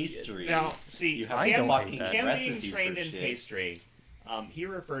 pa- pastry. Now, see, You have I a don't fucking hate that. Cam recipe being trained for in shit. pastry, he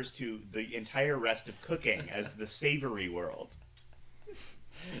refers to the entire rest of cooking as the savory world.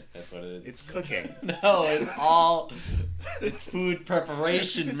 That's what it is. It's cooking. No, it's food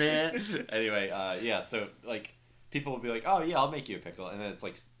preparation, man. Anyway, yeah, so like people will be like, "Oh yeah, I'll make you a pickle," and then it's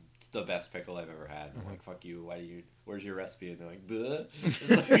like it's the best pickle I've ever had. And I'm like, fuck you. Where's your recipe? And they're like, bleh. It's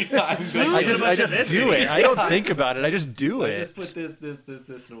like, I'm good. I just do it. I don't think about it. I just do I it. just put this,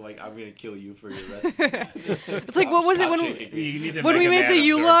 and I'm like, I'm gonna kill you for your recipe. It's like, what was it when You need to When make we a made man the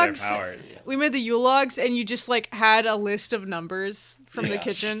observe their U-logs? powers. we made the Yule logs, and you just like had a list of numbers from the Yeah.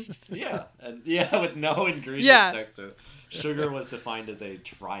 kitchen. Yeah, and with no ingredients Yeah. next to it. Sugar was defined as a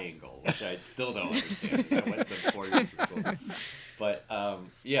triangle, which I still don't understand. I went to 4 years of school. But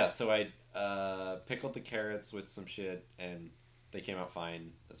so I pickled the carrots with some shit, and they came out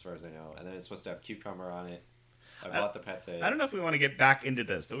fine as far as I know. And then it's supposed to have cucumber on it. I bought the pate. I don't know if we want to get back into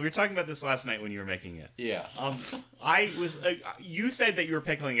this, but we were talking about this last night when you were making it. Yeah. I was. You said that you were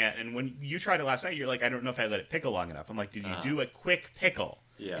pickling it, and when you tried it last night, you're like, I don't know if I let it pickle long enough. I'm like, did you do a quick pickle?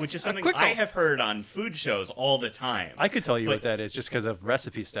 Yeah. Which is something quickle. I have heard on food shows all the time. I could tell you But- what that is just because of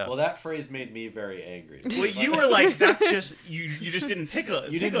recipe stuff. Well, that phrase made me very angry. Well, you were like, that's just you. You just didn't pickle.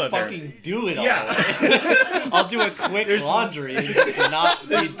 You pickle didn't it there. fucking do it all. Yeah. I'll do a quick laundry and not be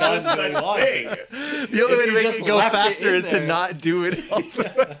There's no done really such long. thing. the only way if to you make just it go left it faster in is to there- not do it. All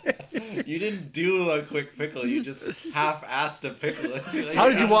the way. You didn't do a quick pickle. You just half-assed a pickle. Like, How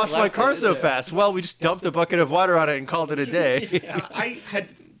did you just wash my left car it in so there. fast? Well, we just dumped a bucket of water on it and called it a day. I had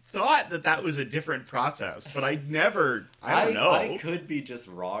thought that was a different process, but I never. I don't know. I could be just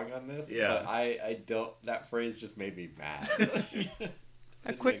wrong on this, Yeah. but I don't. That phrase just made me mad.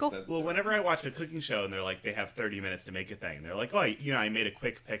 Didn't make quickle? sense Well, to me. whenever I watch a cooking show and they're like, they have 30 minutes to make a thing, they're like, oh, I made a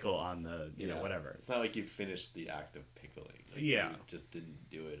quick pickle on the, Yeah. whatever. It's not like you finished the act of pickling. Like, Yeah. You just didn't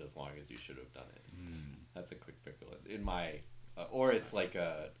do it as long as you should have done it. That's a quick pickle. It's in my, or it's like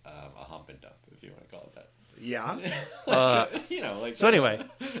a hump and dump, if you want to call it that. Yeah. Like. So anyway,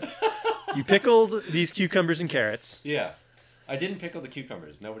 you pickled these cucumbers and carrots. Yeah. I didn't pickle the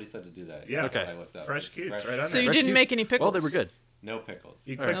cucumbers. Nobody said to do that. Yeah. Okay. I looked up. Fresh cutes, right on So there. you Fresh didn't cubes? make any pickles. Well, they were good. No pickles.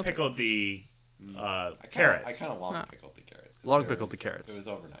 You All quick right. pickled the I carrots. kind of long Huh. pickled the carrots. 'cause Long there pickled was- the carrots. It was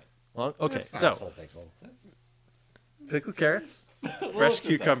overnight. Well, okay, That's not a so full pickle. That's pickled carrots, We'll fresh look this up.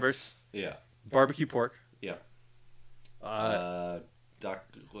 cucumbers, Yeah. barbecue pork, Yeah.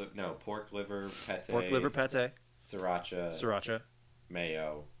 Pork liver pate. pork liver pate, Sriracha. sriracha.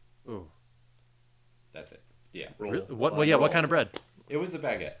 Mayo. Ooh, That's it. Yeah. Roll. really? What? Well, yeah. What kind of bread? It was a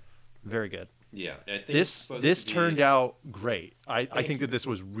baguette. Very good. Yeah. I think it's This supposed this to be- turned out great. I think that this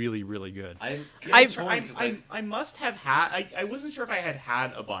was really really good. I'm I- torn 'cause I must have had. I wasn't sure if I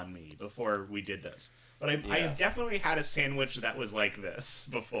had a banh mi before we did this, but I Yeah. have definitely had a sandwich that was like this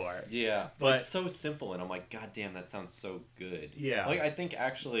before. Yeah, But- but it's so simple, and I'm like, God damn, that sounds so good. Yeah. Like, I think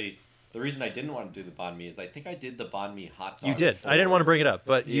actually, the reason I didn't want to do the banh mi is I think I did the banh mi hot dog. You did. I didn't before. want to bring it up,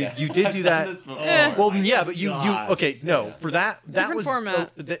 but Yeah. you did I've do done that. this before. Well, my yeah, but you God. okay? No, Yeah. for that Different was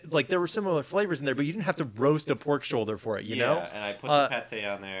format. like there were similar flavors in there, but you didn't have to roast a pork shoulder for it, you Yeah, know. and I put Uh, the pate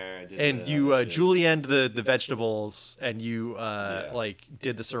on there. I did And the you other shit. julienned the vegetables, and you Yeah. like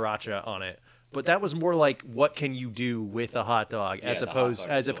did the sriracha on it. But that was more like what can you do with a hot dog Yeah, as the hot opposed dog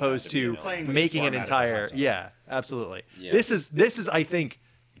as still had opposed to be to an Playing with the making an format of a entire hot dog. yeah, absolutely. Yeah. This is I think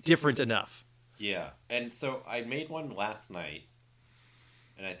different enough. Yeah, and so I made one last night,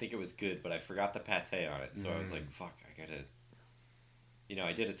 and I think it was good, but I forgot the pate on it, so I was like, "Fuck, I gotta."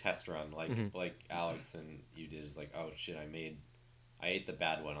 I did a test run like Alex and you did. Is like, "Oh shit, I ate the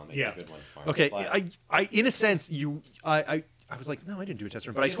bad one. I'll make Yeah. the good one tomorrow." Okay, But- I in a sense I was like, no, I didn't do a test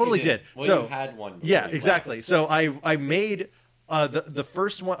run, but I Yes, you totally did. Well, So you had one. before yeah, you exactly. left. So I made the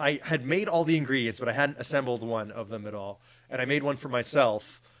first one. I had made all the ingredients, but I hadn't assembled one of them at all. And I made one for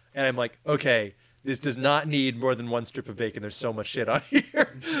myself, and I'm like, okay, this does not need more than one strip of bacon. There's so much shit on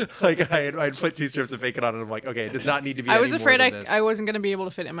here. Like I'd put 2 strips of bacon on it. I'm like, okay, it does not need to be. I was any more afraid than this. I wasn't gonna be able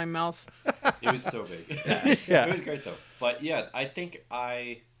to fit it in my mouth. It was so big. Yeah. It was great though. But yeah, I think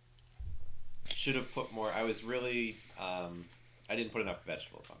I should have put more. I was really. I didn't put enough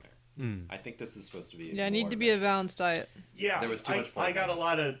vegetables on there. Mm. I think this is supposed to be. Yeah, I need more to be a vegetables. balanced diet. Yeah, There was too much pork I got on a it.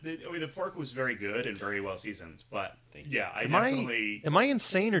 lot of. The pork was very good and very well seasoned, but Thank you. yeah, I Am definitely. am I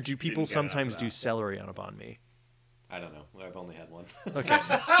insane, or do people Didn't get enough sometimes of do that. celery on a banh mi? I don't know. I've only had one.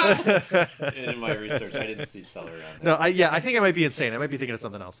 Okay. In my research, I didn't see celery on there. No, I think I might be insane. I might be thinking of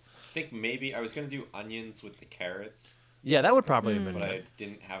something else. I think maybe I was gonna do onions with the carrots, Yeah, that would probably have been but good. I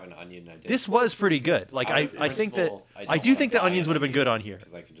didn't have an onion. I did. This was pretty good. Like Out of I think that principle, I don't do wanna think the buy onions an would have been good onion on here.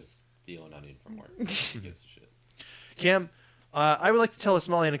 because I can just steal an onion from work. Who gives a shit? Cam, I would like to tell a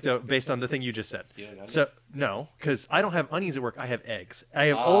small anecdote based on the thing you just said. Stealing onions? So no, because I don't have onions at work. I have eggs. I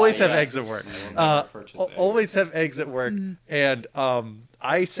have Ah, always have yes. eggs at work. You will never purchase eggs. Always have eggs at work. And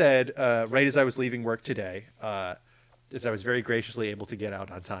I said right as I was leaving work today, as I was very graciously able to get out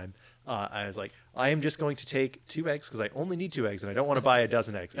on time, I was like, I am just going to take 2 eggs because I only need 2 eggs and I don't want to buy a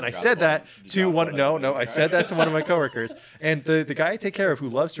dozen eggs. And I said that to one. No, I said that to one of my coworkers. And the guy I take care of, who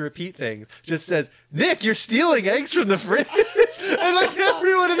loves to repeat things, just says, "Nick, you're stealing eggs from the fridge." And like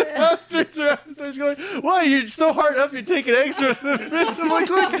everyone in the house turns around and starts going, "Why? You're so hard up. You're taking eggs from the fridge." I'm like,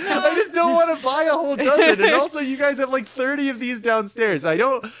 "Look, I just don't want to buy a whole dozen. And also, you guys have like 30 of these downstairs. I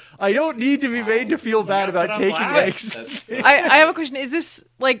don't need to be made to feel bad about taking eggs." I have a question. Is this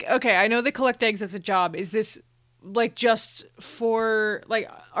like, okay, I know they collect eggs as a job. Is this like just for like,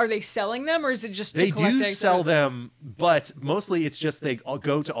 are they selling them or is it just to They collect do eggs? sell them, but mostly it's just they all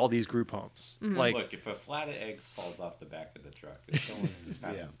go to all these group homes. Like Look, if a flat of eggs falls off the back of the truck, and someone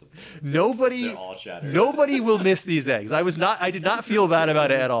happens to pull it, nobody they're all shattered. nobody will miss these eggs. I did not feel bad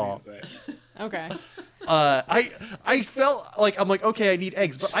about it at all. Okay. I felt like I'm like, okay, I need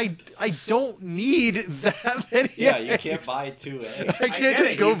eggs, but I don't need that many Yeah, eggs. you can't buy 2 eggs. I can't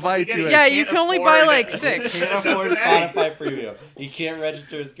just go buy 2 eggs. Yeah, you can only buy like You 6. can't afford Doesn't Spotify Premium. You can't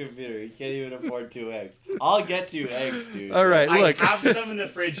register his computer. You can't even afford 2 eggs. I'll get you eggs, dude. All right, look. I have some in the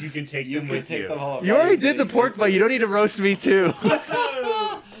fridge. You can take You them can with take you. them home. You already did the pork, but you don't need to roast me too.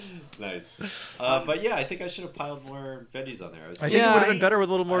 Nice. But yeah, I think I should have piled more veggies on there. I think Yeah. it would have been better with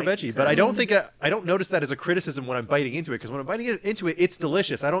a little more I- veggie, but I don't think I don't notice that as a criticism when I'm biting into it, because when I'm biting into it, it's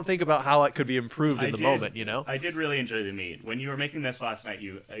delicious. I don't think about how it could be improved in the moment, you know? I did really enjoy the meat. When you were making this last night,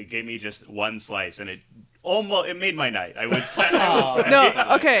 you gave me just one slice, and it made my night. I would say. No,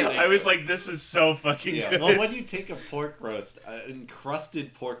 okay. I was like, this is so fucking Yeah. good. Well, when you take a pork roast,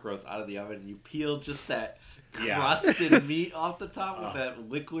 encrusted pork roast out of the oven, and you peel just that Yeah. crusted meat off the top with that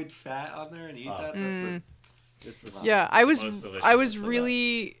liquid fat on there and eat that. This is Yeah, Most delicious. I was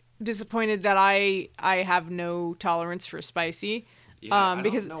really disappointed that I have no tolerance for spicy. Yeah, I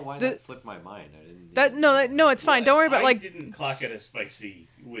because don't know why the- that slipped my mind. I didn't. No, it's fine. Don't worry about I like. didn't clock it as spicy,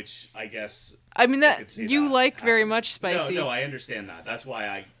 which I guess I mean I could that see you that like very happening. much spicy. No, I understand that. That's why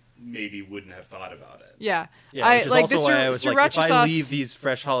I maybe wouldn't have thought about it. Yeah, Yeah, which is like also the why I was like, sriracha if I sauce. leave these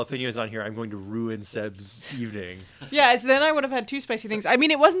fresh jalapenos on here, I'm going to ruin Seb's evening. Yeah, then I would have had 2 spicy things. I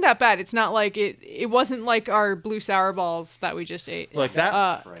mean, it wasn't that bad. It's not like it wasn't like our blue sour balls that we just ate. Like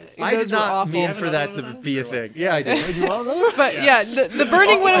that. Christ. I those did were not awful. mean Have for another that to one of be a those, or thing. Yeah, I did. You want another? But yeah, the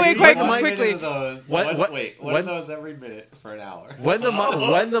burning went away quite quickly. One When- of those every minute for an hour. When the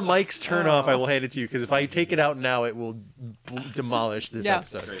when the mics turn off, I will hand it to you, because if I take it out now, it will demolish this Yeah.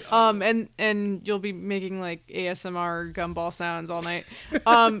 episode. Great. And you'll be making like ASMR gumball sounds all night.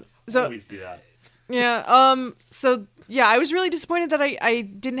 So Always do that. yeah, so yeah, I was really disappointed that I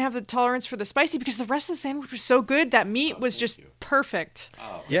didn't have the tolerance for the spicy because the rest of the sandwich was so good. That meat was thank just you. perfect.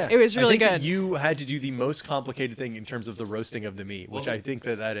 Oh. Yeah, It was really I think that good. you had to do the most complicated thing in terms of the roasting of the meat, which Well, I think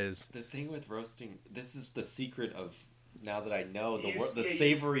that is. The thing with roasting, this is the secret of, now that I know the You- the you-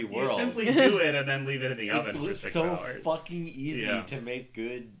 savory You world. simply do it and then leave it in the oven for It's 6 so hours. fucking easy Yeah. to make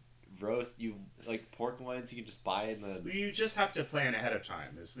good roast. You like pork loins, you can just buy in the You just have to plan ahead of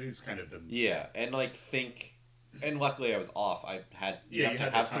time. This is kind of the yeah, and like think. And luckily, I was off. I had you Yeah, have you to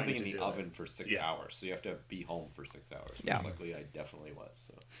had the have time something to in the do it. oven for 6 Yeah. hours, so you have to be home for 6 hours. Yeah. Luckily, I definitely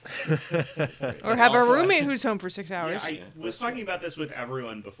was. So. Or have a Also, I- roommate who's home for 6 hours. Yeah, I Yeah, was that's talking about this with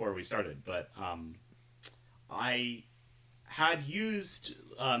everyone before we started, but I had used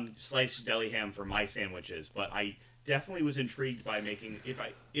sliced deli ham for my sandwiches, but I definitely was intrigued by making.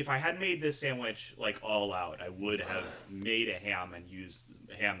 If I had made this sandwich like all out, I would have made a ham and used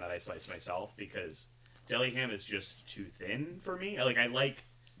ham that I sliced myself, because deli ham is just too thin for me. I like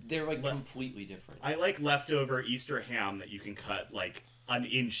They're like Le- completely different. I like leftover Easter ham that you can cut like an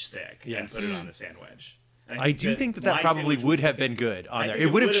inch thick and Yes. put it on the sandwich. And I do think that my probably sandwich would have been good on I there. think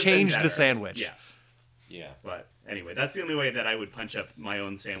It would have been changed the better. sandwich. Yes. Yeah, But anyway, that's the only way that I would punch up my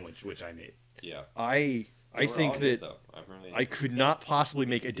own sandwich, which I made. yeah. I They were think all that good, though. I've really I could not possibly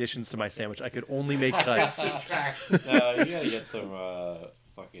make additions to my sandwich. I could only make cuts. No, you gotta get some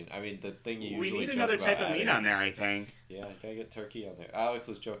fucking. I mean, the thing you We usually need joke another about type of adding- meat on there, I think. Yeah, gotta get turkey on there. Alex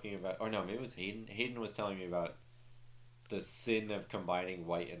was joking about, or no, maybe it was Hayden. Hayden was telling me about the sin of combining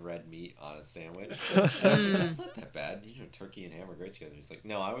white and red meat on a sandwich. And I was like, that's not that bad. You know, turkey and ham are great together. He's like,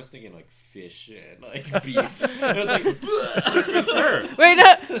 no, I was thinking like fish and like beef. And I was like, Sure. Wait,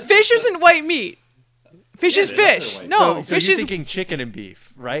 no, fish isn't white meat. Fish Yeah, is there's other fish. white No, so fish you're is thinking chicken and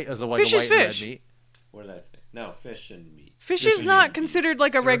beef, right? As a like Fish a is white and red fish. meat. what did I say? No, fish and meat. fish fish is is not meat. considered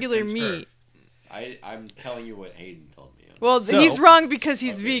like a Surf regular and meat. turf. I'm telling you what Hayden told me. Well, So- he's wrong because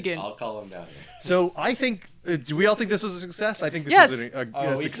he's Okay, vegan. I'll call him down here. So I think Do we all think this was a success? I think this Yes. was a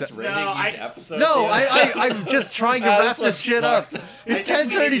Oh, we success. just rating No, each episode. No, dude? I'm just trying to Ah, wrap this one this shit up. sucked. It's I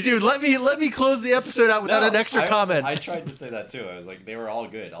think we 10:30, need to- dude. Let me close the episode out without No, an extra comment. I tried to say that too. I was like, they were all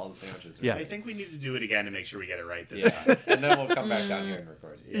good. All the sandwiches were Yeah. I good. think we need to do it again to make sure we get it right this Yeah, time. and then we'll come back down here and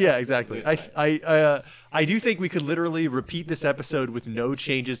record. Yeah, exactly. We'll do it tonight. I do think we could literally repeat this episode with no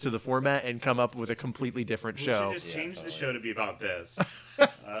changes to the format and come up with a completely different We show. should just Yeah, change the totally. show to be about this.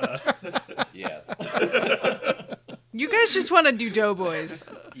 Yes. You guys just want to do Doughboys,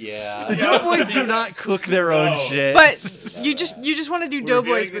 Yeah. The Doughboys do not cook their own No. shit. but you just want to do We're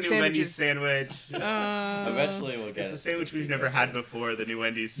Doughboys reviewing with the new Wendy's sandwiches. sandwich. Eventually we'll get It's a it. sandwich we've never had before. The new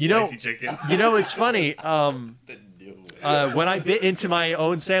Wendy's You know- spicy chicken. You know, it's funny. The new one. When I bit into my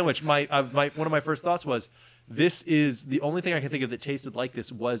own sandwich, my one of my first thoughts was, this is the only thing I can think of that tasted like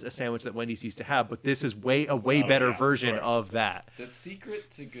this was a sandwich that Wendy's used to have, but this is a way better yeah, of version course. of that. The secret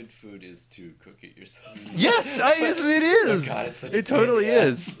to good food is to cook it yourself. Yes, it is. Oh God, it's such a It totally pain in the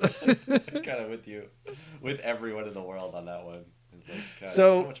is. kind of with you, with everyone in the world on that one. It's like, God,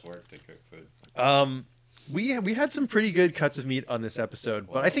 So- it's so much work to cook food. We had some pretty good cuts of meat on this episode,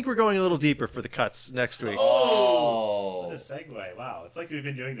 but I think we're going a little deeper for the cuts next week. Oh, What a segue. Wow. It's like we've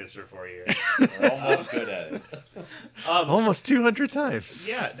been doing this for 4 years. we're almost good at it. Almost 200 times.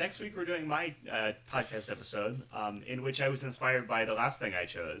 Yeah, next week we're doing my podcast episode, in which I was inspired by the last thing I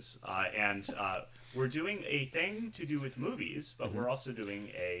chose. And we're doing a thing to do with movies, but we're also doing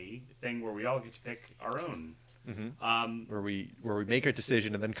a thing where we all get to pick our own. Where we make a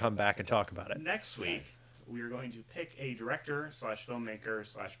decision and then come back and talk about it. Next week, we are going to pick a director / filmmaker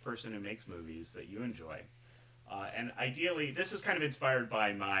 / person who makes movies that you enjoy. And ideally, this is kind of inspired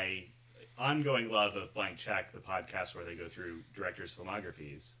by my ongoing love of Blank Check, the podcast where they go through directors'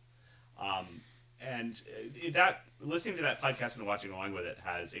 filmographies. And that listening to that podcast and watching along with it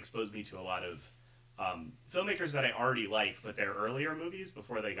has exposed me to a lot of filmmakers that I already like, but their earlier movies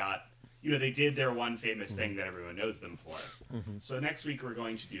before they got, they did their one famous thing that everyone knows them for. So next week we're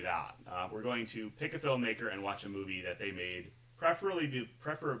going to do that. We're going to pick a filmmaker and watch a movie that they made,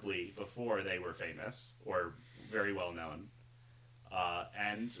 preferably before they were famous or very well known.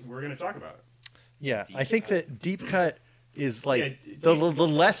 And we're going to talk about it. Yeah, Deep I think cut. that deep cut is like Yeah, the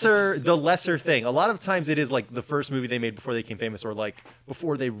lesser thing. A lot of times it is like the first movie they made before they became famous, or like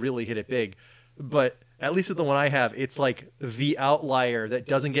before they really hit it big. But at least with the one I have, it's like the outlier that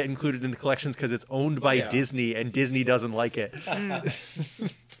doesn't get included in the collections because it's owned by Yeah. Disney and Disney doesn't like it.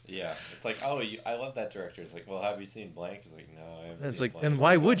 Yeah, it's like, oh, I love that director. It's like, well, have you seen Blank? It's like, no, I haven't. And it's seen like, Blank. and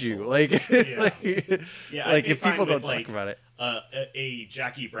why would you? Like, Yeah. like, Yeah, like I'd be if fine people with, don't like, talk about it. A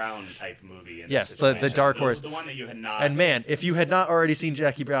Jackie Brown type movie. In Yes, this the situation. Dark Horse. The one that you had not. And man, if you had not already seen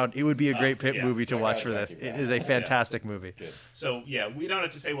Jackie Brown, it would be a great pit yeah. movie to Check watch out for this. Jackie It Brown. is a fantastic movie. Good. So yeah, we don't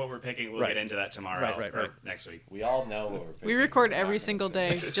have to say what we're picking. We'll Right. get into that tomorrow Right. or next week. We all know what we're picking. We record We're not every gonna single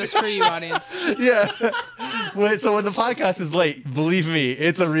say. day just for you, audience. Yeah. So when the podcast is late, believe me,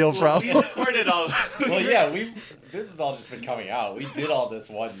 it's a real We problem. recorded all. Well, yeah, this has all just been coming out. We did all this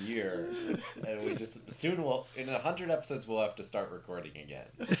 1 year, and we just soon will. In 100 episodes, we'll have to start recording again.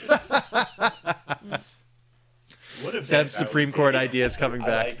 What a Seb's bit that Supreme would Court be. ideas coming I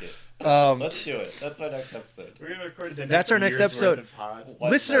back. like it. Um, Let's do it. That's my next episode. We're gonna record the That's our next year's episode. worth of pod.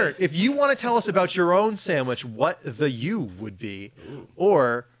 What Listener, night? if you want to tell us about your own sandwich, what the you would be,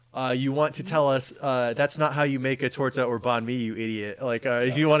 or you want to tell us that's not how you make a torta or banh mi, you idiot. Like,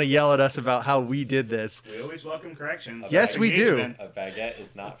 if you want to yell at us about how we did this, We always welcome corrections. Yes, we do. Engagement. A baguette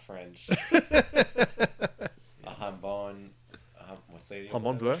is not French. A jambon. What's that?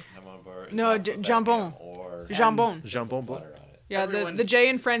 Jambon beurre? Jambon beurre is No, not supposed to jambon. have ham or Jambon. jambon beurre. butter on it. Yeah, Everyone- the J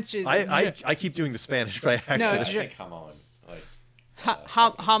in French is I keep doing the Spanish by accident. I it's think jamon. Like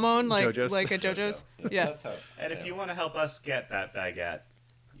hamon, like JoJo's. like a JoJo's. Yeah. That's how. And if you want to help us get that baguette,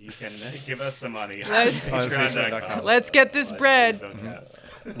 you can give us some money. Let's- patreon.com. Let's get this bread.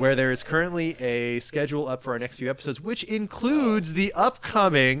 Where there is currently a schedule up for our next few episodes, which includes the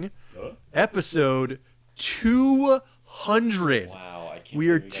upcoming episode 200. Wow, I can't. We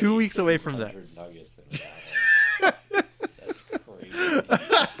are believe 2 got weeks away from that. 200 nuggets in that one. That's crazy.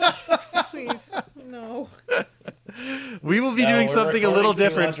 Please, no. We will be No, doing we're something a little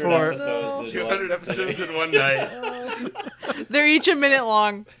recording different 200 for. episodes in 200 one episodes sitting. in one night. They're each a minute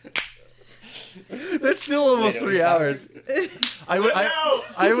long. That's still almost Wait, 3 are hours. I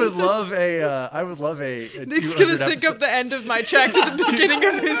would love a Nick's 200 gonna sync episode. up the end of my track to the beginning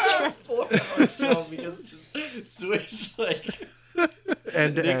of his track. 4 hour show because just switch like.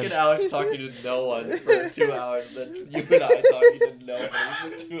 end to Nick end. and Alex talking to no one for 2 hours. That's you and I talking to no one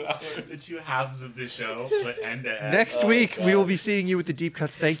for 2 hours. The two halves of the show, but end to end. Next Oh, week, we God. will be seeing you with the deep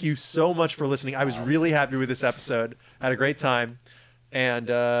cuts. Thank you so much for listening. I was really happy with this episode. Had a great time. And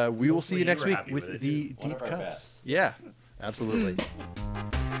we will see Hopefully you next you were week happy with with it, the too. One deep of our cuts. best. Yeah, absolutely.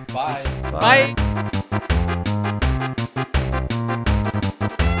 Bye. Bye.